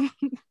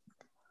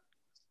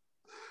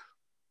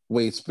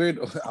 Wait, Spirit.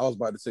 I was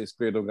about to say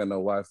Spirit don't got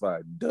no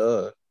Wi-Fi.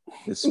 Duh,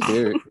 it's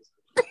Spirit.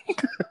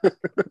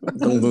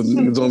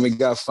 It's only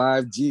got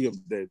 5G up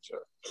there, Joe.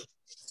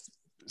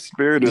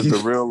 Spirit is the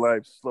real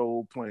life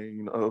soul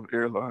plane of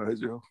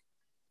airlines, yo.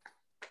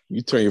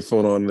 You turn your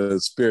phone on the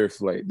Spirit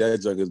flight,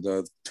 that junk is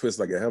gonna twist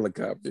like a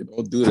helicopter.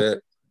 Don't do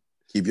that.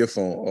 Keep your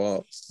phone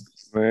off.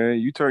 Man,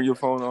 you turn your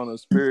phone on a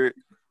Spirit,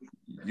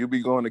 you'll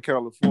be going to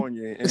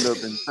California and end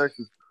up in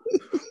Texas.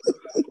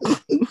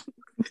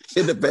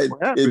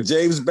 in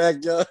James'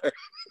 backyard.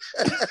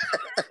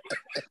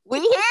 We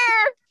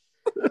here.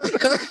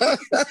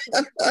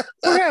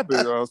 What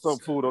happened? Some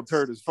fool don't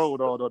turn his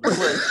phone on the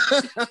plane.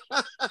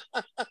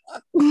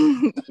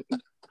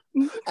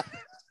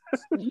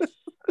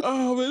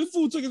 Oh man, the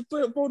fool took his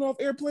phone off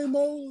airplane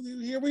mode.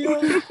 Here we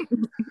are.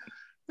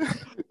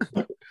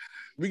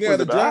 We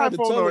gotta drive to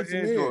Tulum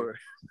from here.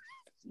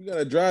 We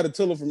gotta drive to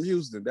Tulum from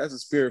Houston. That's a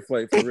Spirit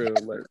flight for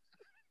real. Like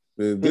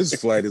this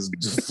flight is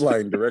just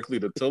flying directly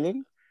to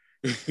Tulum.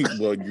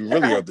 Well, you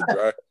really have to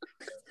drive.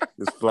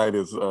 This flight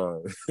is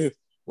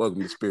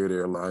welcome to Spirit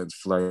Airlines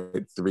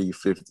flight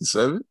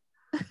 357.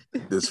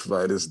 This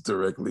flight is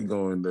directly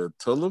going to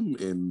Tulum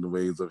in the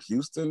ways of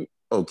Houston.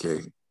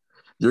 Okay.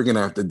 You're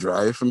gonna have to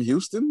drive from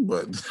Houston,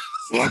 but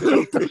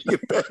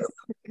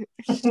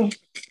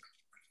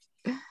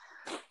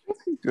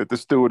the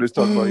steward is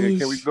talking about, yeah,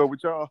 can we go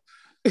with y'all?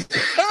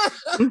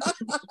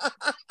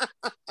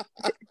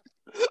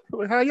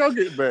 Like, how y'all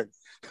getting back?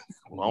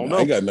 Well, I don't know.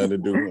 I got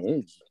nothing to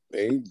do.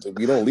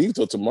 We don't leave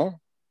till tomorrow.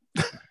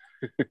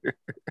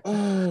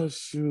 Oh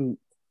shoot.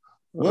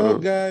 Well,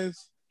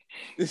 guys,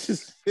 this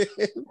has been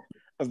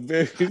a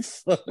very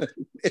fun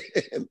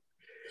and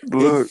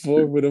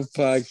informative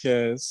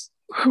podcast.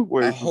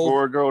 Wait,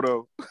 before I go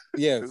though.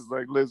 Yes. It's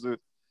like, listen,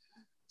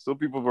 some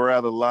people would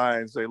rather lie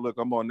and say, look,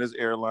 I'm on this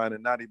airline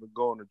and not even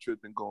go on a trip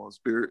and go on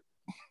Spirit.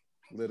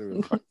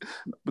 Literally.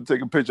 But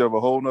take a picture of a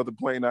whole nother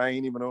plane I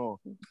ain't even on.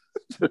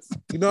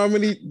 You know how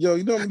many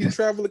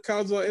travel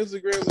accounts on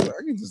Instagram?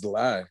 I can just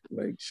lie.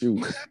 Like,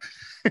 shoot.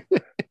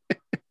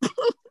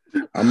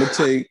 I'm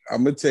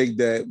gonna take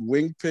that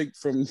wing pic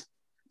from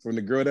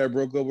the girl that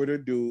broke up with her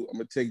dude. I'm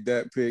gonna take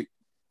that pic.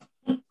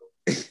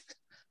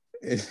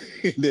 And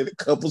then a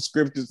couple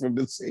scriptures from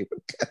the same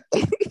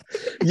account.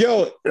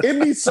 Yo,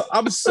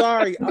 I'm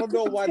sorry. I don't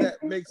know why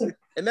that makes it,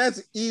 and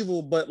that's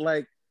evil, but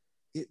like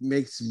it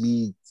makes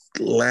me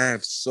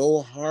laugh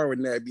so hard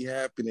when that be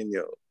happening,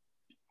 yo.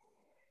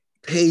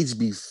 Page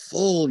be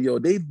full, yo.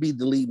 They be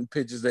deleting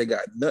pictures they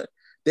got. Their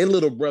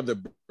little brother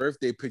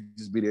birthday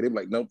pictures be there. They be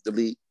like, nope,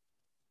 delete.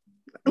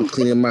 I'm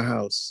cleaning my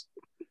house.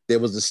 There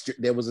was a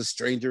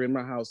stranger in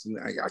my house, and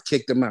I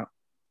kicked him out.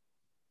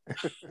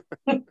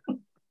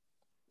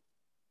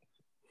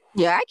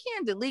 Yeah, I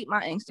can't delete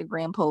my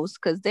Instagram posts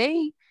because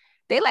they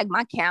like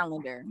my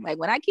calendar. Like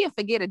when I can't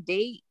forget a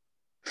date,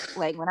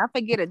 like when I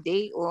forget a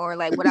date or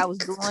like what I was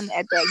doing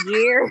at that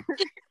year,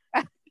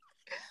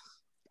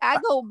 I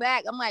go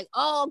back. I'm like,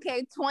 oh, okay,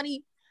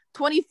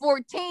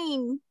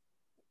 2014.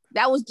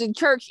 That was the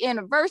church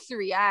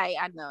anniversary.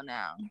 I know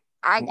now.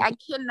 I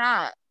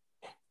cannot.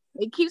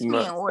 It keeps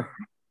me in order.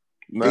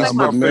 Like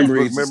my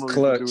memories is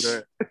clutch.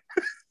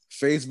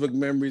 Facebook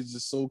memories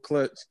is so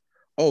clutch.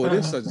 Oh, it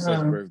is such and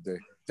such birthday.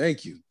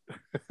 Thank you.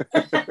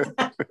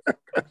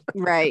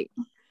 Right.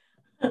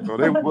 So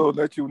they will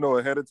let you know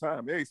ahead of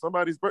time. Hey,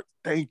 somebody's birthday.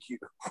 Thank you.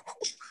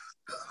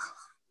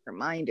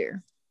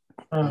 Reminder.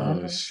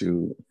 Oh,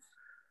 shoot.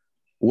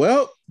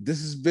 Well,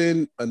 this has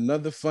been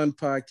another fun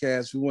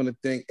podcast. We want to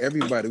thank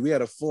everybody. We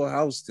had a full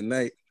house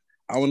tonight.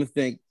 I want to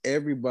thank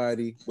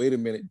everybody. Wait a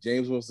minute.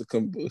 James wants to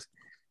come.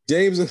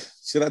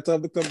 James, should I tell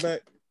him to come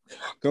back?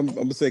 I'm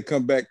going to say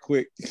come back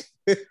quick.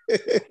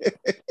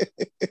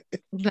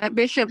 Let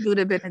Bishop do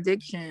the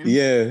benediction.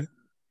 Yeah.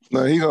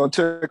 No, he's going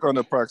to check on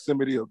the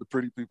proximity of the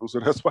pretty people, so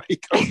that's why he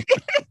comes.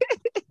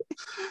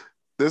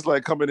 This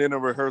like coming in a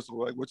rehearsal,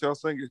 like, what y'all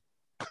singing?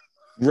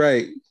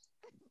 Right.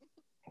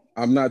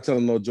 I'm not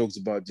telling no jokes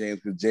about James,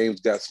 because James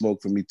got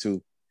smoke for me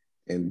too.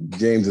 And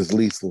James is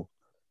lethal.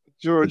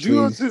 George,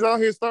 you just out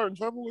here starting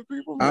trouble with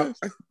people, man?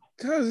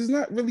 Because it's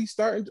not really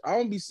starting. I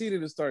won't be seeing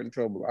it as starting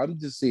trouble. I'm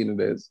just seeing it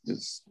as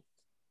just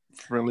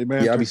friendly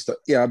man. Yeah, I'll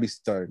be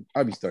starting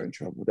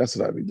trouble. That's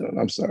what I'll be doing.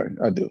 I'm sorry.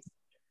 I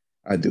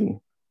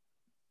do.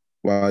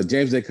 Well,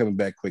 James ain't coming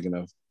back quick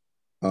enough.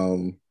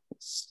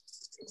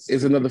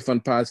 It's another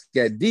fun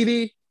podcast.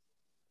 Didi.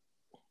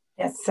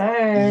 Yes,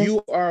 sir.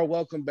 You are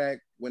welcome back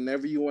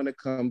whenever you want to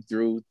come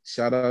through.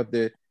 Shout out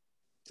to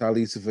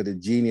Talisa for the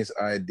genius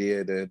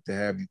idea to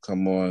have you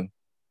come on.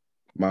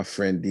 My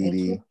friend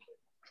Didi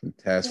from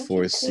Task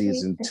Force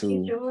Season 2.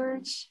 Thank you,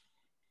 George.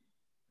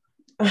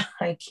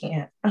 I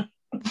can't.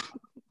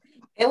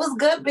 It was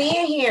good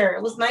being here.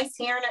 It was nice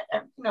hearing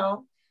it,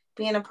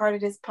 being a part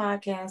of this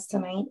podcast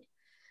tonight.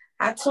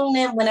 I tune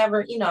in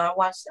whenever,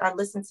 I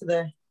listen to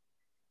the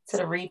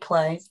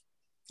replay,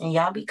 and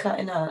y'all be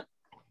cutting up.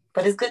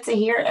 But it's good to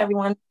hear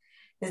everyone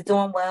is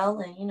doing well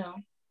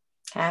and,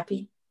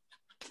 happy.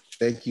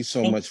 Thank you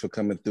so much for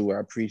coming through. I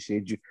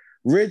appreciate you.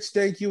 Rich,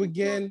 thank you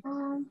again.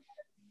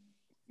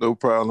 No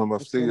problem. I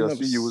see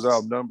you was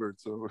outnumbered,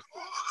 so.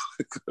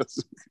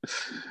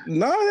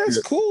 No,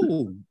 that's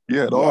cool.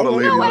 Yeah, all the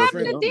ladies. What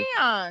happened to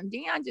Dion?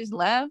 Dion just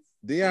left.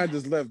 Dion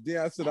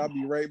said, I'll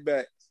be right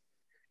back.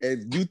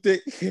 And you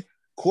think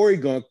Corey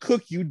gonna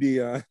cook you,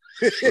 Dion?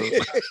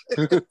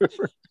 If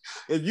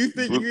you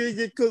think you ain't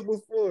get cooked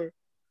before,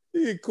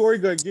 Corey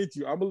gonna get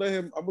you. I'm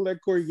gonna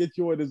let Corey get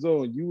you on his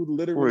own. You would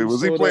literally. Wait,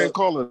 was he playing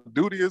Call of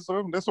Duty or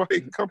something? That's why he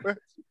can come back.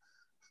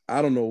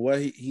 I don't know what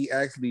he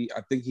actually.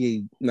 I think I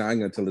ain't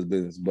gonna tell his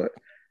business, but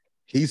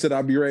he said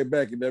I'll be right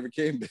back and never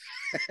came back.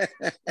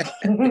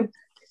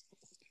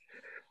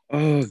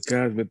 Oh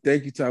God! But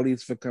thank you,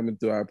 Talise, for coming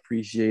through. I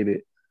appreciate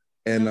it.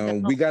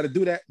 And we got to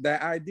do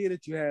that idea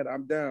that you had.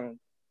 I'm down.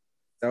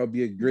 That would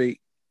be a great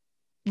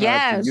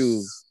yes. For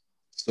you.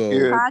 So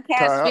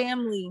podcast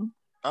family.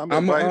 I'm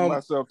inviting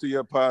myself to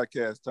your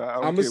podcast, Ty.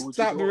 I'm gonna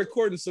stop the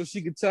recording so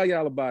she can tell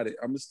y'all about it.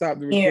 I'm gonna stop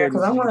the recording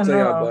because I want to tell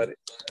y'all about it.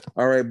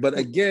 All right, but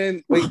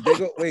again, wait,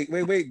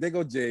 there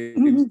go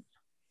James.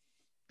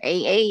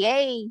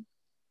 Hey.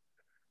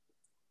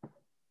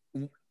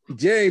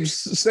 James,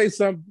 say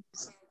something.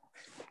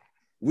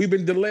 We've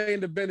been delaying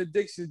the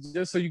benediction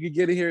just so you can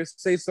get in here and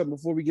say something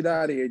before we get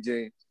out of here,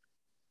 James.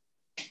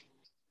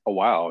 Oh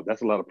wow,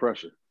 that's a lot of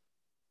pressure.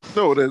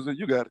 No, it isn't.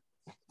 You got it.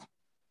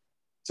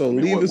 So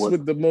leave us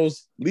with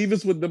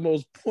the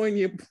most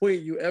poignant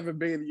point you ever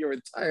made in your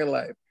entire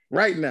life.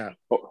 Right now.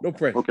 No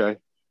pressure. Okay.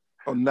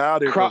 Oh, now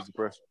there goes the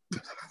pressure.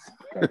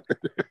 Okay.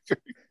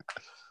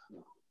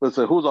 Let's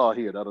say who's all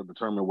here that'll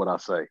determine what I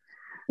say.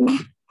 Well,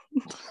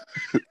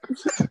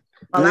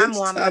 I'm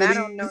one, but I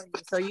don't know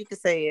you, so you can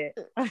say it.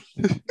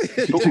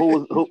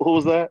 who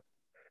was that?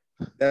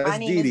 That's My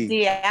name is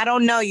Dee. I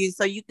don't know you,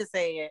 so you can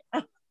say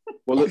it.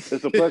 Well, it's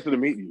a pleasure to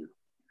meet you.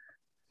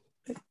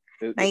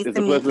 Nice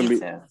to meet you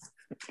too.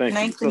 Thank you.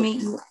 Nice to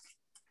meet you.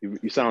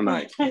 You sound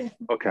nice.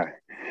 Okay.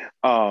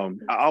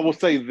 I will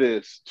say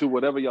this to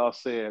whatever y'all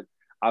said.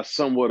 I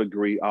somewhat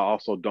agree. I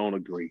also don't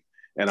agree,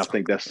 and I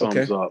think that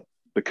sums up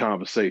the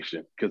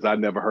conversation because I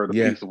never heard a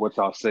piece of what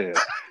y'all said.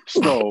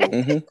 So, I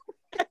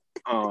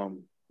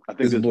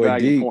think there's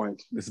value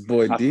points. This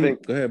boy D.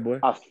 Go ahead, boy.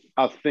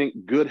 I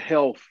think good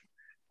health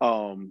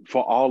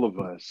for all of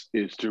us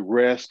is to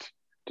rest,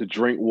 to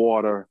drink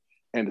water,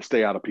 and to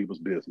stay out of people's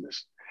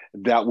business.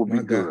 That would be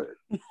good.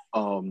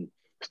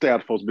 Stay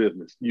out of folks'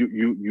 business.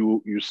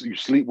 You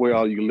sleep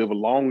well. You live a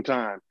long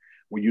time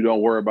when you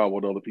don't worry about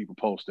what other people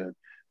posting.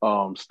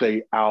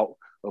 Stay out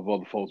of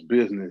other folks'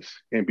 business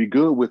and be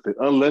good with it.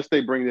 Unless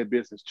they bring their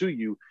business to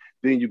you,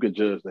 then you can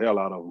judge the hell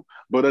out of them.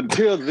 But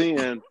until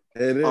then,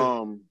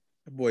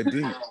 boy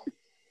D.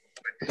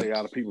 Stay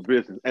out of people's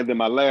business. And then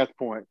my last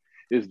point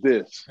is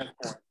this: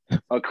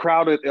 a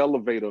crowded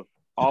elevator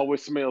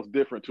always smells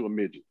different to a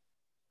midget.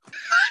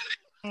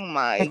 Oh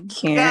my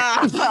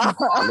God.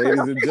 Ladies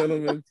and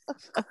gentlemen,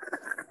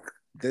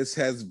 this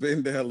has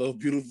been the Hello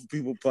Beautiful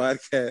People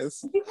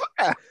podcast.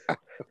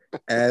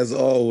 As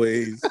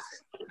always.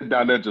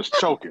 Down there just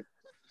choking.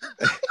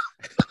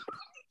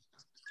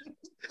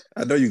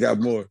 I know you got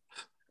more.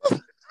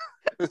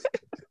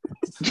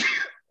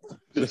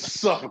 Just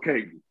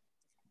suffocating.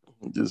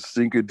 Just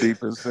sink it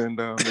deep and send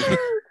down.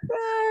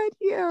 God,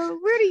 yo,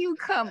 where do you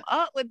come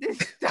up with this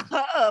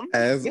stuff?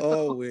 As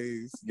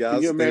always, y'all.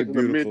 Can you stay imagine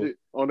beautiful. a midget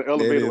on the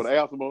elevator with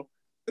asthma?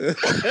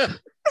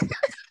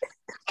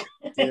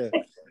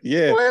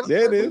 Yeah,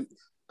 there it is.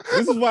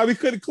 This is why we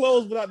couldn't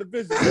close without the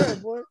business. Yeah,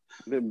 boy.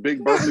 Then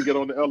Big Bertha get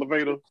on the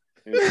elevator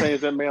and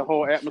change that man's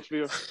whole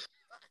atmosphere.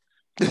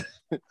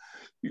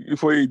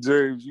 Before you,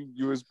 James,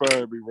 you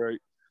inspired me, right?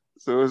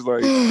 So it's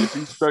like if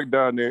he's stuck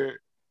down there,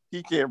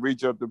 he can't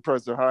reach up to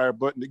press a higher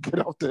button to get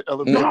off the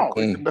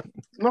elevator.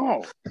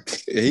 No.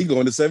 Yeah, he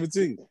going to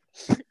 17.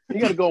 He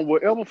got to go on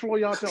whatever floor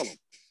y'all tell him.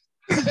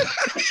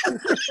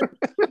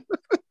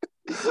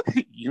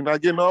 You're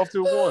not getting off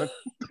to one.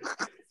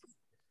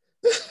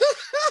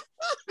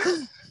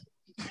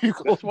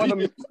 That's why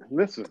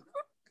listen.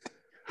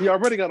 He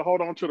already got to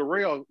hold on to the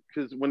rail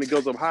because when it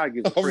goes up high, it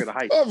gets afraid of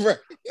height.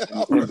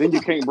 And then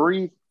you can't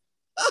breathe.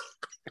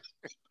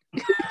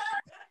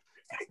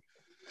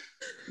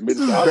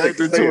 Back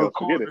into a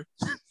corner.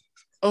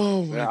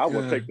 Oh my God. I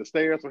will take the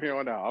stairs from here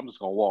on out. I'm just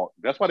gonna walk.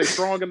 That's why they're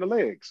strong in the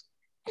legs.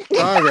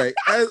 All right.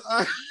 As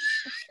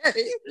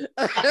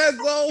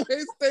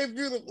always, stay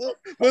beautiful.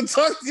 We'll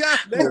talk to y'all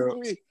next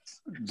week.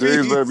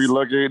 James might be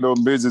lucky ain't no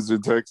midgets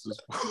in Texas.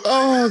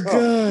 Oh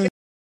God.